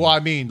Yeah, in. well, I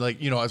mean,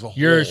 like, as a whole.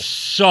 Your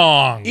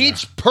song.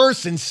 Each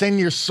person send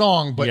your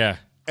song, but Yeah.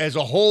 as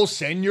a whole,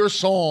 send your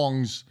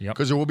songs Yep.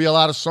 because there will be a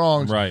lot of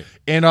songs. Right.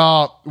 And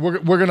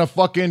we're gonna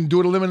fucking do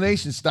an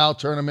elimination style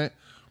tournament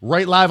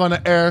right live on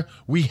the air.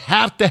 We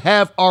have to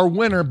have our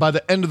winner by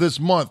the end of this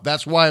month.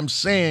 That's why I'm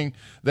saying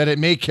that it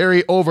may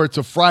carry over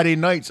to Friday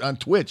nights on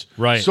Twitch.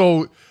 Right.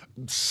 So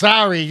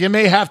Sorry, you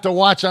may have to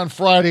watch on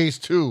Fridays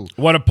too.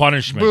 What a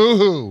punishment.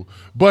 Boo-hoo.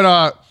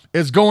 But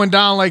it's going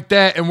down like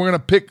that, and we're gonna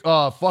pick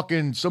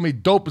fucking somebody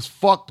dope as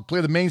fuck to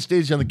play the main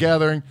stage on the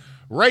Gathering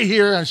right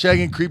here on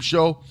Shaggy and Creep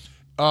Show,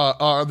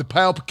 the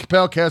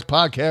Palcast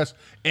podcast,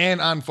 and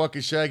on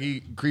fucking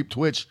Shaggy Creep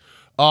Twitch.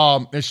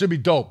 It should be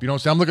dope. You know what I'm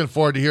saying? I'm looking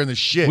forward to hearing this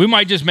shit. We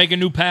might just make a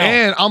new pal.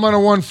 And I'm gonna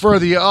one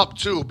further you up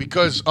too,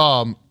 because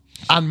on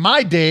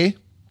my day,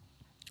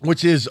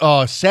 which is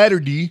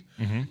Saturday,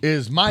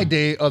 is my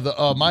day of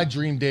the my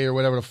dream day or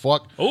whatever the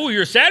fuck. Oh,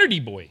 you're a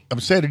Saturday boy. I'm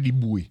a Saturday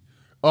boy.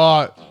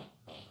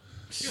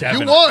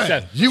 Seven. You won.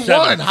 Seven. You Seven.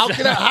 won. How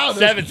can I? How?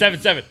 Seven.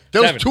 That Seven.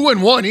 was 2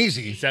 and 1,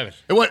 easy. 7.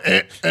 It went.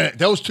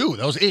 That was 2.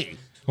 That was 8.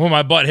 Oh,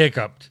 my butt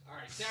hiccuped. All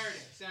right, Saturday.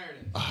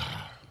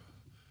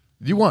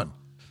 You won.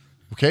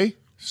 Okay,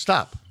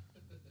 stop.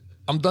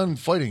 I'm done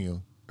fighting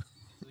you.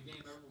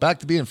 Back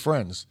to being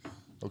friends.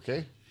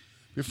 Okay,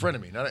 you're a friend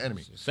of me, not an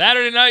enemy.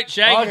 Saturday night,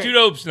 Shaggy Okay. Two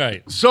Dopes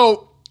night.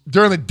 So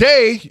during the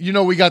day,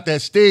 we got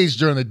that stage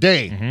during the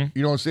day.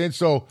 You know what I'm saying?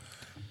 So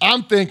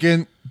I'm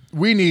thinking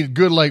we need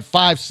good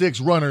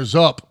 5-6 runners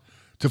up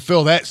to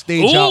fill that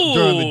stage out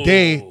during the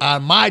day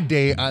on my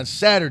day on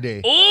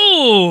Saturday.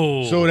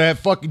 Ooh. So that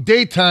fucking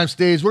daytime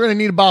stage, we're gonna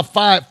need about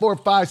 4,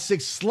 5,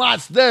 6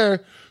 slots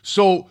there.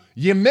 So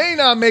you may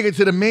not make it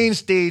to the main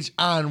stage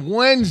on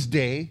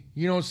Wednesday,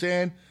 you know what I'm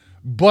saying?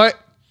 But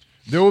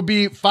there will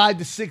be 5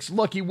 to 6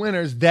 lucky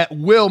winners that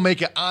will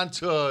make it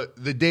onto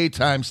the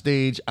daytime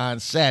stage on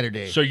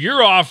Saturday. So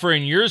you're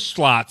offering your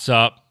slots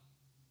up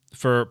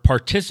for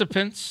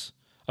participants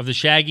of the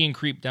Shaggy and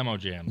Creep demo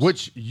jams.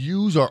 Which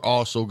yous are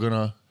also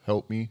gonna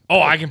help me. Oh,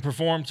 I can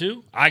perform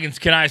too?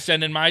 Can I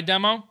send in my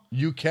demo?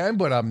 You can,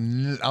 but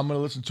I'm gonna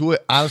listen to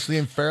it honestly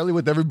and fairly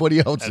with everybody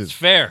else's. That's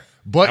fair.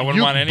 But I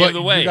wouldn't want any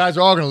other way. You guys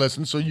are all gonna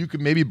listen, so you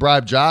can maybe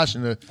bribe Josh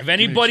and If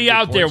anybody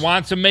out there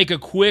wants to make a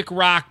quick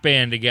rock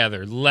band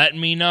together, let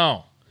me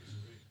know.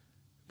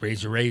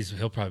 Razor Rays,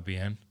 he'll probably be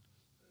in.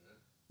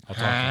 I'll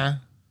talk to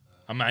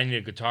him. I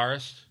need a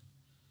guitarist.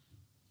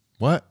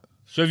 What?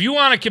 So if you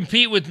want to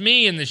compete with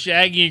me in the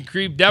Shaggy and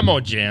Creep demo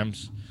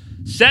jams,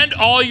 send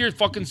all your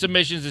fucking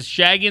submissions to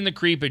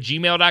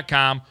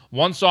shaggyandthecreep@gmail.com.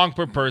 1 song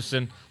per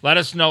person. Let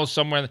us know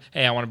somewhere.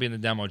 Hey, I want to be in the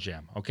demo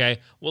jam. Okay?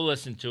 We'll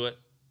listen to it.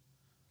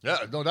 Yeah,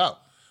 no doubt.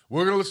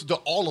 We're going to listen to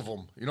all of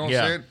them. You know what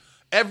Yeah. I'm saying?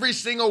 Every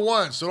single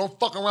one. So don't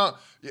fuck around.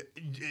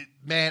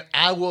 Man,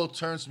 I will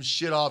turn some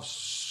shit off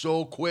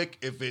so quick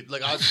if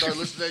I start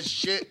listening to that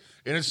shit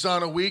and it's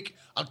on a week.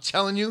 I'm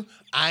telling you,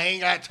 I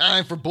ain't got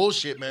time for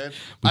bullshit, man.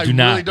 I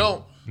really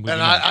don't.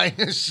 I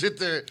sit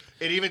there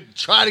and even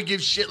try to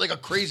give shit a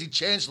crazy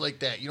chance like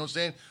that. You know what I'm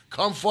saying?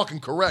 Come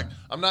fucking correct.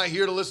 I'm not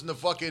here to listen to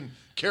fucking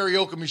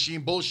karaoke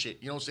machine bullshit.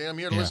 You know what I'm saying? I'm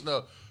here to listen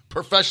to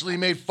professionally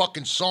made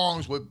fucking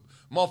songs with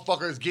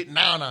motherfuckers getting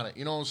down on it.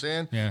 You know what I'm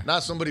saying? Yeah.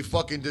 Not somebody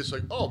fucking just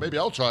maybe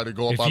I'll try to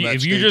go up on that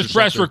If stage you or just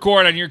press something.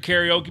 record on your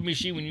karaoke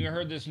machine when you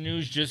heard this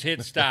news, just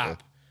hit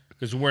stop.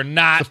 Because we're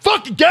not The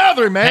fucking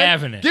gathering, man.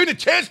 having it. Give me the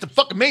chance to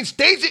fucking main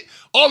stage it.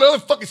 All the other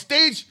fucking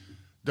stage,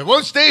 the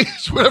one stage,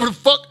 whatever the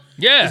fuck.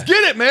 Yeah. Let's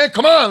get it, man.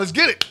 Come on, let's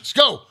get it. Let's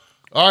go.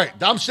 All right,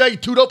 I'm Shaggy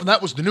Toot Up, and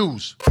that was the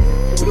news.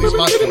 At least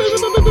my portion.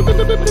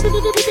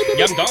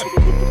 Yeah, I'm done. You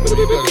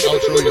got an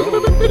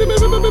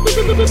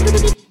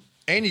outro, yo.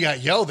 And you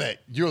got yelled at.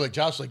 You were like,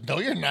 Josh, no,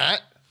 you're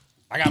not.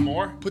 I got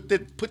more. Put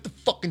the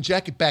fucking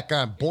jacket back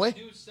on, boy.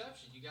 New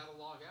exception. You got to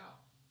log out.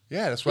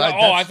 Yeah, that's right.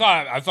 I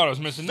thought I was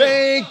missing this.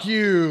 Thank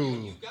you.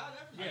 You got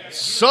everything.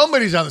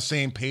 Somebody's on the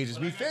same page as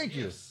me. Thank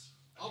you.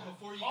 Oh,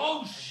 before you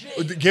Oh, go.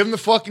 shit. Give him the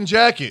fucking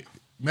jacket.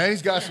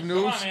 Manny's got some Come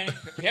news. on, man.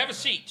 Have a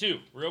seat, too,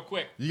 real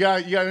quick. You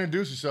got to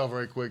introduce yourself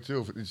very quick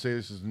too. If you say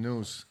this is the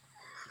news.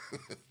 You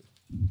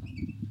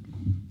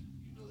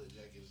know that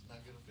jacket is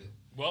not gonna fit.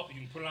 Well, you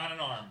can put it on an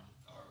arm.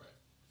 All right.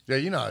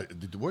 Yeah,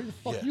 where the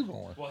fuck you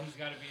going? Well, he's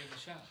got to be in the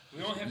shop.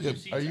 We only have Yeah, 2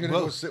 seats. are you gonna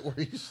go sit where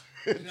he's?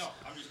 No, I'm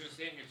just going to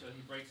stand here until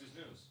he breaks his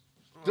news.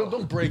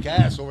 Don't break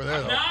ass over there.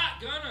 I'm Though.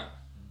 not gonna.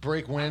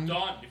 Break wind.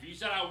 Done. If you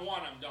said I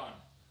won, I'm done.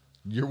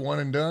 You're one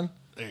and done.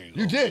 There you go.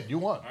 You did. You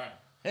won. All right.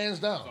 Hands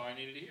down. That's all I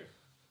needed to hear.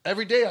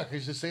 Every day I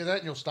could just say that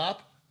and you'll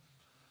stop.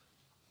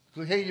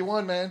 Like, hey, you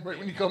won, man. Right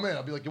when you come in,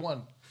 I'll be like, you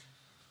won.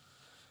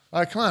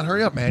 All right, come on,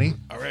 hurry up, Manny.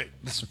 All right.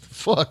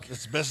 Fuck.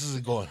 As best as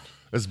it going.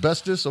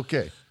 Asbestos?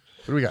 Okay.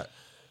 What do we got?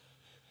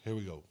 Here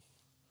we go.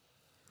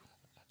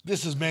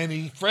 This is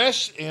Manny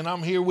Fresh, and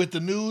I'm here with the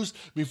news.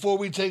 Before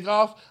we take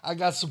off, I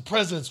got some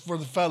presents for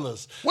the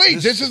fellas. Wait,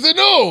 this is the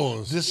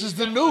news. This is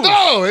the news.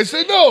 No, it's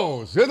the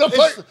news.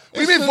 What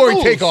do you mean before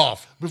we take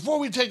off? Before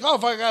we take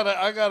off, I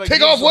gotta Take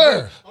give off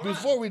where?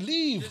 Before we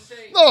leave.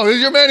 No, this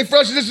is your Manny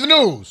Fresh and this is the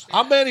news.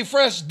 I'm Manny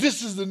Fresh.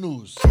 This is the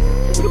news.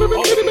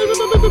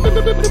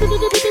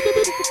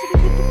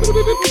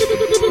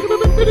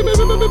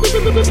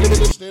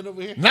 Stand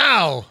over here.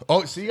 Now.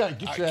 Oh, see, you got to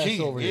get your ass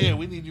King, over yeah, here.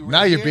 we need you right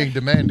Now you're here. being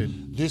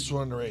demanded. This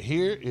one right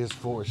here is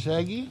for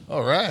Shaggy.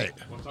 All right.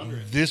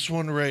 This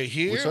one right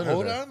here. What's under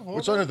Hold there? on.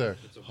 What's under there?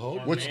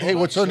 Hold What's on. hey?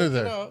 What's under Check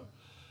it there? out.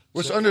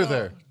 What's Check under it out.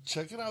 there?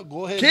 Check it out.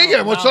 Go ahead.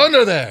 Keegan, what's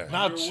under there?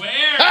 Now, Where?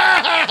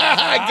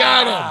 I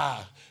got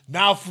him.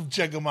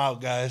 check them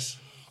out, guys.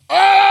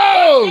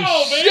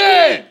 Oh, baby.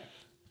 shit!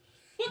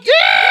 Look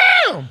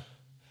Damn!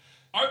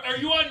 Are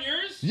you on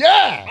yours?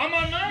 Yeah. I'm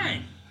on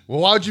mine. Well,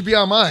 why would you be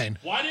on mine?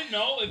 Well, I didn't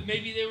know if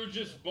maybe they were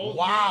just both.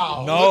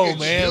 Wow. No, Look at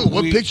man, you.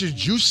 What we- pictures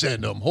did you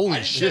send them? I Holy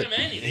didn't shit. send him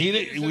anything. He He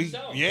did. did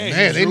himself. Yeah,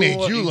 Man, they drew made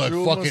him- you he look drew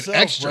him fucking himself,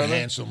 extra brother.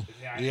 handsome.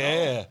 Yeah, I know.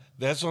 Yeah,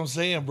 that's what I'm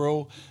saying,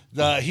 bro.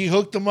 He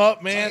hooked them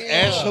up, man.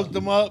 Yeah. Ash hooked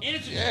them up. And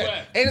it's a Yeah.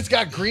 sweat. And it's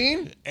got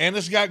green. And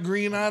it's got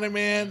green on it,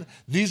 man.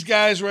 These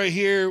guys right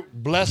here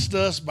blessed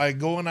us by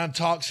going on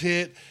Talks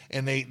Hit,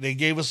 and they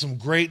gave us some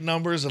great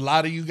numbers. A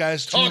lot of you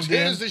guys tuned Talks in.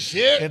 Hit is the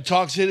shit. And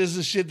Talks Hit is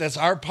the shit. That's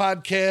our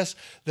podcast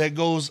that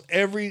goes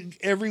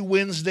every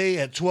Wednesday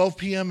at 12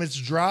 p.m. It's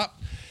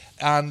dropped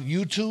on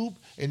YouTube,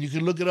 and you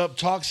can look it up,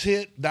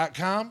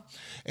 talkshit.com.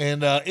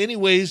 And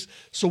anyways,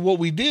 so what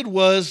we did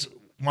was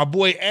my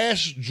boy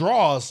Ash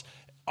draws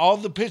all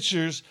the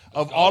pictures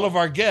of all of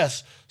our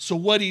guests. So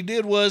what he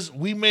did was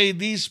we made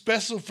these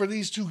special for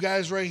these two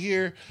guys right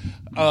here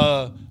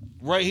on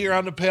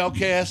the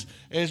Palecast.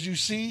 As you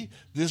see,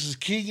 this is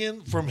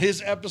Keegan from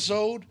his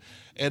episode.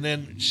 And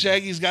then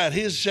Shaggy's got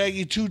his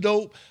Shaggy 2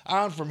 Dope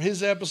on from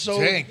his episode.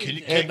 Dang, can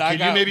you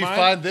got maybe mine.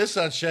 find this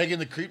on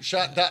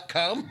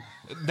shagginthecreepshot.com?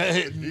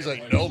 He's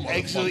like, no,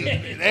 Actually,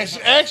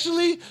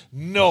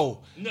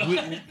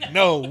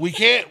 no. We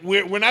can't.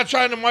 We're not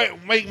trying to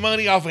make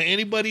money off of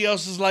anybody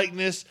else's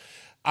likeness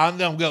on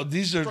them. Go.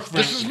 These are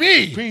This is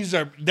me. These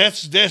are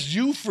that's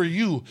you for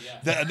you.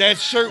 That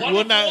shirt One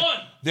will of not. one.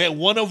 That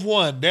one of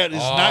one. That is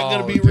not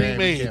going to be damn,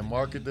 remade. You can't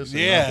market this. Or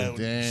Yeah. nothing.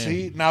 Damn.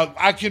 See, now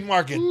I can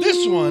market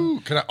this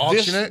one. Can I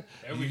auction it?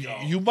 There we go.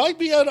 You might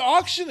be able to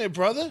auction it,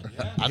 brother.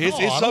 I It's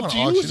don't up to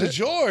wanna you. auction It's it.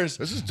 yours.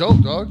 This is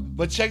dope, dog.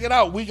 But check it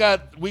out. We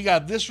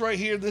got this right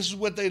here. This is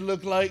what they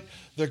look like.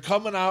 They're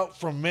coming out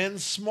from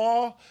men's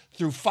small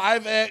through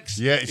 5X.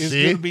 Yeah, It's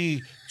see? going to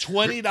be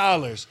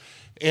 $20.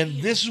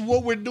 And this is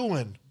what we're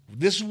doing.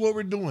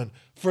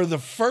 For the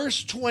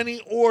first 20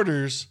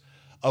 orders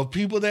of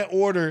people that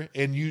order,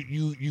 and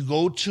you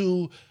go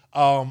to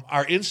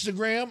our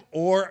Instagram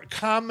or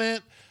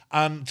comment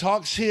on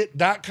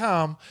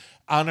talkshit.com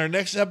on our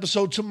next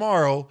episode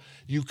tomorrow.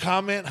 You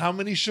comment how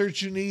many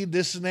shirts you need,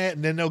 this and that,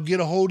 and then they'll get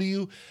a hold of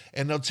you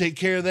and they'll take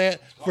care of that.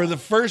 For the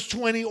first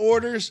 20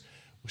 orders,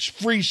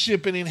 free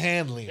shipping and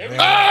handling. Man.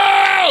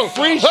 Oh!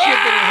 Free shipping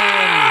and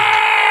handling.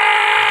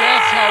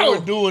 That's how we're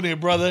doing it,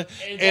 brother.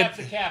 And that's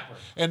a capper.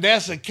 And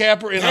that's a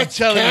capper. And That's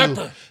I'm telling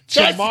capper. you,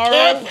 That's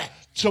capper.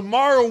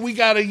 tomorrow we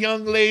got a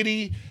young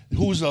lady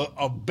who's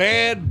a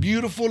bad,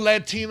 beautiful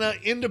Latina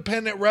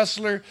independent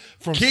wrestler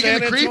from Keegan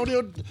San the Creep?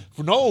 Antonio.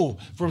 No,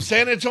 from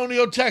San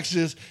Antonio,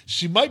 Texas.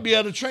 She might be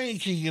able to train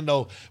Keegan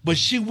though, but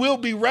she will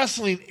be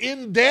wrestling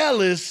in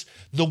Dallas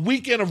the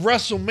weekend of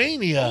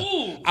WrestleMania.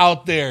 Ooh.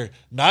 Out there.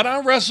 Not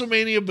on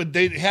WrestleMania, but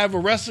they have a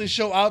wrestling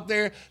show out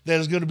there that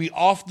is going to be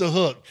off the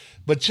hook.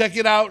 But check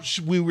it out.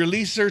 We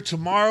release her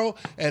tomorrow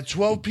at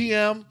 12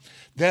 p.m.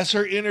 That's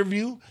her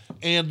interview.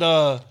 And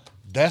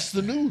that's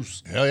the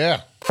news. Hell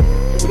yeah.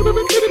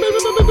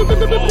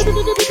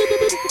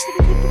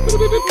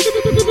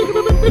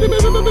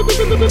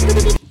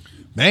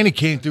 Man, he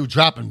came through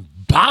dropping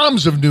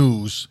bombs of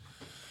news.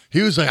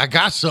 He was like, I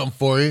got something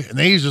for you. And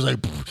then he's just like,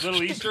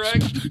 Little Easter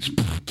egg.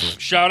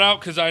 Shout out,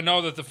 because I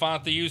know that the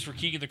font they use for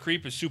Keegan the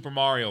Creep is Super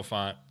Mario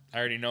font. I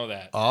already know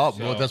that. oh,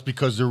 So, well, that's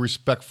because they're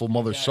respectful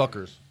mother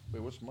suckers.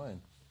 Wait, what's mine?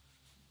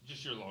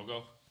 just your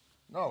logo.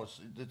 No,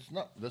 it's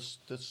not. This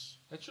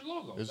That's your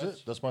logo. is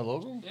it? That's my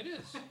logo? It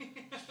is.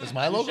 That's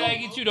my logo?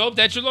 Shaggy 2 Dope.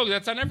 That's your logo.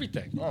 That's on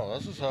everything. Oh,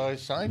 this is how I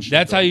sign shit.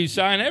 That's how though. you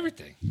sign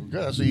everything. Good.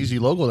 That's an easy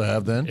logo to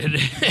have then. It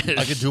is.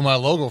 I could do my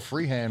logo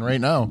freehand right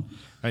now.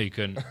 No, you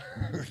couldn't.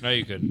 No,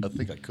 you couldn't. I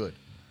think I could.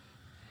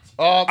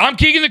 I'm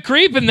Keegan the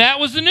Creep, and that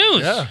was the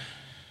news. Yeah.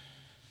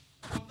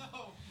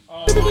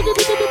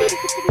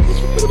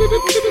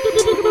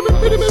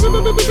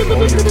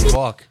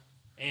 Fuck.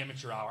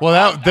 Amateur hour.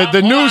 Well, the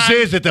Hold news on.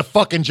 is that the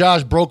fucking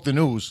Josh broke the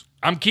news.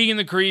 I'm Keegan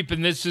the Creep,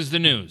 and this is the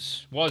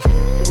news. Was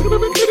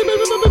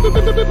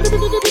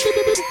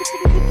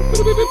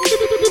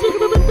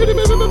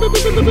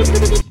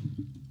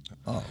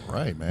All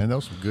right, man. That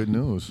was some good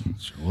news.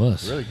 Sure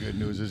was. Really good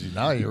news is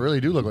now you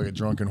really do look like a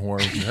drunken whore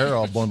with your hair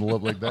all bundled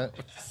up like that.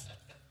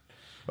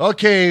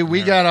 Okay,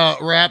 we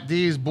gotta wrap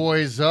these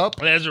boys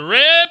up. Let's rip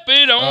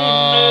it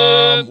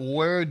on up.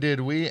 Where did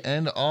we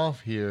end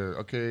off here?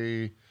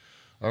 Okay,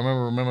 I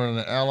remember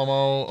the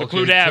Alamo. The okay,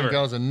 Cludaver.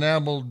 $10 of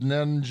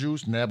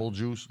Nabble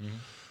juice.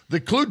 The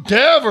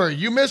Cludaver.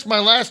 You missed my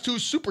last two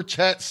super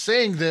chats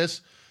saying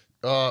this.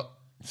 Shout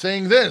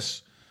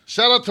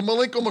out to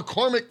Malenko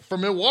McCormick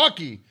from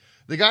Milwaukee.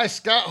 The guy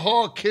Scott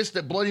Hall kissed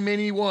at Bloody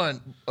Mania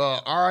 1.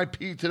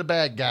 R.I.P. to the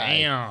bad guy.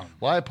 Damn.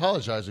 Well, I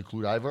apologize to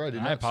Cludiver. I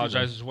did not I see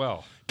apologize that. as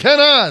well. Ken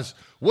Oz,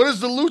 what is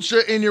the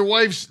lucha in your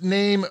wife's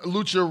name,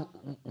 Lucha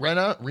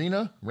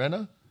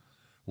Rena?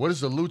 What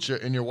is the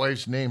lucha in your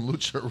wife's name,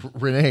 Lucha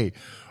Renee?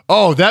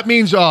 Oh, that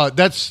means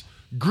that's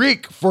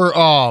Greek for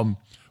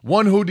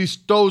one who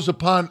bestows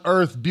upon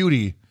earth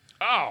beauty.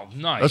 Oh,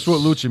 nice. That's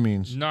what lucha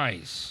means.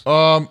 Nice.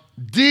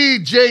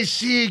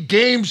 DJC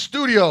Game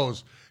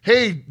Studios.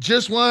 Hey,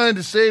 just wanted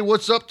to say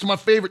what's up to my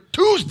favorite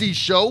Tuesday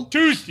show.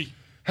 Tuesday.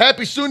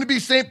 Happy soon to be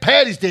St.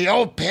 Patty's Day.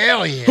 Oh,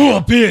 hell yeah.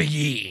 Oh,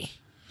 yeah.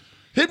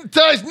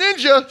 Hypnotized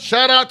Ninja.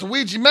 Shout out to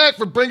Ouija Mac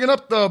for bringing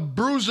up the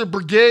Bruiser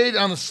Brigade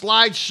on the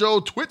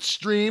slideshow Twitch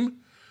stream.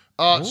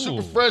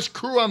 Super fresh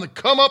crew on the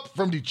come up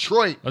from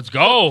Detroit. Let's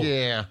go.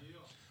 Yeah.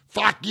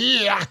 Fuck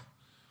yeah.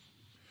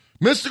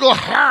 Mystical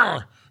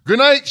Horror. Good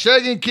night,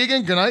 Shaggy and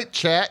Keegan. Good night,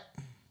 chat.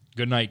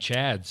 Good night,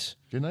 Chads.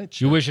 Good night,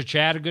 chat. You wish a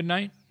Chad a good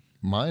night?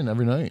 Mine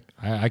every night.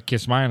 I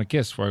kiss mine a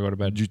kiss before I go to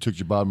bed. You took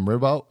your bottom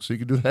rib out so you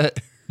could do that?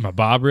 My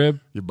bob rib?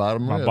 Your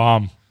bottom My rib.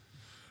 bomb.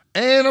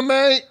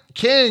 Anime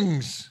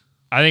Kings.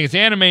 I think it's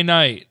anime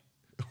night.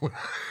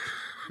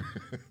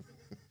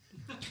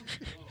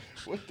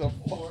 What the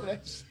fuck did I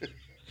say?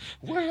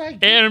 Where did I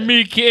get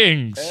Anime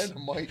Kings.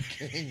 Anime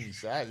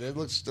Kings. That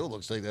still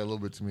looks like that a little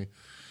bit to me.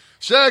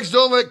 Shags,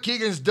 don't let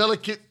Keegan's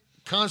delicate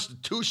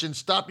constitution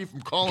stop you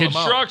from calling him out.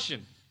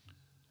 Construction.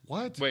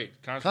 What? Wait,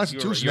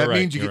 Constitution. You're That right,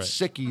 means you you're get right.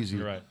 sick easy.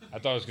 You're right. I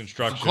thought it was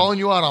construction. Calling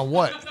you out on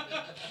what?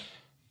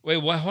 Wait,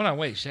 what? Hold on,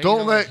 wait. Shaggy,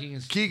 Don't let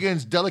Keegan's-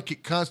 Keegan's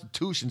delicate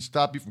constitution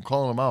stop you from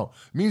calling him out.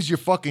 It means you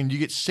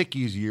get sick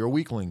easy. You're a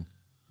weakling.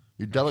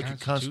 Your delicate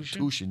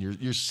constitution.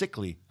 You're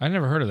sickly. I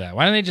never heard of that.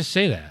 Why didn't they just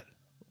say that?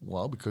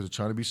 Well, because they're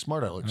trying to be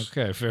smart Alex.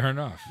 Okay, fair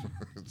enough.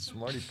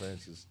 Smarty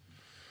pantses.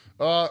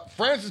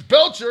 Francis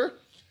Belcher.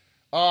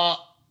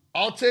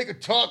 I'll take a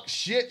talk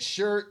shit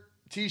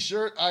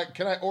t-shirt.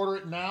 Can I order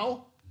it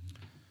now?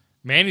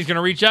 Manny's going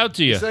to reach out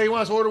to you. Say he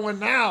wants to order one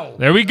now.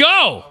 There we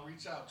go. I'll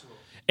reach out to him.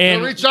 And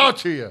He'll reach out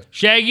to you.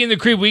 Shaggy and the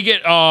Creep, we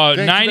get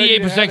Thanks,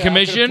 98% I could've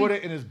commission. put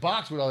it in his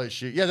box with all that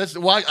shit. Yeah, that's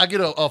why I get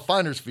a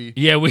finder's fee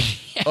Yeah, we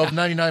of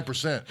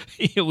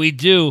 99%. we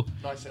do.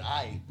 No, I said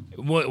I.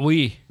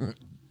 We.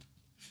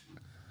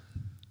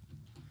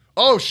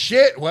 Oh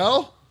shit!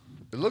 Well,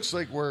 it looks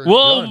like we're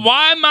Well, done.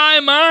 why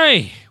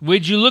my?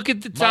 Would you look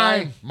at the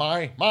time?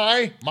 My.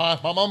 Remember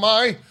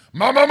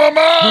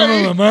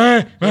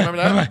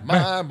that?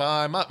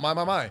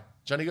 My.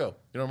 Johnny Go. You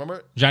don't remember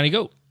it? Johnny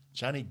Goat.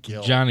 Johnny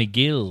Gill. Johnny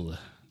Gill.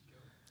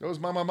 It was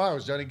my. It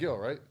was Johnny Gill,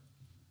 right?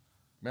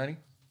 Manny.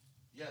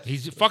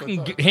 He's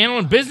fucking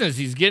handling business.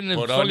 He's getting a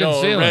fucking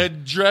sailing.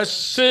 red dress.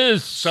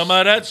 Sis. Some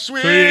of that sweet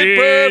Sweet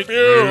perfume.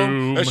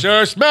 perfume. It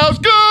sure smells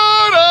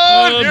good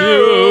on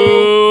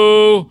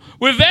you.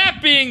 With that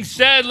being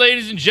said,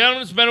 ladies and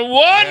gentlemen, it's been a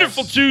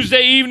wonderful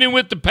Tuesday evening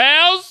with the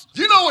pals.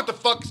 You know what the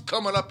fuck is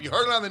coming up. You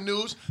heard it on the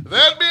news.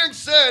 That being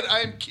said, I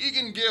am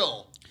Keegan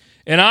Gill.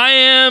 And I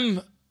am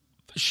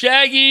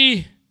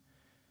Shaggy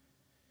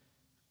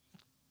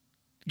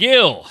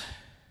Gill.